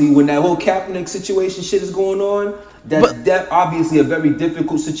obviously when that whole Kaepernick situation shit is going on, that's obviously a very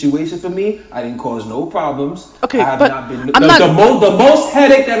difficult situation for me. I didn't cause no problems. Okay, I have but not been. The most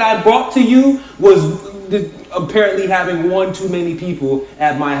headache that I brought to you was apparently having one too many people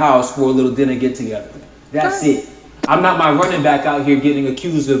at my house for a little dinner get together. That's it. I'm not my running back out here getting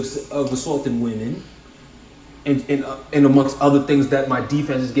accused of assaulting women, and amongst other things that my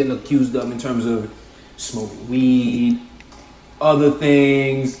defense is getting accused of in terms of smoking weed, other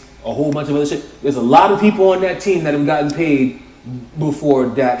things, a whole bunch of other shit. There's a lot of people on that team that have gotten paid before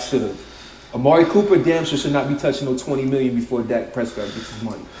Dak should have. Amari Cooper damn sure should not be touching no $20 million before Dak Prescott gets his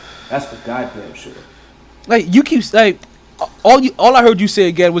money. That's for goddamn sure. Like you keep like. All I heard you say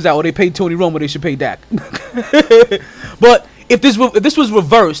again was that they paid Tony Romo, they should pay Dak. But if this was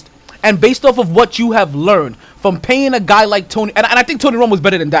reversed, and based off of what you have learned from paying a guy like Tony, and I think Tony Romo was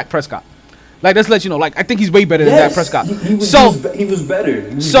better than Dak Prescott. Like, let's let you know, like I think he's way better than Dak Prescott. He was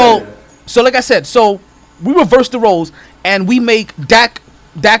better. So like I said, so we reverse the roles and we make Dak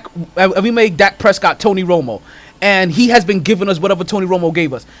Prescott Tony Romo. And he has been giving us whatever Tony Romo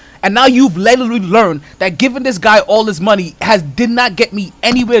gave us. And now you've literally learned that giving this guy all this money did not get me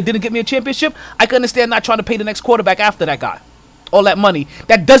anywhere, didn't get me a championship. I can understand not trying to pay the next quarterback after that guy all that money.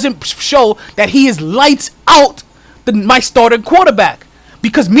 That doesn't show that he is lights out my starting quarterback.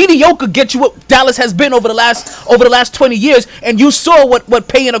 Because mediocre gets you what Dallas has been over the last 20 years, and you saw what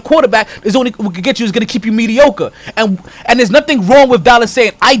paying a quarterback is only what could get you is going to keep you mediocre. And there's nothing wrong with Dallas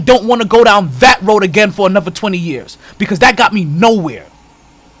saying I don't want to go down that road again for another 20 years because that got me nowhere.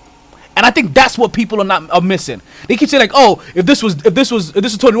 And I think that's what people are missing. They keep saying like, oh, if this was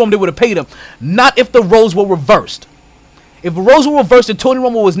Tony Romo, they would have paid him. Not if the roles were reversed. If the roles were reversed and Tony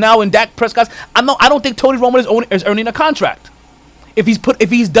Romo was now in Dak Prescott's, I don't think Tony Romo is earning a contract. If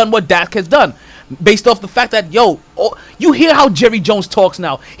he's done what Dak has done, based off the fact that you hear how Jerry Jones talks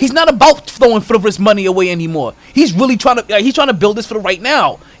now. He's not about throwing frivolous money away anymore. He's really trying to build this for the right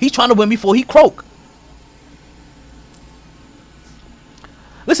now. He's trying to win before he croak.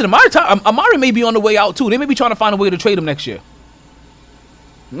 Listen, Amari may be on the way out too. They may be trying to find a way to trade him next year.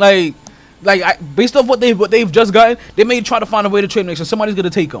 Based off what they've just gotten, they may try to find a way to trade him next year. Somebody's gonna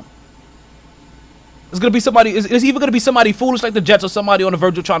take him. It's gonna be somebody. It's either gonna be somebody foolish like the Jets or somebody on the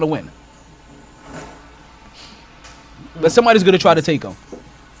verge of trying to win. But somebody's gonna try to take him.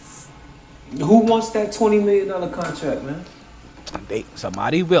 Who wants that $20 million contract, man?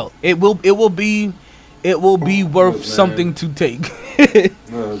 Somebody will. It will be worth something to take.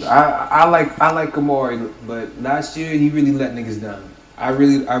 Look, I like Amari, but last year he really let niggas down.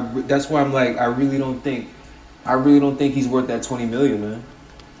 That's why I'm like I really don't think he's worth that $20 million, man.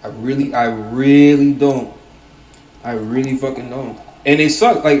 I really don't. I really fucking don't. And it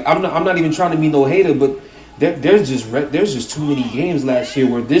sucks. Like I'm not even trying to be no hater, but there's just too many games last year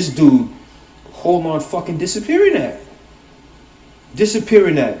where this dude hold on fucking disappearing at.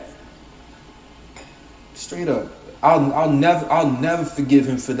 Straight up. I'll never forgive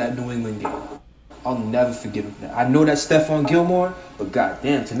him for that New England game. I'll never forgive him for that. I know that's Stephon Gilmore, but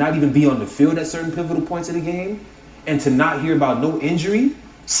goddamn, to not even be on the field at certain pivotal points of the game, and to not hear about no injury,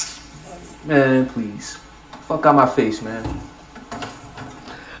 man, please, fuck out my face, man.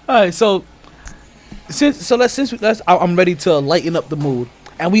 All right, so I'm ready to lighten up the mood,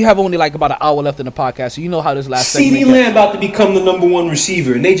 and we have only like about an hour left in the podcast. So you know how this last CeeDee Lamb about to become the number one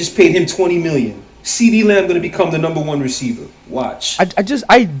receiver, and they just paid him $20 million. CeeDee Lamb going to become the number one receiver. Watch. I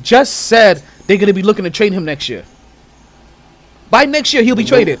just said they're going to be looking to trade him next year. By next year, he'll be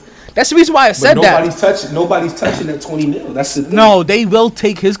traded. That's the reason why I said that. Nobody's touching that $20 million. That's the thing. No, they will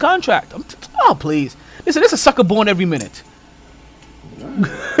take his contract. Oh, please. Listen, there's a sucker born every minute.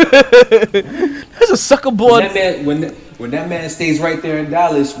 There's a sucker born. When that man stays right there in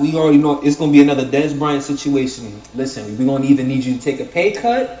Dallas, we already know it's going to be another Dez Bryant situation. Listen, we're going to either need you to take a pay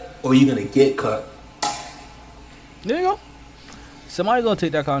cut or you're going to get cut. There you go. Somebody's going to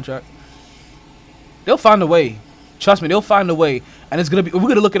take that contract. They'll find a way. Trust me, they'll find a way. And it's gonna be, we're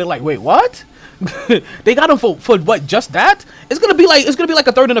gonna look at it like, wait, what? They got him for what? Just that? It's gonna be like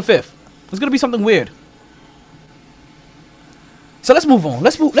a third and a fifth. It's gonna be something weird. So let's move on.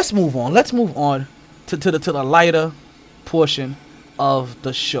 Let's move on to the lighter portion of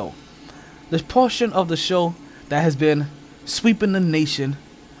the show. This portion of the show that has been sweeping the nation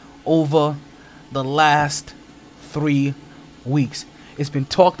over the last 3 weeks. It's been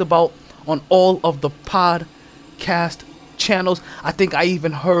talked about on all of the podcast channels. I think I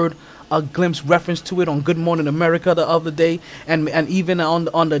even heard a glimpse reference to it on Good Morning America the other day, and even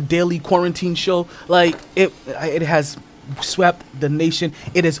on the daily quarantine show. Like it has swept the nation.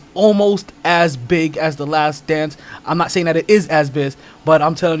 It is almost as big as The Last Dance. I'm not saying that it is as big, but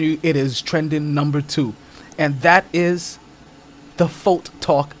I'm telling you it is trending number 2, and that is the FOAT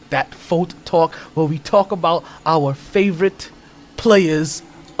Talk. That FOAT Talk where we talk about our favorite players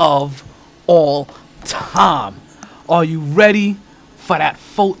of all time. Are you ready for that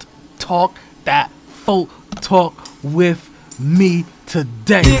FOAT Talk? That FOAT Talk with me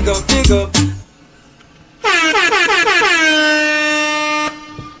today. Dig up.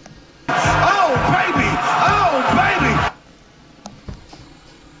 Oh, baby.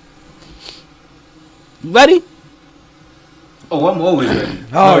 You ready? Oh, I'm always ready.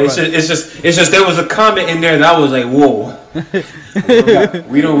 Oh, no, it's just there was a comment in there that I was like, whoa.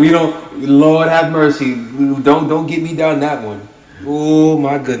 we don't. Lord have mercy. Don't get me down that one. Oh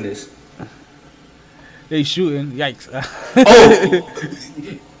my goodness. They shooting. Yikes. Oh.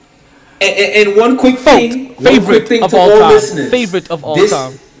 And one quick thing. Favorite of all time. Favorite of all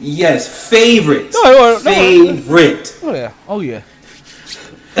time. Yes, favorite. No. Favorite. Oh yeah.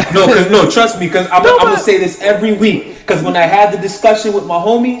 No, trust me, because I'm gonna say this every week. Because when I had the discussion with my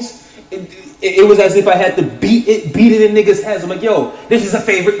homies, it was as if I had to beat it in niggas' heads. I'm like, yo, this is a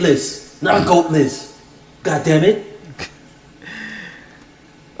favorite list, not a GOAT list. God damn it.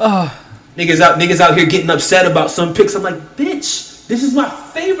 Niggas out here getting upset about some picks. I'm like, bitch, this is my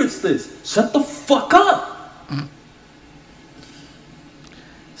favorites list. Shut the fuck up.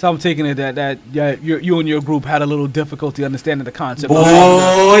 So I'm taking it that you and your group had a little difficulty understanding the concept.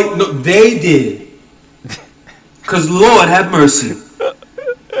 Boy, no, they did. Cause Lord have mercy.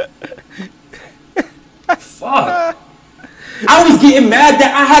 Fuck. I was getting mad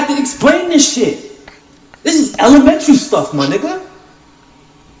that I had to explain this shit. This is elementary stuff, my nigga.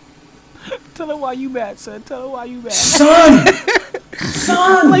 Tell her why you mad, son. Tell her why you mad. Son.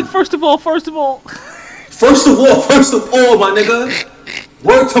 Like, first of all, my nigga.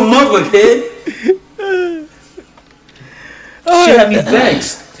 Word to mother, kid. Shit had me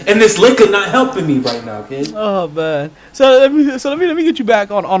vexed. And this liquor not helping me right now, kid. Oh man. So let me get you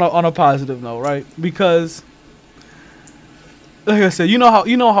back on a positive note, right? Because like I said, you know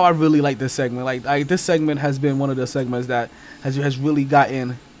how I really like this segment. Like this segment has been one of the segments that has really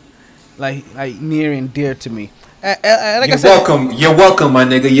gotten like near and dear to me. And like You're welcome, my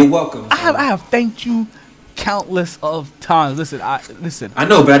nigga. You're welcome. I have thanked you countless of times. Listen. I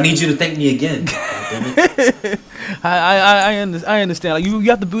know, but I need you to thank me again. God damn it. I understand. Like we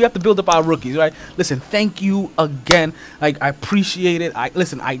have to build up our rookies, right? Listen, thank you again. Like I appreciate it.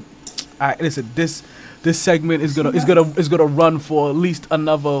 Listen. This segment is gonna run for at least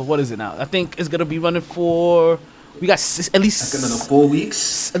another. What is it now? I think it's gonna be running for. We got at least like another 4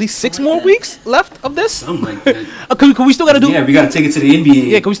 weeks. At least 6 more weeks left of this. Something like that. Cause we still gotta do. Yeah, we gotta take it to the NBA.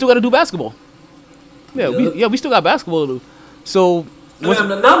 Yeah, cause we still gotta do basketball. Yeah, we still got basketball to do. So.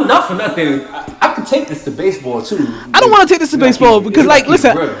 Not for nothing. I could take this to baseball too. I don't want to take this to baseball because, like,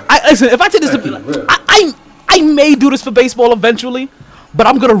 listen. If I take this to, I may do this for baseball eventually, but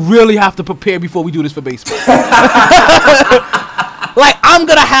I'm gonna really have to prepare before we do this for baseball. Like, I'm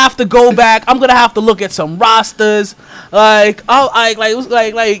gonna have to go back. I'm gonna have to look at some rosters. I'm gonna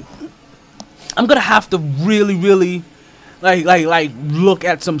have to really look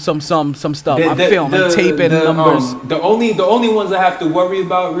at some stuff. I'm film and tape and numbers. The only ones I have to worry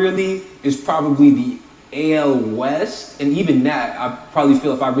about really is probably the AL West, and even that I probably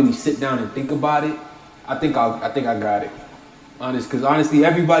feel if I really sit down and think about it, I think I got it. Because honestly,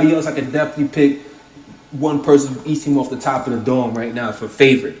 everybody else I could definitely pick one person from each team off the top of the dome right now for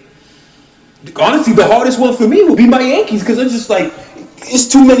favorite. Honestly, the hardest one for me will be my Yankees because it's just like it's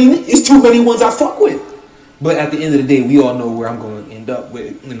too many ones I fuck with. But at the end of the day, we all know where I'm going to end up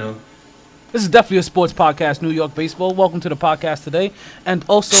with, you know. This is definitely a sports podcast, New York Baseball. Welcome to the podcast today. And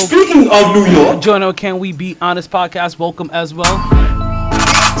also, speaking of New York, join our Can We Be Honest podcast. Welcome as well.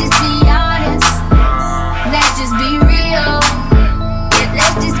 Let's just be honest. Let's just be real.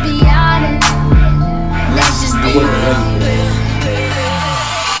 Let's just be honest. Let's just be real.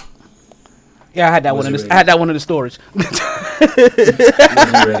 Yeah, I had that one in the, I had that one in the storage.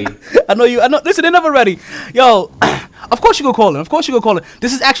 Ready. I know. Listen, they're never ready. Yo, of course you go call in.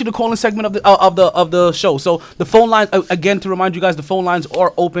 This is actually the calling segment of the show. So the phone lines, again, to remind you guys, the phone lines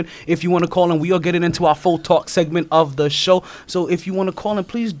are open if you want to call in. We are getting into our full talk segment of the show. So if you want to call in,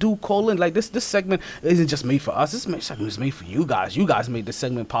 please do call in. Like this segment isn't just made for us. This segment is made for you guys. You guys made this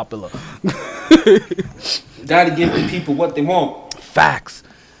segment popular. Gotta give the people what they want. Facts.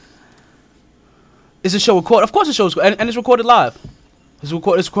 Is the show recorded? Of course the show is and it's recorded live. It's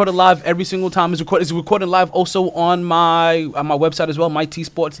recorded live every single time. It's recorded live also on my website as well,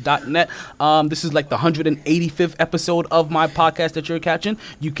 mytsports.net. This is like the 185th episode of my podcast that you're catching.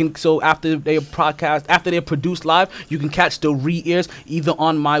 You can after they're produced live, you can catch the re-airs either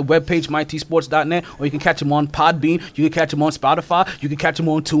on my webpage, mytsports.net, or you can catch them on Podbean. You can catch them on Spotify. You can catch them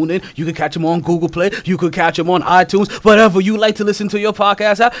on TuneIn. You can catch them on Google Play. You can catch them on iTunes. Whatever you like to listen to your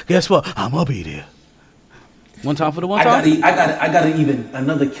podcast at, guess what? I'm gonna be there. One time for the one time? I got even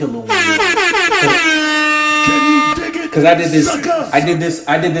another killer one. Can you dig it? Because I did this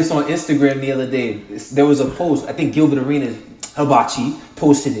on Instagram the other day. There was a post. I think Gilbert Arenas Hibachi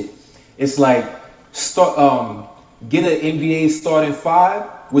posted it. It's like get an NBA starting five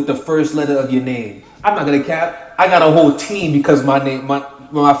with the first letter of your name. I'm not gonna cap. I got a whole team because my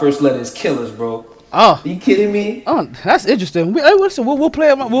first letter is Killers, bro. Oh, are you kidding me? Oh, that's interesting. Listen, we'll play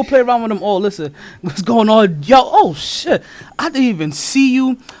around. We'll play around with them all. Listen, what's going on, yo? Oh shit! I didn't even see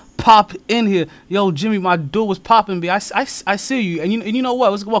you pop in here, yo, Jimmy. My door was popping, B. I see you, and you know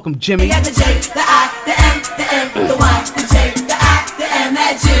what? Let's welcome Jimmy. You got the J, the I, the M, the N, the Y, the J, the I, the M,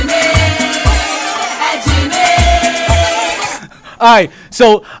 at Jimmy. All right,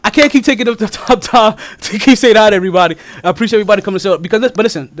 so I can't keep taking up the time to keep saying hi to everybody. I appreciate everybody coming to show but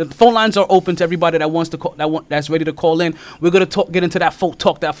listen, the phone lines are open to everybody that wants to call, that's ready to call in. We're gonna get into that full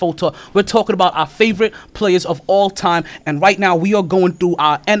talk. We're talking about our favorite players of all time, and right now we are going through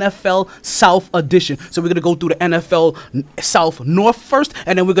our NFL South edition. So we're gonna go through the NFL South North first,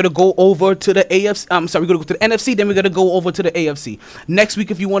 and then we're gonna go over to the AFC. We're gonna go to the NFC, then we're gonna go over to the AFC. Next week,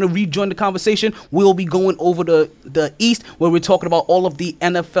 if you want to rejoin the conversation, we'll be going over the East, where we're talking about all of the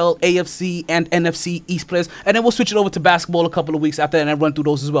NFL, AFC, and NFC East players, and then we'll switch it over to basketball a couple of weeks after that and run through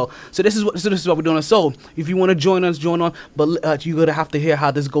those as well. So this is what we're doing. So if you want to join us, join on, but you're gonna have to hear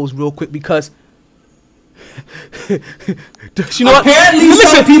how this goes real quick because you know apparently what?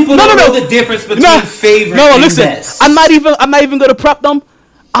 Some people don't know the difference between favorite and best. I'm not even gonna prep them.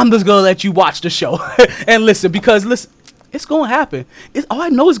 I'm just gonna let you watch the show and listen because it's gonna happen. I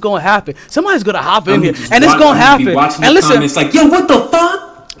know it's gonna happen. Somebody's gonna hop in here, and it's gonna happen. And listen, it's like, yo, what the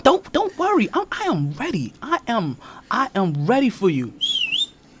fuck? Don't worry. I am ready. I am ready for you.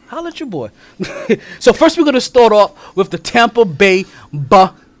 Holla at your boy. So first, we're gonna start off with the Tampa Bay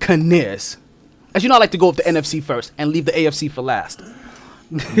Buccaneers. As you know, I like to go with the NFC first and leave the AFC for last.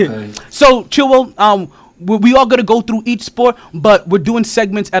 Okay. So, Chilwell, we are gonna go through each sport, but we're doing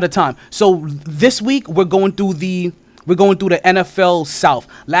segments at a time. So this week we're going through the NFL South.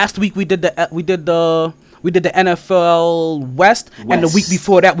 Last week we did the NFL West, and the week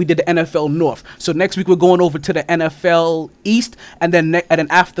before that we did the NFL North. So next week we're going over to the NFL East, and then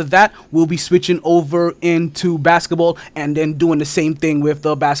after that we'll be switching over into basketball, and then doing the same thing with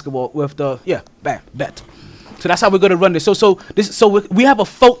the basketball bet. So that's how we're gonna run this. So we have a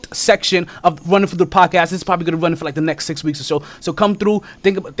FOAT section of running for the podcast. This is probably gonna run for like the next 6 weeks or so. So come through,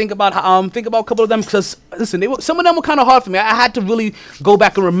 think about a couple of them, because listen, some of them were kind of hard for me. I had to really go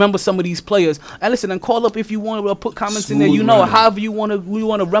back and remember some of these players. And listen, and call up if you want to put comments in there. You know, however you want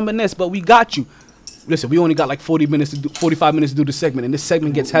to reminisce, but we got you. Listen, we only got like 45 minutes to do the segment, and this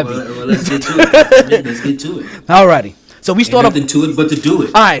segment gets heavy. Well, let's get to it. Let's get to it. Alrighty. So we start off. Nothing to it but to do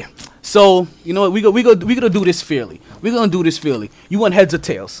it. All right. So you know what? We gonna do this fairly. We're gonna do this fairly. You want heads or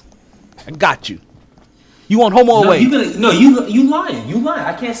tails? I got you. You want home or away? You lying. You lying.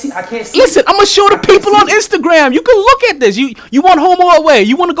 I can't see. Listen, I'm gonna show the people on Instagram. You can look at this. You want home or away?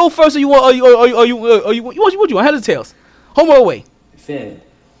 You want to go first, or you want what you want? Heads or tails? Home or away? Fam.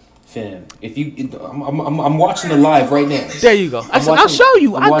 If you, I'm watching the live right now. There you go. I'll show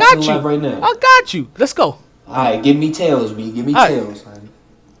you. I got you. Right now. I got you. Let's go. All right, give me tails, B. Give me tails.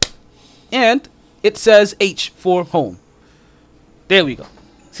 And it says H for home. There we go.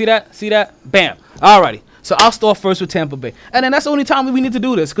 See that? Bam. Alrighty. So I'll start first with Tampa Bay, and then that's the only time we need to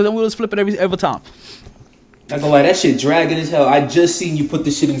do this, because then we'll just flip it every time. Not gonna lie, that shit dragging as hell. I just seen you put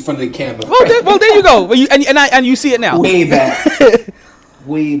this shit in front of the camera. Well, there you go. And you see it now. Way back.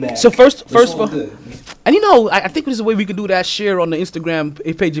 Way back. So first for, and I think this is a way we could do that. Share on the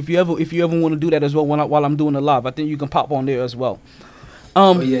Instagram page if you ever want to do that as well while I'm doing the live. I think you can pop on there as well.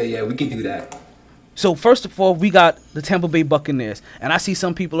 Yeah, we can do that. So first of all, we got the Tampa Bay Buccaneers, and I see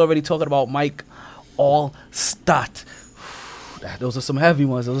some people already talking about Mike Allstott. Those are some heavy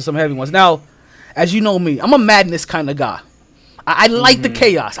ones. Now, as you know me, I'm a madness kind of guy. I like the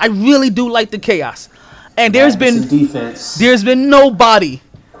chaos. I really do like the chaos. And there's been nobody.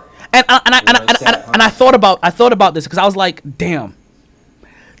 And I thought about this because I was like, damn,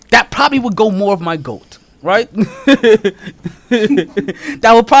 that probably would go more of my GOAT. Right? That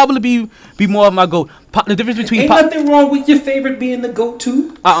would probably be more of my GOAT. The difference between ain't nothing wrong with your favorite being the GOAT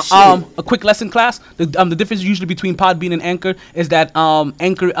too. A quick lesson class. The difference usually between Podbean and Anchor is that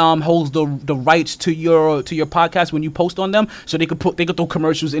Anchor holds the rights to your podcast when you post on them, so they could throw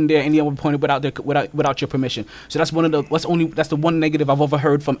commercials in there any other point without your permission. So that's the one negative I've ever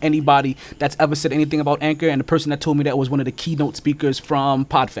heard from anybody that's ever said anything about Anchor, and the person that told me that was one of the keynote speakers from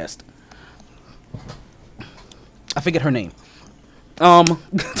Podfest. I forget her name. But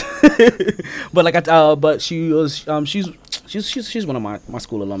she's one of my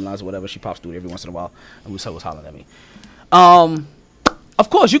school alumni or whatever. She pops through it every once in a while and was hollering at me. Of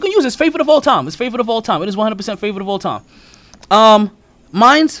course, you can use his favorite of all time. It is 100% favorite of all time.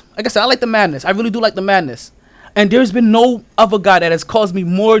 Mine's, like I said, I like the madness. I really do like the madness. And there's been no other guy that has caused me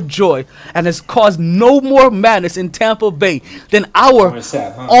more joy and has caused no more madness in Tampa Bay than our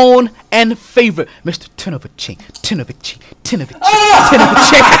own and favorite, Mr. Tinovich.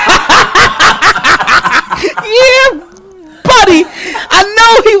 Yeah, buddy. I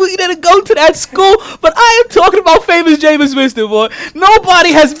know he didn't go to that school, but I am talking about famous Jameis Winston, boy.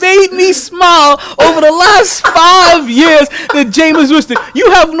 Nobody has made me smile over the last 5 years than Jameis Winston.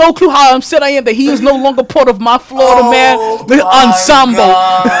 You have no clue how upset I am that he is no longer part of my Florida man ensemble.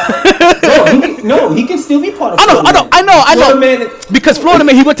 No, he can still be part of I know. Because Florida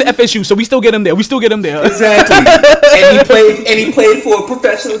man, he went to FSU, so we still get him there. Exactly. and he played for a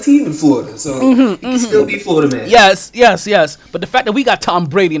professional team in Florida, so he can still be Florida man. Yes. But the fact that we got Tom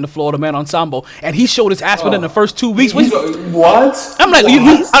Brady in the Florida man ensemble, and he showed his ass within the first 2 weeks. What? I'm like,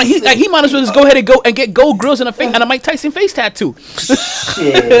 he might as well just go ahead and get gold grills in the face and a Mike Tyson face tattoo.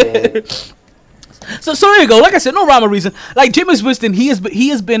 Shit. So there you go. Like I said, no rhyme or reason. Like Jameis Winston, he has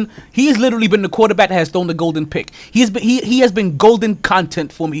literally been the quarterback that has thrown the golden pick. He has been golden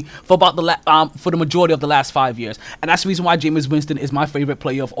content for me for about for the majority of the last 5 years, and that's the reason why Jameis Winston is my favorite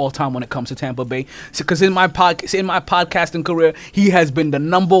player of all time when it comes to Tampa Bay. Because in my podcasting career, he has been the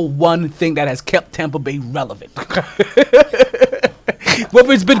number one thing that has kept Tampa Bay relevant.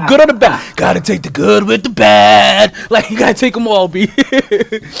 Whether it's been good or the bad, gotta take the good with the bad. Like you gotta take them all, B.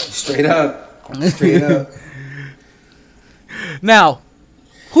 Straight up. Now,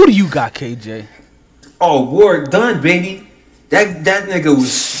 who do you got, KJ? Oh, work done, baby. That nigga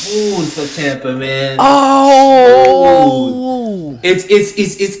was smooth for Tampa, man. Oh,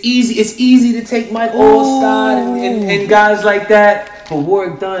 it's easy to take Mike Allstott and guys like that. But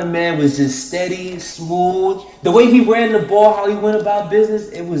Warwick Dunn, man, was just steady, smooth. The way he ran the ball, how he went about business,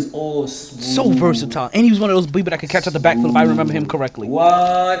 it was all smooth. So versatile. And he was one of those people that could catch out the backfield if I remember him correctly.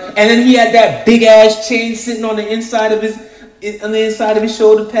 What? And then he had that big ass chain sitting on the inside of his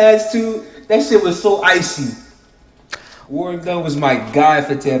shoulder pads too. That shit was so icy. Warwick Dunn was my guy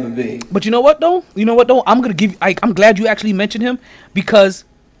for Tampa Bay. But you know what though? I'm glad you actually mentioned him, because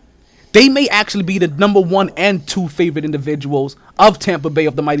they may actually be the number 1 and 2 favorite individuals of Tampa Bay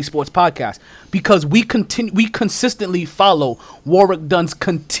of the Mighty Sports Podcast, because we consistently follow Warwick Dunn's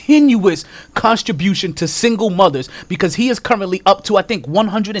continuous contribution to single mothers, because he is currently up to, I think,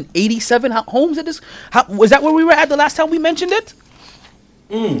 187 homes at this. Was that where we were at the last time we mentioned it?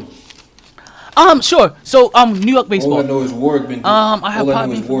 Sure. So, New York baseball. All I know is Warwick been. I have all I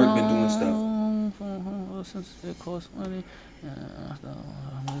know probably is Warwick been doing stuff. Since it costs money.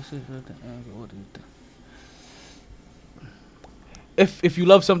 If you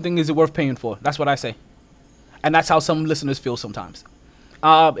love something, is it worth paying for? That's what I say, and that's how some listeners feel sometimes.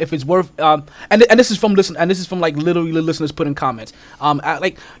 If it's worth, and this is from like literally listeners putting comments.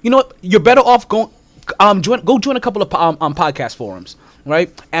 Like, you know what, you're better off going, go join a couple of podcast forums,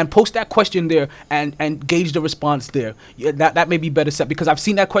 right, and post that question there and gauge the response there. Yeah, that may be better set, because I've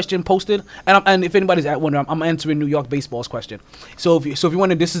seen that question posted, and if anybody's wondering, I'm answering New York baseball's question. So if you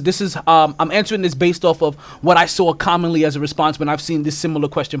want to, this is I'm answering this based off of what I saw commonly as a response when I've seen this similar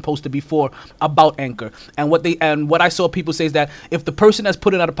question posted before about Anchor, and what I saw people say is that if the person that's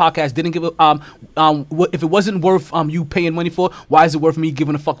putting out a podcast didn't give if it wasn't worth you paying money for, why is it worth me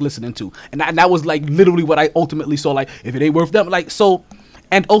giving a fuck listening to? And that was like literally what I ultimately saw. Like, if it ain't worth them, like, so.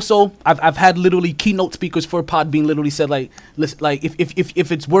 And also, I've had literally keynote speakers for Podbean literally said, like, listen, like,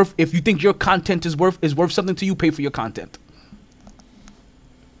 if it's worth, if you think your content is worth something to you, pay for your content.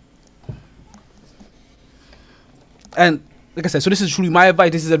 And like I said, so this is truly my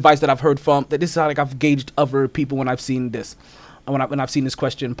advice. This is advice that I've heard from. That this is how, like, I've gauged other people when I've seen this, when I've seen this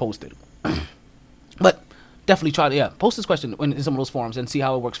question posted. But definitely try to post this question in some of those forums and see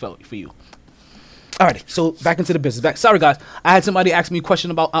how it works for you. Alrighty, so back into the business. Sorry guys, I had somebody ask me a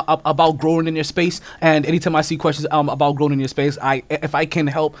question about growing in your space, and anytime I see questions about growing in your space, if I can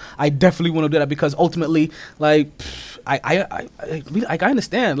help, I definitely want to do that, because ultimately, like, I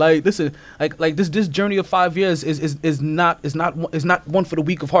understand. Like, listen, like this journey of 5 years is not one for the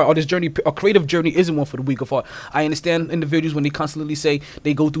weak of heart, or this journey, a creative journey, isn't one for the weak of heart. I understand individuals when they constantly say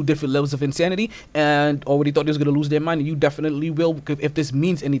they go through different levels of insanity, or when they thought they was gonna lose their mind, and you definitely will if this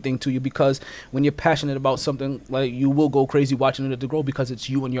means anything to you, because when you're passionate about something, like, you will go crazy watching it to grow, because it's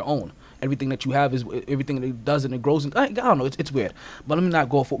you and your own. Everything that you have is everything that it does, and it grows. And I don't know, it's weird. But let me not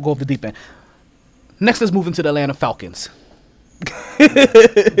go off the deep end. Next, let's move into the Atlanta Falcons.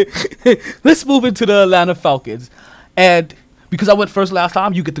 Let's move into the Atlanta Falcons, and because I went first last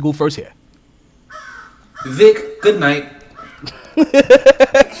time, you get to go first here. Vic, good night.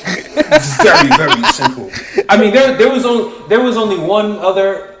 It's very, very simple. I mean, there was only one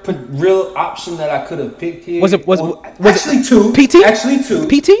other real option that I could have picked here. Was actually it two? PT? Actually two.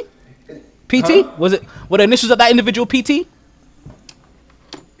 PT? PT? Huh? Was it? What the initials of that individual? PT?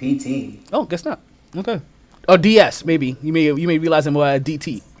 PT. Oh, guess not. Okay. Or DS, maybe. You may realize I'm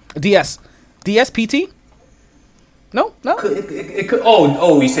DT. DS. DS PT? No? It could.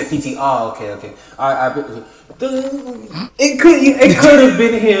 Oh, you said PT. Oh, okay. It could have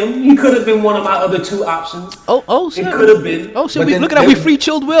been him. He could have been one of my other two options. Oh shit. It could have been. Oh shit. Look at that. We free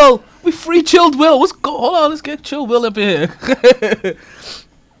chilled Will. Hold on. Let's get Chill Will up in here.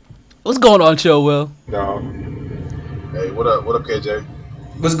 What's going on, Chill Will? No. Hey, what up? What up, KJ?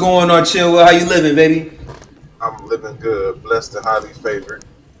 What's going on, Chill Will? How you living, baby? I'm living good, blessed and highly favored.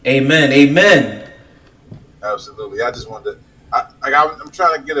 Amen. Absolutely. I just wanted to. I'm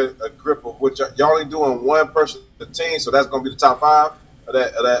trying to get a grip of what y'all only doing one person a team, so that's gonna be the top 5 of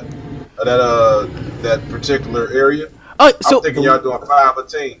that particular area. Oh, so I'm thinking y'all doing 5 a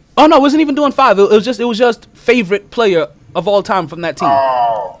team. Oh no, I wasn't even doing 5. It was just favorite player of all time from that team.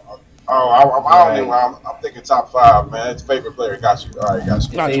 I'm thinking top 5, man. It's favorite player. Got you. All right, got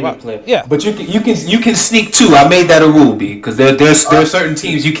you. Favorite player. Yeah, but you can sneak 2. I made that a rule, B, because there's certain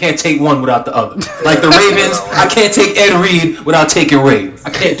teams you can't take one without the other. Like the Ravens, I can't take Ed Reed without taking Ray.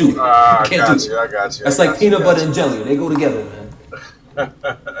 I can't do it. I got you. That's like peanut butter and jelly. They go together, man.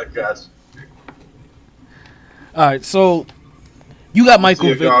 I got you. All right, so you got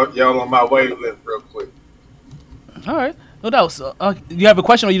Michael Vick. Y'all on my wavelength real quick. All right. No doubt. So, you have a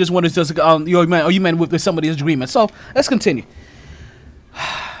question, or you just wanted to you meant with somebody's agreement? So let's continue.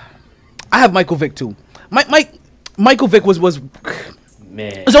 I have Michael Vick too. Michael Vick was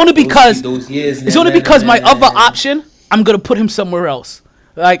man. It's only because those years. It's only because my other option, I'm gonna put him somewhere else.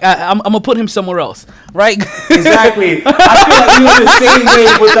 Like I'm gonna put him somewhere else, right? Exactly. I feel like you're on the same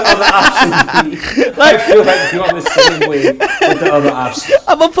wave with the other option. I feel like you're on the same wave with the other option.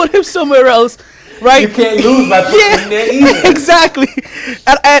 I'm gonna put him somewhere else. Right? You can't lose by putting him there either. Exactly.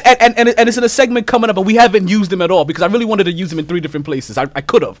 And it's in a segment coming up, but we haven't used him at all because I really wanted to use him in 3 different places. I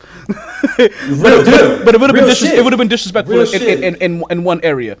could have. But it would have been disrespectful in one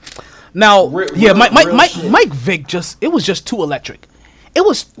area. Now, Mike Vick it was just too electric. It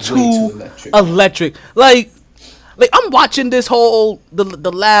was too electric. Like I'm watching this whole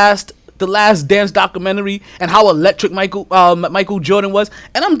the last Dance documentary and how electric Michael Jordan was,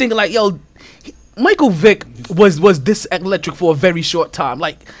 and I'm thinking like, yo, Michael Vick was this electric for a very short time.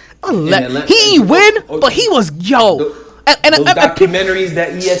 Like He ain't win, but he was Those documentaries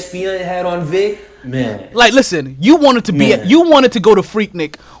that ESPN had on Vic, man. Like, listen, you wanted to go to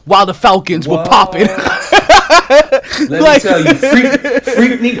Freaknik while the Falcons were popping. Let me tell you,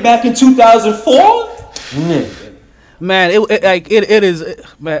 Freaknik back in 2004. Man, it is.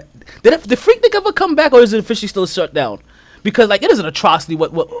 Man, did Freaknik ever come back, or is it officially still shut down? Because like it is an atrocity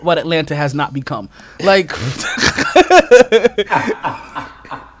what Atlanta has not become. Like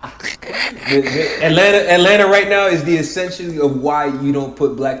Atlanta right now is the essentially of why you don't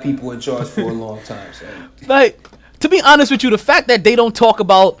put black people in charge for a long time. So. Like, to be honest with you, the fact that they don't talk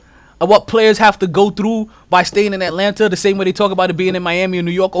about what players have to go through by staying in Atlanta the same way they talk about it being in Miami or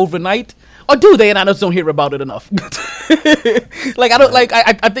New York overnight, or do they? And I just don't hear about it enough. Like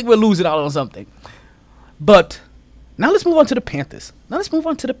I think we're losing out on something. But now let's move on to the Panthers.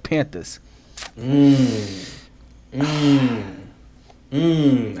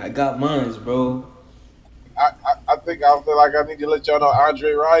 I got mines, bro. I think I feel like I need to let y'all know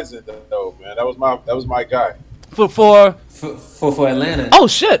Andre Rison though, man. That was my guy. For Atlanta. Oh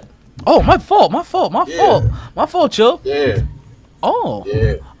shit. Oh, my fault, Chill. Yeah. Oh.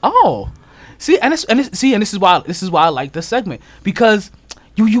 Yeah. Oh. See, and this is why I like this segment, because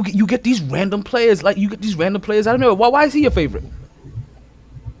you get these random players, I don't know. Why is he your favorite?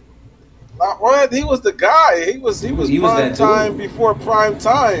 He was the guy. He was prime time before prime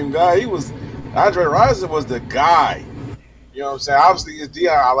time, guy. Andre Rison was the guy. You know what I'm saying? Obviously, it's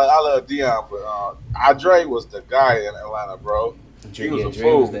Dion. I love Dion, but Andre was the guy in Atlanta, bro. He was a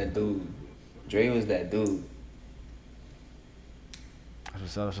fool. Dre was that dude.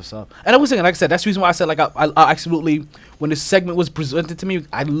 That's what's up. And I was saying, like I said, that's the reason why I said, like, I absolutely, when this segment was presented to me,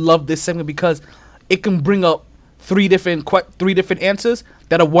 I love this segment because it can bring up three different answers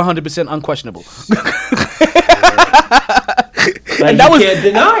that are 100% unquestionable. And that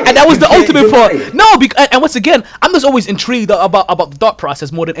was the ultimate part. No, and once again, I'm just always intrigued about the thought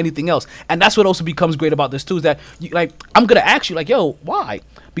process more than anything else. And that's what also becomes great about this too, is that I'm gonna ask you, like, yo, why?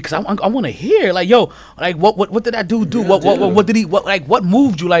 Because I want to hear, like, yo, like, what did that dude do? What did he, what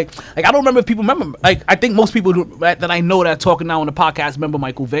moved you? Like I don't remember if people remember. Like, I think most people that I know that are talking now on the podcast remember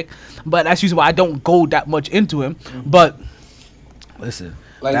Michael Vick, but that's usually why I don't go that much into him. But listen.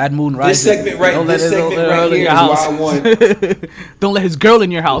 Like, Bad Moon Rising. This segment right here is why I want. Don't let his girl in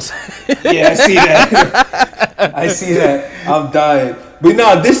your house. Yeah, I see that. I'm dying. But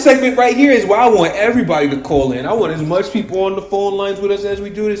no, this segment right here is why I want everybody to call in. I want as much people on the phone lines with us as we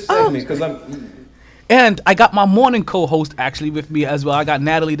do this segment, because And I got my morning co-host actually with me as well. I got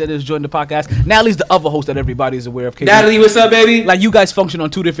Natalie that has joined the podcast. Natalie's the other host that everybody is aware of. Natalie, what's up, baby? Like, you guys function on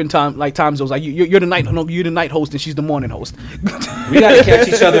two different time zones. Like, you're the night host and she's the morning host. We gotta catch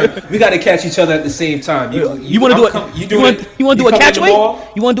each other. We gotta catch each other at the same time. You want to do it? You want to do a catch weight?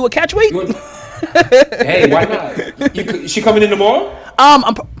 You want to do a catch weight? Hey, why not? She coming in tomorrow?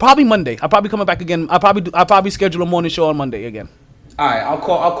 I'm probably Monday. I'll probably coming back again. I'll probably schedule a morning show on Monday again. All right, I'll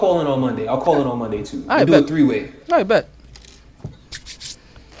call in on Monday. I'll call in on Monday too. We'll do a 3-way. All right, bet.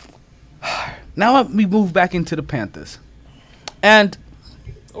 Now we move back into the Panthers, and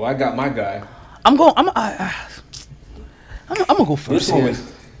I got my guy. I'm gonna go first. Go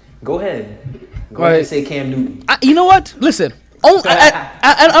ahead. Go ahead and say Cam Newton. You know what? Listen. I'm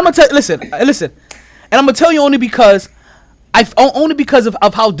gonna tell. Listen. And I'm gonna tell you only because of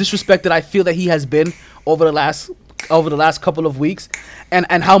how disrespected I feel that he has been over the last couple of weeks,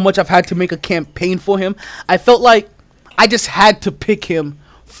 and how much I've had to make a campaign for him. I felt like I just had to pick him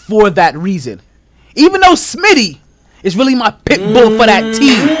for that reason, even though Smitty is really my pit bull for that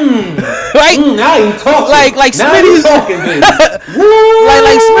team. Right? Now you talking. Like Smitty's talking, baby.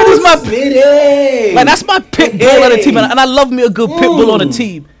 like Smitty's my Smitty. Like, that's my pit bull on the team, and I love me a good pit bull on a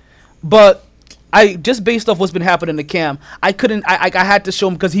team. But I just, based off what's been happening to Cam, I had to show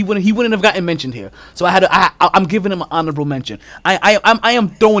him, because he wouldn't have gotten mentioned here. So I'm giving him an honorable mention. I am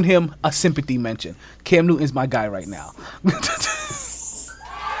throwing him a sympathy mention. Cam Newton's my guy right now.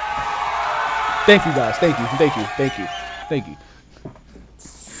 Thank you, guys. Thank you.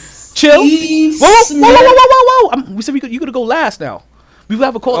 Chill. Whoa. We said you gotta go last now. We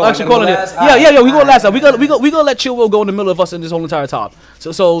have a call. Actually, calling it. Yeah. We go last now. We gonna let Chill go in the middle of us in this whole entire time.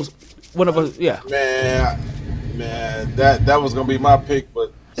 So one of us, yeah. Man, that was gonna be my pick,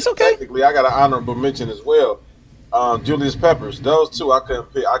 but it's okay. Technically, I got an honorable mention as well. Julius Peppers. Those two I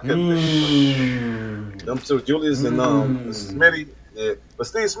couldn't pick. Them two, Julius and Smitty. Yeah. But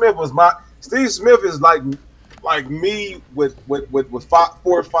Steve Smith is like me with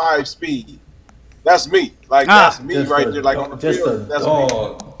 4.5 speed. That's me. Like, that's me right there. Like, on the field, that's me.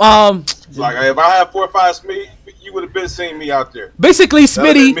 Like, if I have 4.5 speed, you would have been seeing me out there. Basically,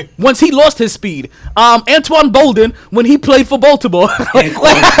 Smitty, once he lost his speed, Antoine Bolden, when he played for Baltimore,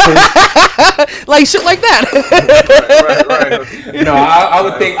 like shit like that. Right. No, I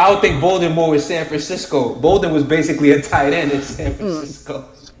would think Bolden more with San Francisco. Bolden was basically a tight end in San Francisco.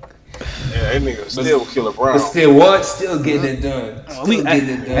 Yeah, that nigga still Killer Brown. But still what? Still getting it done.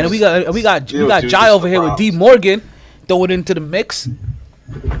 And we got Jai over here with D Morgan, throw it into the mix.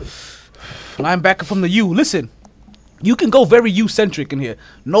 Linebacker from the U. Listen, you can go very U-centric in here.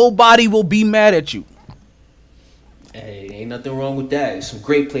 Nobody will be mad at you. Hey, ain't nothing wrong with that. Some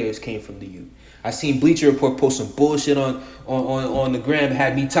great players came from the U. I seen Bleacher Report post some bullshit on the gram,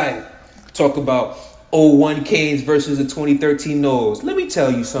 had me tight. Talk about 01 Canes versus the 2013 Noles. Let me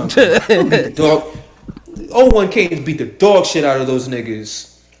tell you something. 01 Canes beat the dog shit out of those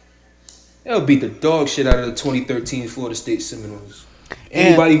niggas. They'll beat the dog shit out of the 2013 Florida State Seminoles.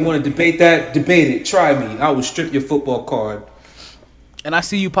 Anybody want to debate that? Debate it. Try me. I will strip your football card. And I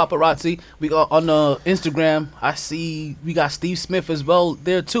see you, paparazzi. We got on Instagram. I see we got Steve Smith as well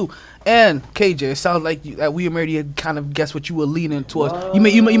there too. And KJ, it sounds like that we already had kind of guessed what you were leaning towards. What? You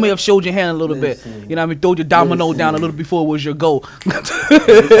may have showed your hand a little bit. You know what I mean? Throw your domino down a little before it was your goal. It's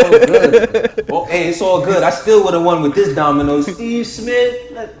all good. Well, hey, it's all good. I still would have won with this domino. Steve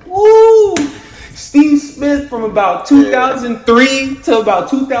Smith, like, woo! Steve Smith from about 2003 to about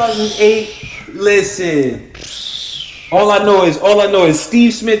 2008. Listen. All I know is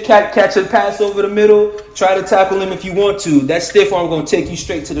Steve Smith catch a pass over the middle. Try to tackle him if you want to. That stiff arm gonna take you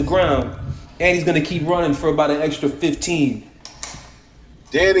straight to the ground, and he's gonna keep running for about an extra 15.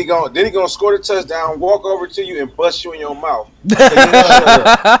 Then he gonna score the touchdown, walk over to you, and bust you in your mouth.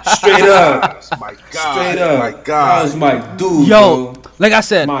 Straight up. My God. Straight up. My God. That was my dude. Yo, bro. like I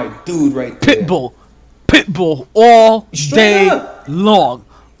said, my dude right there. Pitbull all day long.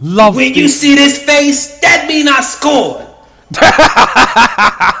 Love when you see this face, that mean I scored.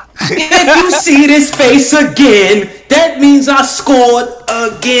 If you see this face again, that means I scored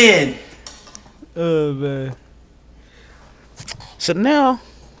again. Oh man. So now,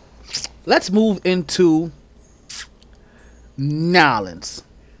 let's move into Nolans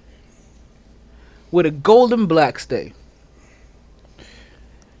with a Golden Black stay.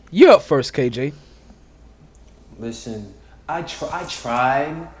 You're up first, KJ. Listen, I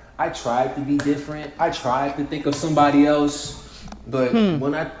tried to be different. I tried to think of somebody else, but there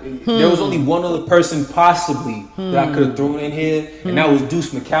was only one other person possibly that I could have thrown in here, and that was Deuce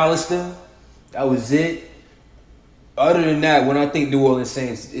McAllister. That was it. Other than that, when I think New Orleans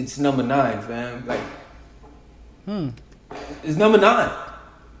Saints, it's number 9, fam. Like, it's number 9.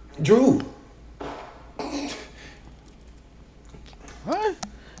 Drew. What?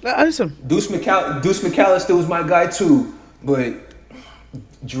 Listen. Deuce McAllister was my guy too, but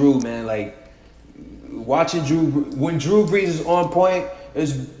Drew, man, like watching when Drew Brees is on point,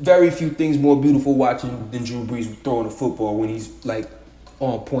 there's very few things more beautiful watching than Drew Brees throwing a football when he's like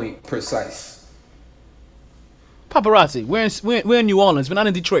on point, precise. Paparazzi, we're in New Orleans. We're not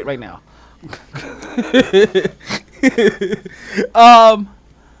in Detroit right now.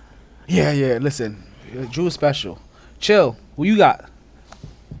 Yeah. Listen, Drew is special. Chill. Who you got?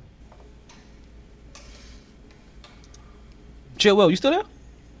 Chill. Will, you still there?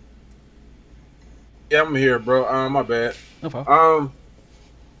 Yeah, I'm here, bro. My bad. No problem.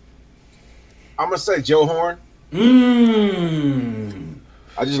 I'm gonna say Joe Horn.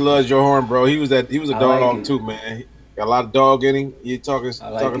 I just love Joe Horn, bro. He was a dog too, man. He got a lot of dog in him. He talking this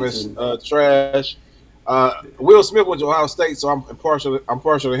trash. Will Smith went to Ohio State, so I'm partial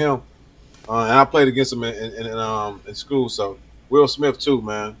to him. And I played against him in school, so Will Smith too,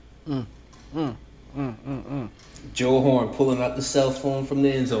 man. Joe Horn pulling out the cell phone from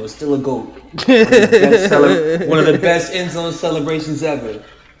the end zone. Still a GOAT. One of the best end zone celebrations ever.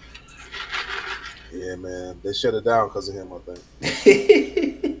 Yeah, man. They shut it down because of him, I think.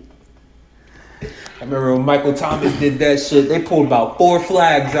 I remember when Michael Thomas did that shit. They pulled about 4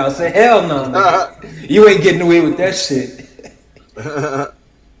 flags out. Said, hell no. You ain't getting away with that shit.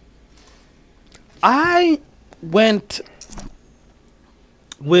 I went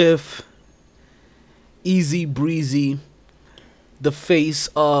with Easy Breezy, the face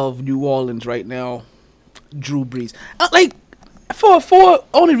of New Orleans right now, Drew Brees. Like, for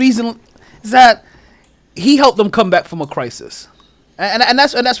only reason is that he helped them come back from a crisis, and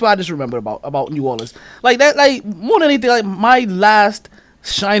that's what I just remember about New Orleans. Like that, like more than anything, like my last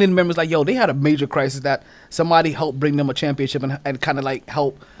shining memory is like, yo, they had a major crisis that somebody helped bring them a championship and kind of like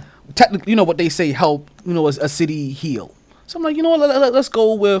help. Technically, you know what they say, help a city heal. So I'm like, you know what, let's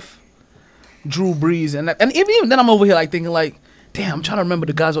go with Drew Brees, and even then I'm over here like thinking like, damn, I'm trying to remember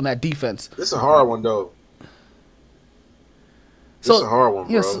the guys on that defense. This is a hard one though. So it's a hard one,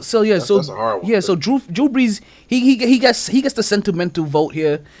 bro. Yeah, that's a hard one. Yeah, so Drew Brees, he gets the sentimental vote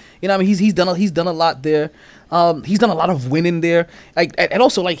here. You know what I mean? He's done a lot there. He's done a lot of winning there. Like, and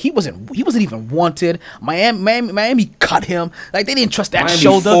also, like, he wasn't even wanted. Miami cut him. Like, they didn't trust that Miami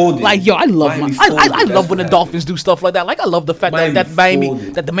shoulder. folded. Like, yo, I love I love when the happened. Dolphins do stuff like that. Like, I love the fact that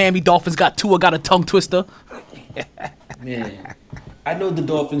the Miami Dolphins got a tongue twister. Man, I know the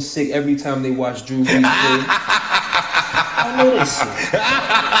Dolphins sick every time they watch Drew Brees play. I know they sick.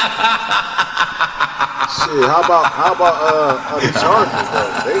 Shit, how about the Chargers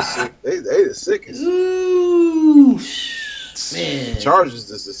though? They sick. They the sickest. Ooh, man. Chargers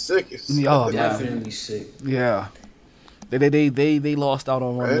is the sickest. Oh, definitely sick. Yeah, they lost out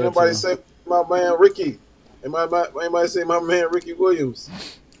on one. Ain't nobody say my man Ricky. Anybody say my man Ricky Williams?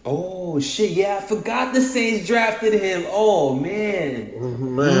 Oh shit! Yeah, I forgot the Saints drafted him. Oh man,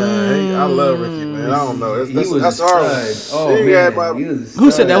 I love Ricky, man. I don't know. That's hard. Who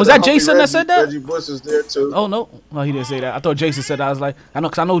said that? Was that Jason that said that? Reggie Bush is there too. Oh no, he didn't say that. I thought Jason said that. I was like, I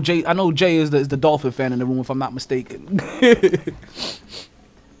know Jay is the Dolphin fan in the room, if I'm not mistaken.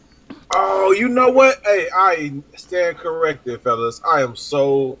 Oh, you know what? Hey, I stand corrected, fellas. I am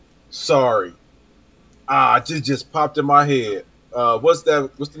so sorry. It just popped in my head. What's the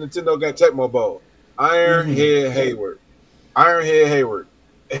Nintendo game Tecmo Bowl? Ironhead Hayward.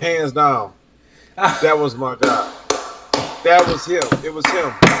 Hands down. That was my guy. That was him. It was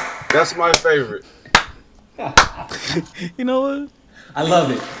him. That's my favorite. You know what? I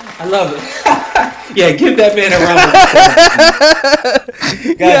love it. Yeah, give that man a round of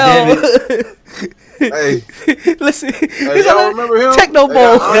applause. God damn it. Hey, listen. Hey, y'all remember him? Techno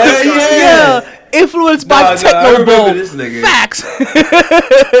Bowl. Yeah. Influenced by Techno Bowl. Facts.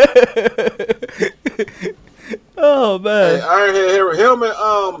 Oh man. Hey,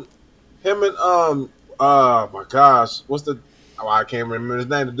 Ironhead him and oh my gosh, I can't remember his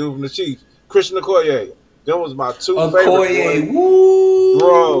name. The dude from the Chiefs, Christian Okoye. Them was my two favorite ones. Woo.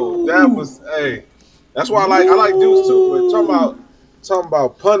 Bro, that was that's why I like Deuce too. But talking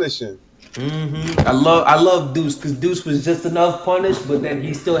about punishing. Mm-hmm. I love Deuce because Deuce was just enough punished, but then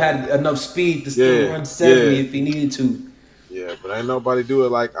he still had enough speed to still run 70 if he needed to. Yeah, but ain't nobody do it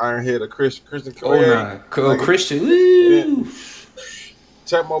like Ironhead or Christian. Christian. Woo.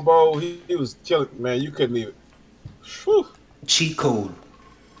 Tecmo Bowl, he was killing. Man, you couldn't even. Whew. Cheat code.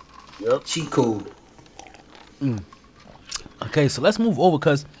 Yep. Cheat code. Okay, so let's move over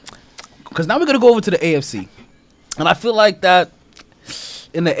because now we're gonna go over to the AFC, and I feel like that.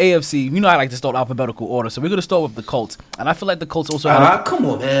 In the AFC, you know I like to start alphabetical order, so we're gonna start with the Colts, and I feel like the Colts also had. Come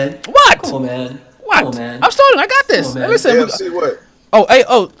on, man. What? Come on, man. What? Come on, man. I'm starting. I got this. Come on, Listen. AFC what?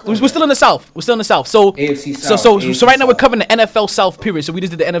 We're still in the South. So AFC South. So right now we're covering the NFL South period. So we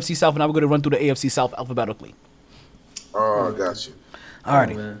just did the NFC South, and now we're gonna run through the AFC South alphabetically. Oh, I got you.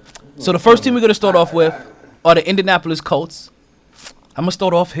 Alrighty. So the first team we're gonna start off with are the Indianapolis Colts. I'm gonna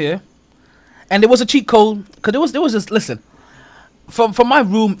start off here, and there was a cheat code because there was just listen. From my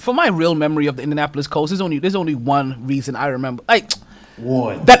real memory of the Indianapolis Colts, there's only one reason I remember, like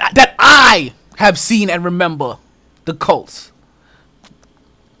one that I have seen and remember the Colts,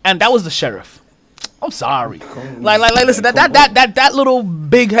 and that was the Sheriff. I'm sorry, like listen, that little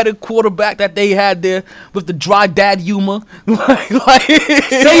big-headed quarterback that they had there with the dry dad humor, like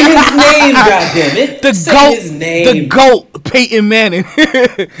say his name, goddammit. The GOAT, Peyton Manning,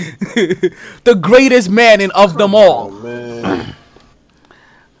 the greatest Manning of them all. Oh man.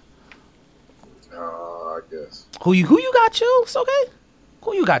 Who you got, Chill? It's okay.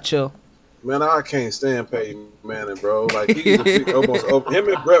 Who you got, Chill? Man, I can't stand Peyton Manning, bro. Like he's almost over. Him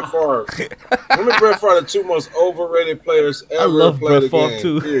and Brett Favre. The two most overrated players ever. I love played Brett Favre game,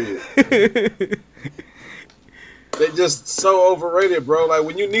 too. Period. They just so overrated, bro. Like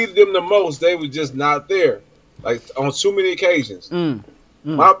when you needed them the most, they was just not there. Like on too many occasions.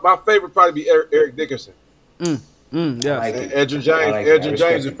 My favorite probably be Eric Dickerson. Yeah. Like Edgerrin James. Edgerrin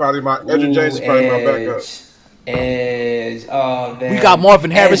James is probably my backup. Edge. Oh man. We got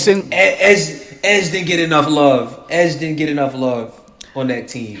Marvin Harrison. Edge didn't get enough love. On that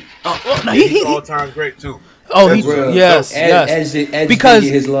team. No, he's all time great too. Oh, yes. Edge because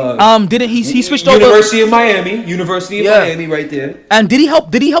didn't get his love. Didn't he switched over? University of Miami right there. And did he help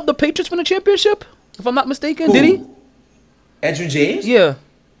the Patriots win the championship? If I'm not mistaken, Who? Did he? Edgerrin James? Yeah.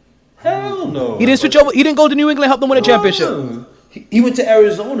 Hell no. He didn't switch over. He didn't go to New England and help them win a championship. No. He went to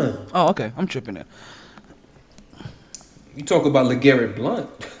Arizona. Oh, okay. I'm tripping there. You talk about LeGarrette Blunt.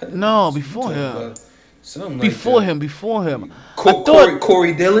 No, before him. Before him.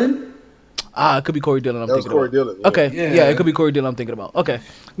 Corey Dillon. It could be Corey Dillon. That was Corey Dillon. Yeah. Okay, yeah, it could be Corey Dillon. I'm thinking about. Okay,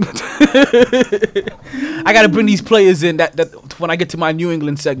 I gotta bring these players in that when I get to my New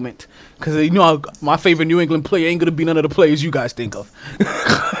England segment, because my favorite New England player ain't gonna be none of the players you guys think of.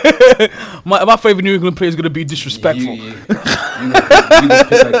 my favorite New England player is gonna be disrespectful.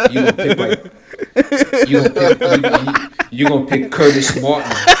 You gonna pick Curtis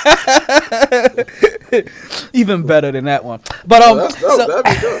Martin. Even better than that one. But That's dope. That'd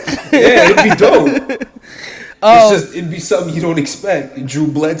be dope. Yeah, it'd be dope. It'd be something you don't expect. Drew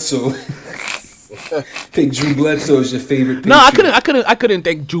Bledsoe. Pick Drew Bledsoe as your favorite. No, I couldn't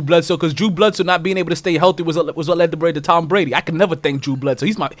thank Drew Bledsoe, because Drew Bledsoe not being able to stay healthy was what led to Tom Brady. I could never thank Drew Bledsoe.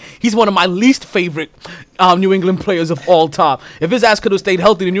 He's one of my least favorite New England players of all time. If his ass could have stayed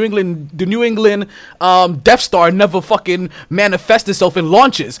healthy, the New England Death Star never fucking manifests itself in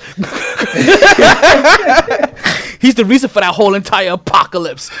launches. He's the reason for that whole entire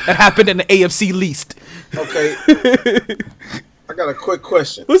apocalypse that happened in the AFC least. Okay, I got a quick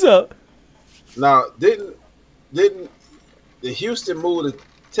question. What's up? Now, didn't the Houston move to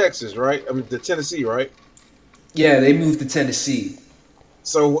Texas, right? I mean, to Tennessee, right? Yeah, they moved to Tennessee.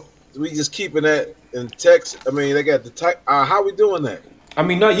 So we just keeping that in Texas. I mean, they got the type. How we doing that? I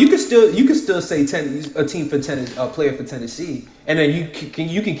mean, no, you can still say a team for a player for Tennessee, and then you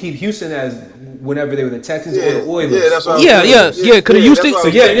can keep Houston as whenever they were the Texans or the Oilers. Yeah, that's what yeah. Could have Houston. So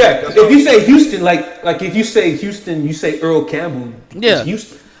if you say Houston, like if you say Houston, you say Earl Campbell. Yeah, it's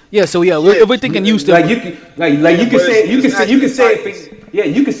Houston. Yeah, so we're thinking Houston. You can say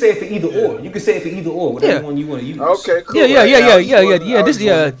it for either or. You can say it for either or, whatever one you want to use. Okay, cool.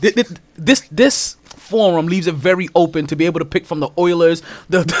 Yeah. This forum leaves it very open to be able to pick from the Oilers.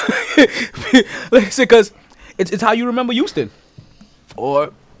 Because it's how you remember Houston,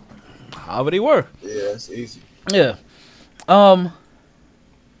 or however they were. Yeah, it's easy. Yeah.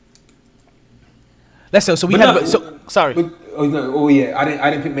 Let's so we had. Sorry. I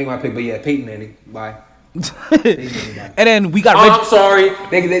didn't make my pick, but yeah, Peyton Manning. Bye. And then we got. I'm sorry.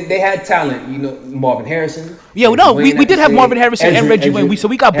 They had talent. Marvin Harrison. Yeah, we did have Marvin Harrison and Reggie Wayne. So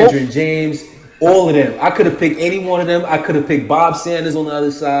we got both. Andrew James. All of them. I could have picked any one of them. I could have picked Bob Sanders on the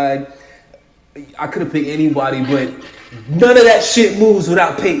other side. I could have picked anybody, but none of that shit moves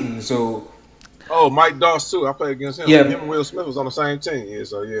without Peyton. So. Oh, Mike Doss too. I played against him. Yeah. Him and Will Smith was on the same team. Yeah,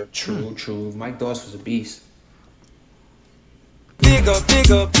 so yeah. True. Mike Doss was a beast. Big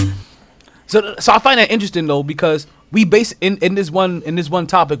up. So I find that interesting though, because we base in this one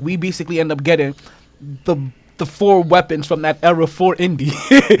topic, we basically end up getting the four weapons from that era for Indy,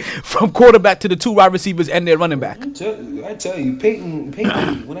 from quarterback to the two wide receivers and their running back. I tell you, Peyton.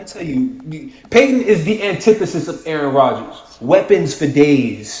 When I tell you, Peyton is the antithesis of Aaron Rodgers. Weapons for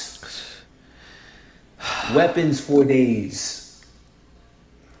days. Weapons for days.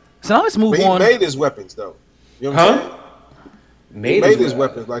 So now let's move on. He made his weapons though. You know what I'm saying? Made his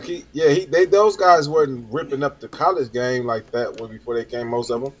weapons. Like those guys weren't ripping up the college game like that before they came. Most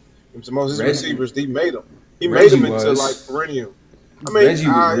of them, most of his receivers, he made them. He made them into like perennial. I mean,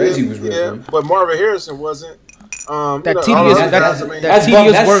 Reggie was ripping. But Marvin Harrison wasn't. That's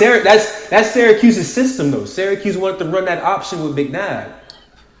Syracuse's system though. Syracuse wanted to run that option with McNabb.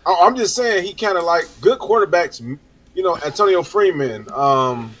 I'm just saying he kind of like good quarterbacks. Antonio Freeman.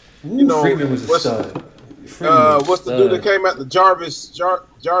 Freeman was a stud. What's the dude that came out? The Jarvis,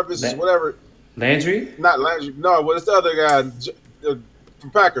 whatever. Landry? Not Landry. No, what's the other guy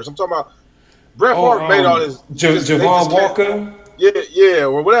from Packers? I'm talking about. Brett Favre made all his. Javon Walker. Yeah,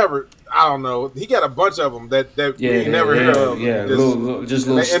 or whatever. I don't know. He got a bunch of them that we never heard of. Yeah, little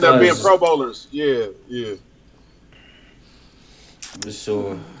they end up being Pro Bowlers. Yeah. For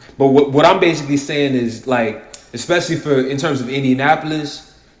sure. But what I'm basically saying is, like, especially in terms of Indianapolis,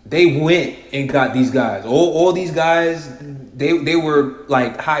 they went and got these guys. All these guys, they were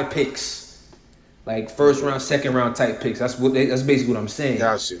like high picks, like first round, second round type picks. That's basically what I'm saying.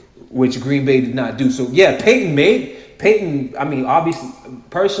 Gotcha. Which Green Bay did not do. So yeah, Peyton. I mean, obviously,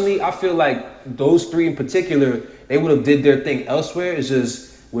 personally, I feel like those three in particular, they would have did their thing elsewhere. It's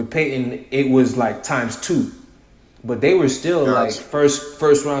just with Peyton, it was like ×2. But they were still like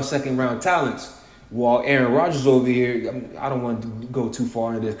first round, second round talents. While Aaron Rodgers over here, I don't want to go too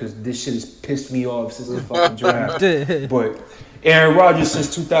far into this because this shit has pissed me off since the fucking draft. But Aaron Rodgers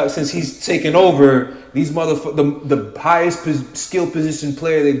since he's taken over, these the highest skill position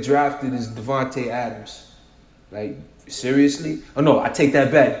player they've drafted is Devontae Adams. Like, seriously? Oh no, I take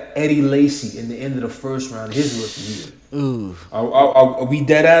that back. Eddie Lacy in the end of the first round, his rookie year. Ooh. Are we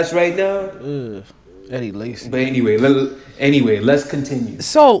dead ass right now? Ooh. Eddie Lacy. But anyway, let's continue.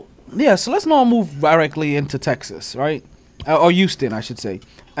 So let's now move directly into Texas, right? Or Houston, I should say.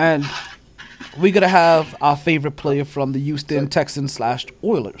 And we're gonna have our favorite player from the Houston Texans /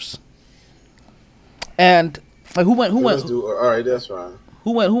 Oilers. And like, who went? Let's do. All right, that's fine.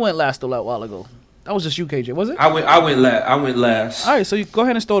 Who went last a while ago? That was just you, KJ, was it? I went last. All right, so you go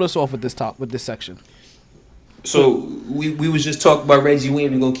ahead and start us off with this section. So we was just talking about Reggie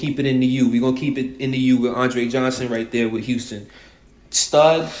Wayne. We're gonna keep it in the U. We're gonna keep it in the U with Andre Johnson right there with Houston.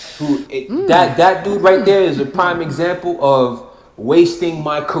 Stud, that dude right there is a prime example of wasting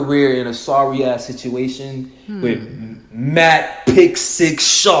my career in a sorry ass situation with Matt Pick Six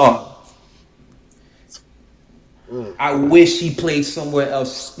Shaw. I wish he played somewhere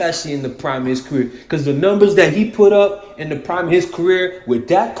else, especially in the prime of his career, because the numbers that he put up in the prime of his career with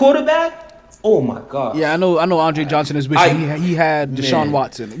that quarterback, oh my god! Yeah, I know. Andre Johnson is wishing he had Deshaun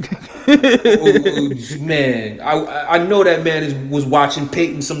Watson. Man, I know that man was watching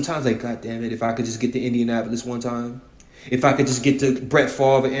Peyton sometimes. Like, God damn it! If I could just get to Indianapolis one time, if I could just get to Brett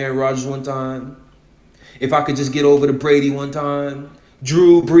Favre and Aaron Rodgers one time, if I could just get over to Brady one time,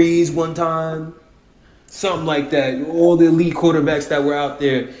 Drew Brees one time. Something like that. All the elite quarterbacks that were out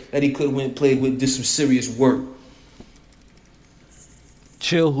there that he could have went and played with, did some serious work.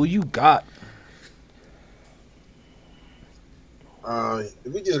 Chill, who you got?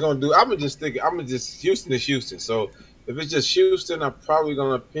 If we just gonna do, I'm just Houston is Houston. So if it's just Houston, I'm probably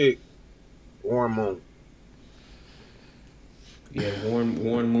gonna pick Warren Moon. Yeah,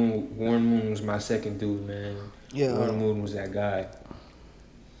 Warren Moon was my second dude, man. Yeah, Warren Moon was that guy.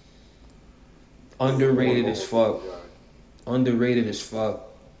 Underrated as fuck. Underrated as fuck.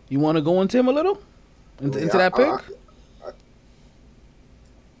 You want to go into him a little? Into that pick?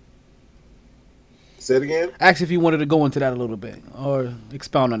 Say it again? Ask if you wanted to go into that a little bit or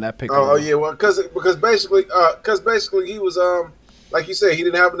expound on that pick. Oh yeah, well, because basically he was like you said, he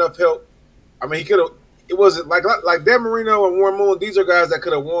didn't have enough help. I mean, he could have. It wasn't like Dan Marino and Warren Moon. These are guys that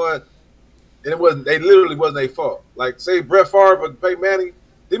could have won, and it wasn't. They literally wasn't their fault. Like say Brett Favre and Peyton Manning.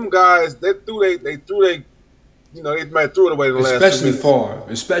 Them guys, they threw they might threw it away in the last.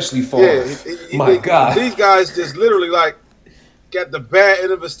 Especially Favre. Yeah, my God. These guys just literally like got the bad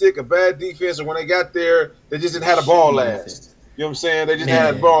end of a stick, a bad defense, and when they got there, they just didn't have the ball last. You know what I'm saying? They just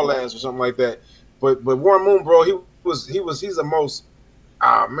had the ball last or something like that. But Warren Moon, bro, he's the most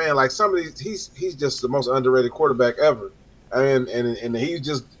like some of these he's just the most underrated quarterback ever. And he's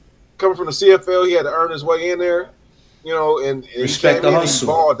just coming from the CFL, he had to earn his way in there. You know, and respect the hustle.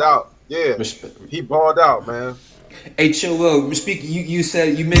 He balled out. Yeah, he balled out, man. Hey, chill. You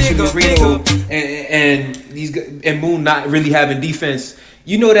said you mentioned Marino and Moon not really having defense.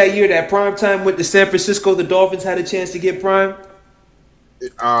 You know that year that prime time with the San Francisco, the Dolphins had a chance to get prime.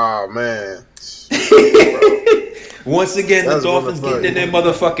 Oh man! Once again, the Dolphins getting in their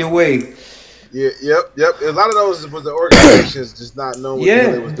motherfucking way. Yeah, yep. A lot of those was the organizations just not knowing what the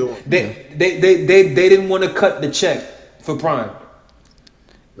hell they was doing. They didn't want to cut the check for prime.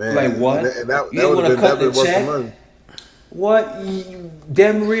 Man, like what? And that you didn't want to cut the check. Money. What?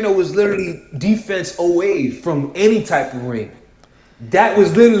 Dan Marino was literally defense away from any type of ring. That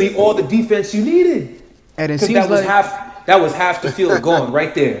was literally all the defense you needed. And it seems that was half the field gone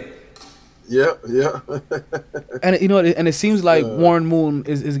right there. Yeah. And it seems like Warren Moon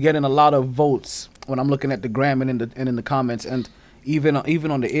is getting a lot of votes when I'm looking at the gram and in the comments and even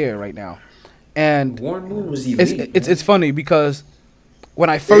on the air right now. And Warren Moon was elite. It's funny because when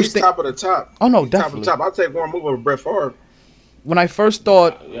I first top of the top. Oh no, he's definitely. Top of the top. I'll take Warren Moon over Brett Favre. When I first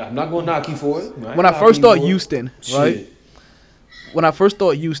thought, I'm not gonna knock you for it. When I first thought Houston, right? Shit. When I first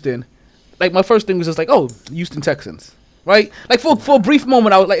thought Houston, like my first thing was just like, oh, Houston Texans. Right, like for a brief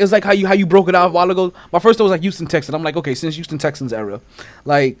moment, I was like, it's like how you broke it out a while ago. My first thought was like Houston Texans. I'm like, okay, since Houston Texans era,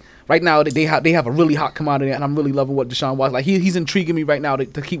 like right now they have a really hot commodity, and I'm really loving what Deshaun Watson. Like he's intriguing me right now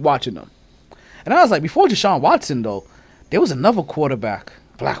to keep watching them. And I was like, before Deshaun Watson though, there was another black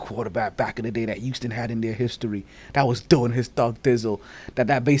quarterback back in the day that Houston had in their history that was doing his thug dizzle.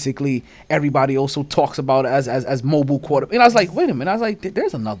 That basically everybody also talks about as mobile quarterback. And I was like, wait a minute. I was like,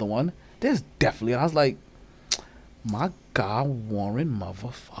 there's another one. There's definitely. And I was like, my God, Warren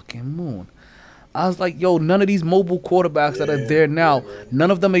motherfucking Moon. I was like, yo, none of these mobile quarterbacks that are there now, none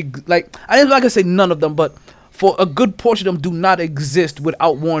of them, like, I didn't like to say none of them, but for a good portion of them do not exist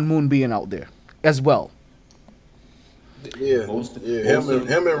without Warren Moon being out there as well. Yeah,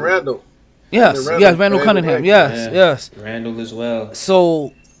 him and Randall. Yes, Randall Cunningham. Yes. Randall as well.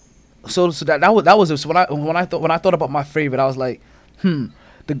 So that was it. So when I thought about my favorite, I was like,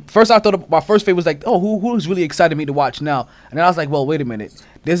 my first favorite was like, oh, who's really excited me to watch now? And then I was like, well, wait a minute.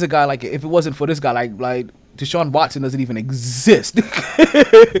 There's a guy like if it wasn't for this guy like Deshaun Watson doesn't even exist. You know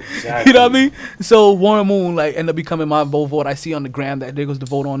what I mean? So Warren Moon like ended up becoming my vote. I see on the gram that there goes the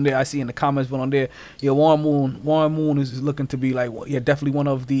vote on there. I see in the comments vote on there. Yeah, Warren Moon is looking to be like, yeah, definitely one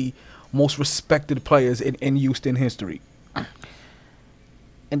of the most respected players in Houston history.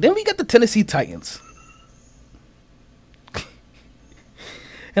 And then we got the Tennessee Titans.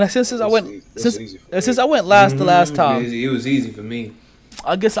 And since I went last the last time, it was easy for me.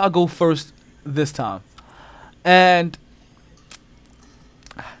 I guess I'll go first this time. And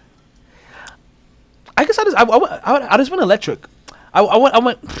I guess I just went electric. I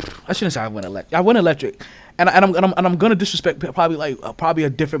shouldn't say I went electric. I went electric, and I'm gonna disrespect probably a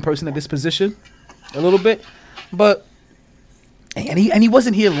different person at this position, a little bit, but and he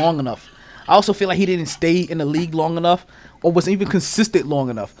wasn't here long enough. I also feel like he didn't stay in the league long enough, or wasn't even consistent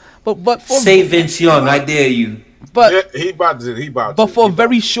long enough. But for say Vince Young, I dare you. But yeah, he about to. But for a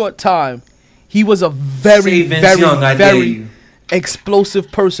very short time, he was a very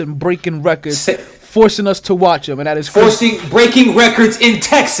explosive person, breaking records, forcing us to watch him, and that is breaking records in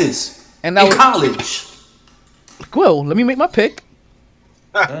Texas and in college. Well, let me make my pick.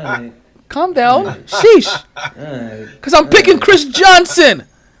 Right. Calm down, sheesh. Because I'm picking Chris Johnson.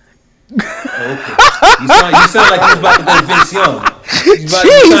 Okay. You sound like you're about to go Vince Young. You sound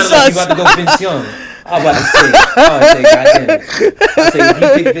like you're about to go Vince Young. I was about to say, goddamn. I say, if you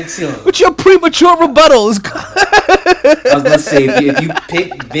pick Vince Young. With your premature rebuttals. I was gonna say, if you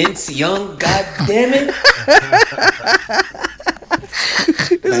pick Vince Young, goddamn it.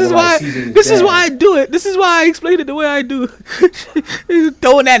 This is why I do it. This is why I explain it the way I do.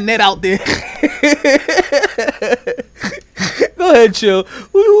 Throwing that net out there. Go ahead, chill.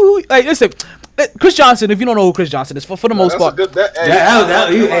 Like, listen, Chris Johnson. If you don't know who Chris Johnson is, for the most part,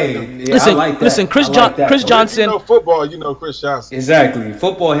 listen, Chris Johnson. You know football, you know Chris Johnson. Exactly.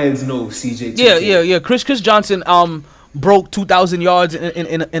 Football heads know CJ. Yeah. Chris Johnson broke 2,000 yards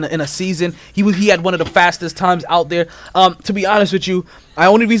in a season. He had one of the fastest times out there. To be honest with you, the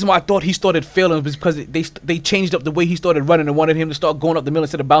only reason why I thought he started failing was because they changed up the way he started running and wanted him to start going up the middle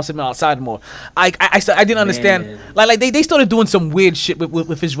instead of bouncing him outside more. I didn't understand. Like they started doing some weird shit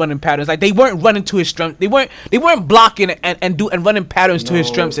with his running patterns. Like they weren't running to his strength. They weren't blocking and running patterns to his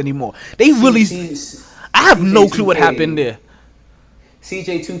strengths anymore. They really. I have no clue what happened there.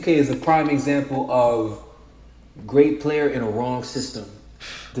 CJ2K is a prime example of great player in a wrong system.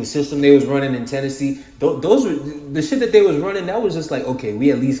 The system they was running in Tennessee, those were the shit that they was running. That was just like, okay,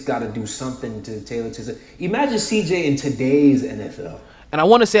 we at least got to do something to tailor to. Imagine CJ in today's NFL. And I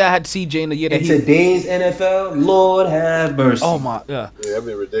want to say I had CJ in the year that today's NFL. Lord have mercy. Oh my, yeah. Yeah, that'd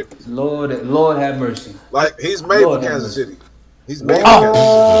be ridiculous. Lord have mercy. Like he's made for Kansas City. He's made for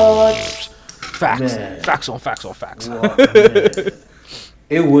Kansas City. Facts. Man. Facts on facts on facts.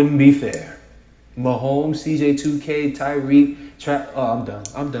 It wouldn't be fair. Mahomes, CJ2K, Tyreek, I'm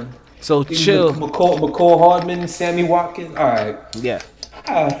done. So chill. McCall Hardman, Sammy Watkins. All right. Yeah.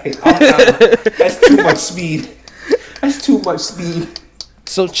 All right. That's too much speed.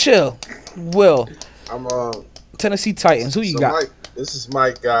 So chill. Will. I'm Tennessee Titans. Who you got? This is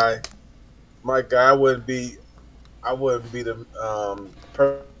my guy. My guy. I wouldn't be the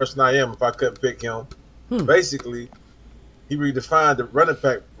person I am if I couldn't pick him. Basically, he redefined the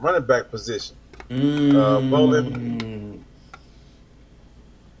running back position.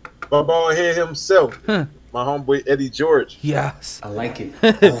 Ball here himself. My homeboy Eddie George. Yes. I like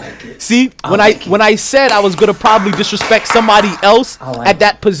it. See, when I said I was gonna probably disrespect somebody else at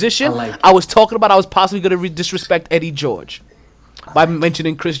that position, I was talking about I was possibly gonna disrespect Eddie George by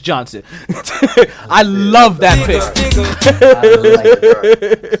mentioning Chris Johnson. I love that pick.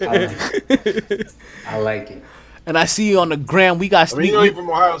 I like it. And I see you on the gram. We got. You know he's from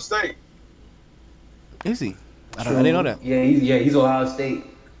Ohio State. Is he? I didn't know that. Yeah, he's Ohio State.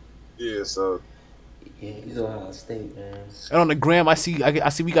 Yeah, so. Yeah, he's Ohio State, man. And on the gram, I see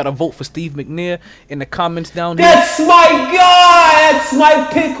we got a vote for Steve McNair in the comments down here. That's my guy. That's my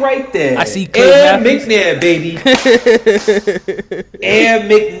pick right there. I see Air McNair, baby. Air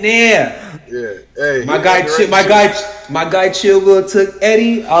McNair. Yeah. Hey, my guy Chillwell took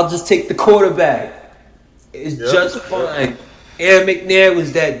Eddie. I'll just take the quarterback. It's just fine. Air McNair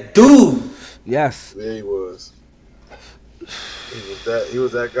was that dude. Yes. Yeah, he was. He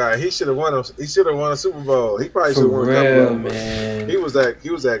was that guy. He should have won a Super Bowl. He probably should have won a couple of them. Man. He was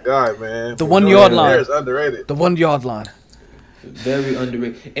that guy, man. The 1 yard line is underrated. The 1 yard line. Very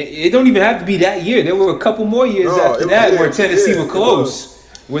underrated. It don't even have to be that year. There were a couple more years after that where Tennessee were close.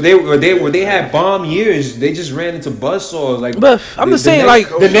 where they had bomb years, they just ran into buzzsaws. Like, but I'm just saying, like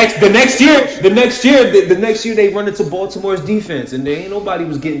the next year they run into Baltimore's defense, and there ain't nobody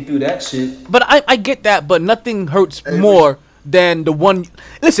was getting through that shit. But I get that, but nothing hurts more than the one.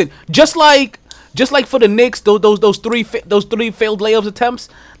 Listen, just like for the Knicks, those three failed layups attempts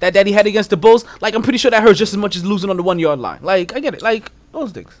that he had against the Bulls. Like, I'm pretty sure that hurts just as much as losing on the 1 yard line. Like, I get it. Like,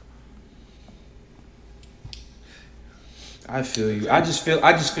 those things. I feel you. I just feel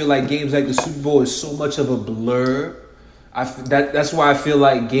like games like the Super Bowl is so much of a blur. That's why I feel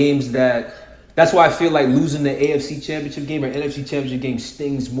like that's why I feel like losing the AFC Championship game or NFC Championship game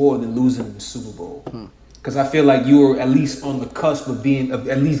stings more than losing the Super Bowl. Because I feel like you were at least on the cusp of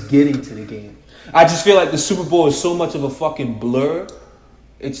at least getting to the game. I just feel like the Super Bowl is so much of a fucking blur.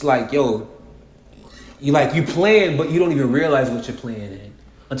 It's like, yo, you playing, but you don't even realize what you're playing in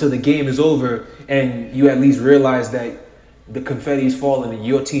until the game is over, and you at least realize that the confetti is falling and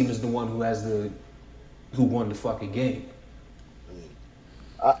your team is the one who won the fucking game.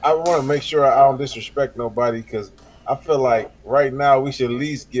 I want to make sure I don't disrespect nobody, because I feel like right now we should at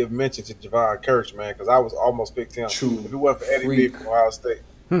least give mention to Javon Kirsch, man, because I was almost picked him. True. If it wasn't for Eddie B from Ohio State,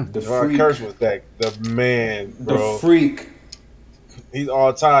 Javon Kirsch was the man, bro. The freak. He's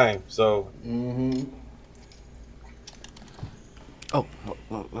all time. So. Mm-hmm. Oh,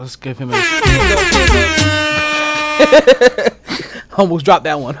 well, let's give him a. Almost dropped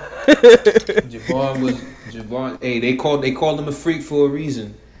that one. Javon. Hey, they called him a freak for a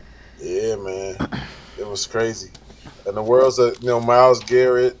reason. Yeah, man, it was crazy. And the world's Myles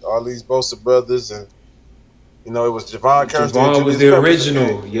Garrett, all these Bosa brothers, and it was Javon Kirsch. Javon was the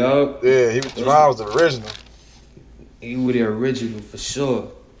original. Yup. Yeah, Javon was the original. He was the original for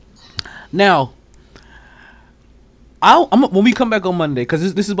sure. Now, when we come back on Monday,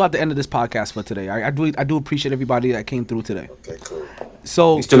 because this is about the end of this podcast for today. I do appreciate everybody that came through today. Okay, cool.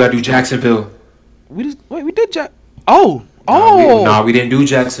 So we still gotta do Jacksonville. We did Oh, we didn't do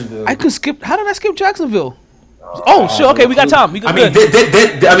Jacksonville. I could skip. How did I skip Jacksonville? Oh shit! Okay, we got time.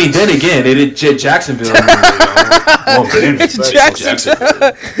 Then again, they did Jacksonville. It's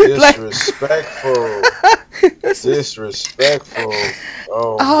Jacksonville. Disrespectful.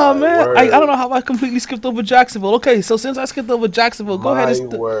 Oh man, I don't know how I completely skipped over Jacksonville. Okay, so since I skipped over Jacksonville, go ahead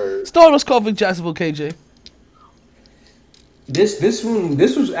and start us covering Jacksonville, KJ. This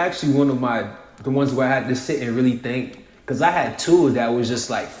was actually one of the ones where I had to sit and really think, because I had two that was just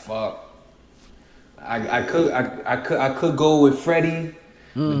like fuck. I could go with Freddie,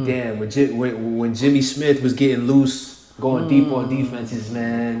 but damn, when Jimmy Smith was getting loose, going deep on defenses,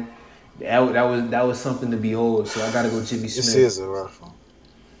 man, that was something to behold. So I gotta go Jimmy Smith. This is a rough one.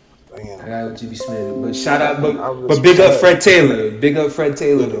 I gotta go Jimmy Smith, but shout out, but big up Fred Taylor. Big up Fred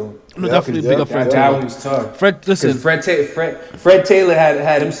Taylor though. No, definitely big up Fred Taylor. That one was tough. Fred, Fred Taylor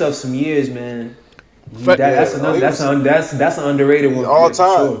had himself some years, man. That's an underrated one. All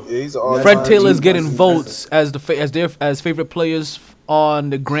time. Sure. Yeah, he's all Fred time. Taylor's getting votes as favorite players on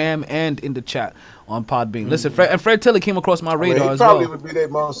the gram and in the chat on Podbean. Listen, Fred Taylor came across my radar as well. He probably would be their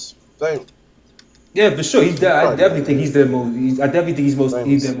most famous. Yeah, for sure. I definitely think he's their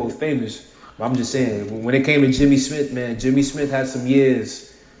most famous. But I'm just saying, when it came to Jimmy Smith, man, Jimmy Smith had some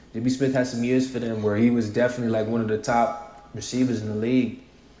years. Jimmy Smith had some years for them where he was definitely like one of the top receivers in the league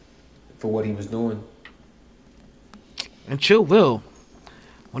for what he was doing. And chill, Will.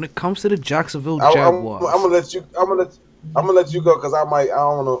 When it comes to the Jacksonville Jaguars, I'm gonna let you go because I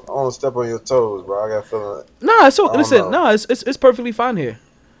don't want to step on your toes, bro. I got a feeling. No, it's perfectly fine here.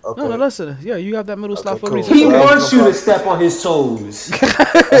 Okay. No, listen. Yeah, you have that middle slot for a reason. He wants you to step on his toes. All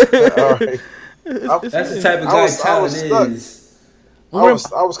right. That's the type of guy talent is. I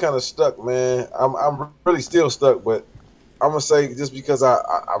was kind of stuck, man. I'm really still stuck, but I'm gonna say just because I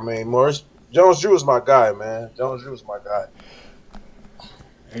mean, Morris Jones-Drew is my guy, man. Jones-Drew is my guy.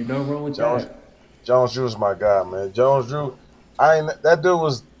 Ain't nothing wrong with that. Jones-Drew is my guy, man. Jones-Drew, that dude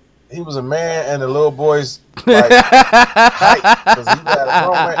was a man, and the little boys like height, because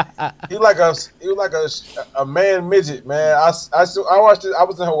he was like a man midget, man. I watched it. I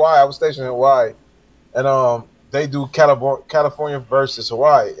was in Hawaii. I was stationed in Hawaii, and they do California versus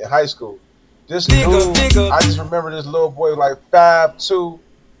Hawaii in high school. This dude, I just remember this little boy like 5'2",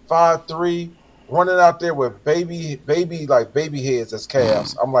 5'3", running out there with baby heads as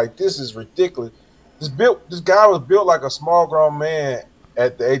calves. I'm like, this is ridiculous. This guy was built like a small grown man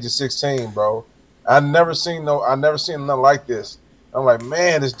at the age of 16, bro. I never seen nothing like this. I'm like,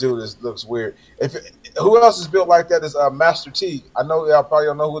 man, this dude looks weird. Who else is built like that is Master T. I know y'all probably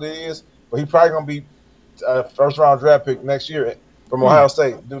don't know who it is, but he probably gonna be first round draft pick next year from Ohio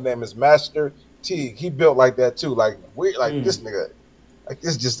State. Dude name is Master T. He built like that too, like weird, like this nigga. Like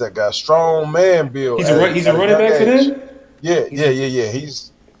this, just that guy, strong man build. He's a running back for them. Yeah.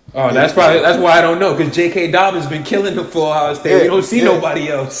 He's. That's why I don't know, because J.K. Dobbins been killing him for Ohio State. We don't see nobody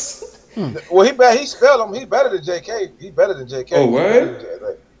else. Well, he spelled him. He better than J.K. He better than J.K. Oh,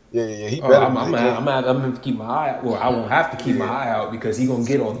 word? Yeah. He better. I'm gonna have to keep my eye. Well, I won't have to keep my eye out because he gonna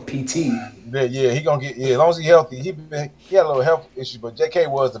get on PT. Yeah, he gonna get. Yeah, as long as he healthy, he had a little health issue, but J.K.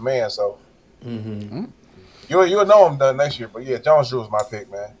 was the man. So you'll know him done next year. But yeah, Jones Drew was my pick,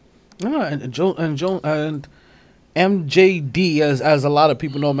 man. And MJD, as a lot of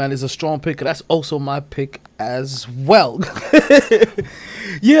people know, man, is a strong pick. That's also my pick as well.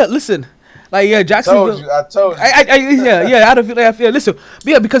 Yeah, listen. Like, yeah, Jacksonville. I told you. I feel. Listen,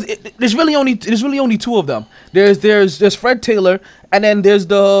 yeah, because there's really only two of them. There's Fred Taylor, and then there's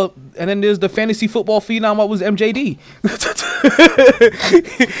the fantasy football phenom. What was MJD?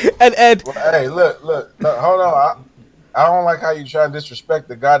 and well, hey, look, hold on. I don't like how you try to disrespect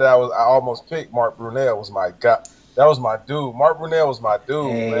the guy that I almost picked. Mark Brunell was my guy. That was my dude. Mark Brunell was my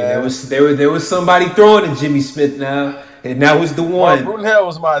dude, hey, man. There was somebody throwing at Jimmy Smith now, and that was the one. Mark Brunell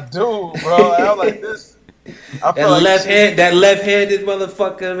was my dude, bro. I was like this. That left-handed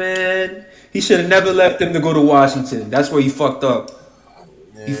motherfucker, man. He should have never left him to go to Washington. That's where he fucked up.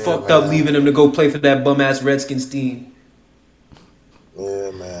 Yeah, he fucked up leaving him to go play for that bum-ass Redskins team.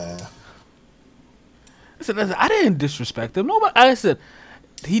 Yeah, man. Listen, I didn't disrespect him. Nobody. I said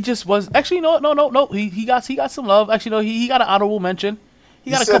he just was. Actually, no. He got some love. Actually, no. He got an honorable mention.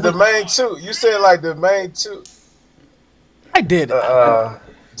 You said the main two. You said like the main two. I did. Jalen.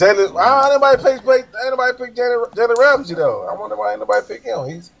 Anybody pick Jalen Ramsey though. I wonder why anybody pick him.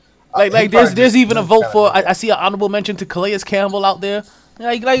 He's there's even a vote for. I see an honorable mention to Calais Campbell out there.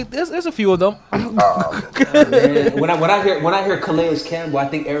 Like there's a few of them. Man, when I hear Calais Campbell, I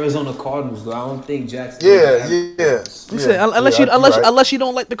think Arizona Cardinals. Though I don't think Jackson. Yeah. Listen, unless you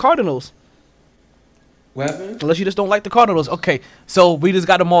don't like the Cardinals. What happened? Unless you just don't like the Cardinals. Okay, so we just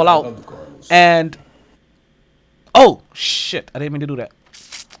got them all out. And oh shit, I didn't mean to do that.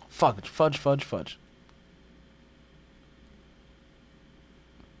 Fudge.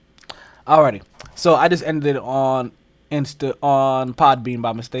 Alrighty, so I just ended it on Podbean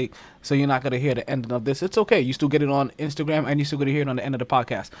by mistake, so you're not gonna hear the ending of this. It's okay. You still get it on Instagram, and you still gonna hear it on the end of the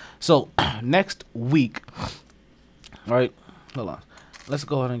podcast. So next week, all right, hold on. Let's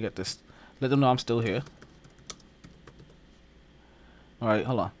go ahead and get this. Let them know I'm still here. All right,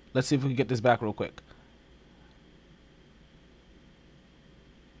 hold on. Let's see if we can get this back real quick.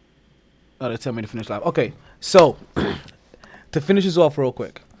 Oh, they tell me to finish live. Okay, so to finish this off real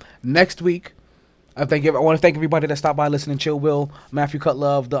quick, next week. I want to thank everybody that stopped by listening. Chill Will, Matthew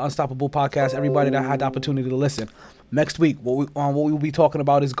Cutlove, the Unstoppable Podcast, everybody that had the opportunity to listen. Next week, what we will be talking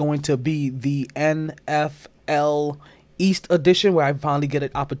about is going to be the NFL East edition, where I finally get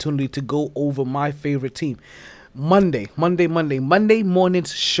an opportunity to go over my favorite team. Monday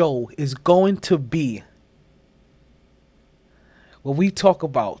morning's show is going to be where we talk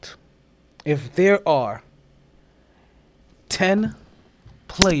about if there are 10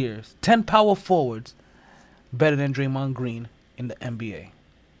 players, 10 power forwards better than Draymond Green in the NBA.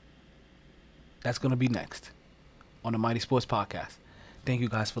 That's going to be next on the Mighty Sports Podcast. Thank you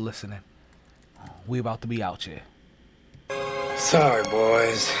guys for listening. We about to be out here. Sorry,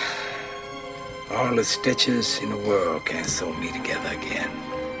 boys. All the stitches in the world can't sew me together again.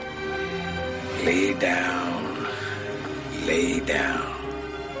 Lay down.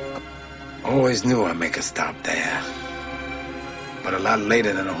 Always knew I'd make a stop there. But a lot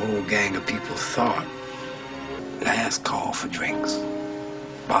later than a whole gang of people thought. Last call for drinks.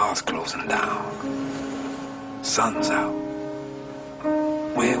 Bars closing down. Sun's out.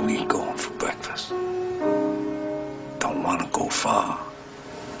 Where we going for breakfast? Don't wanna go far.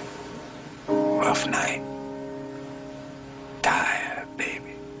 Rough night. Tired,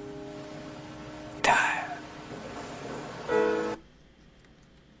 baby. Tired.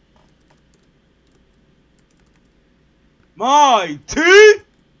 MyT!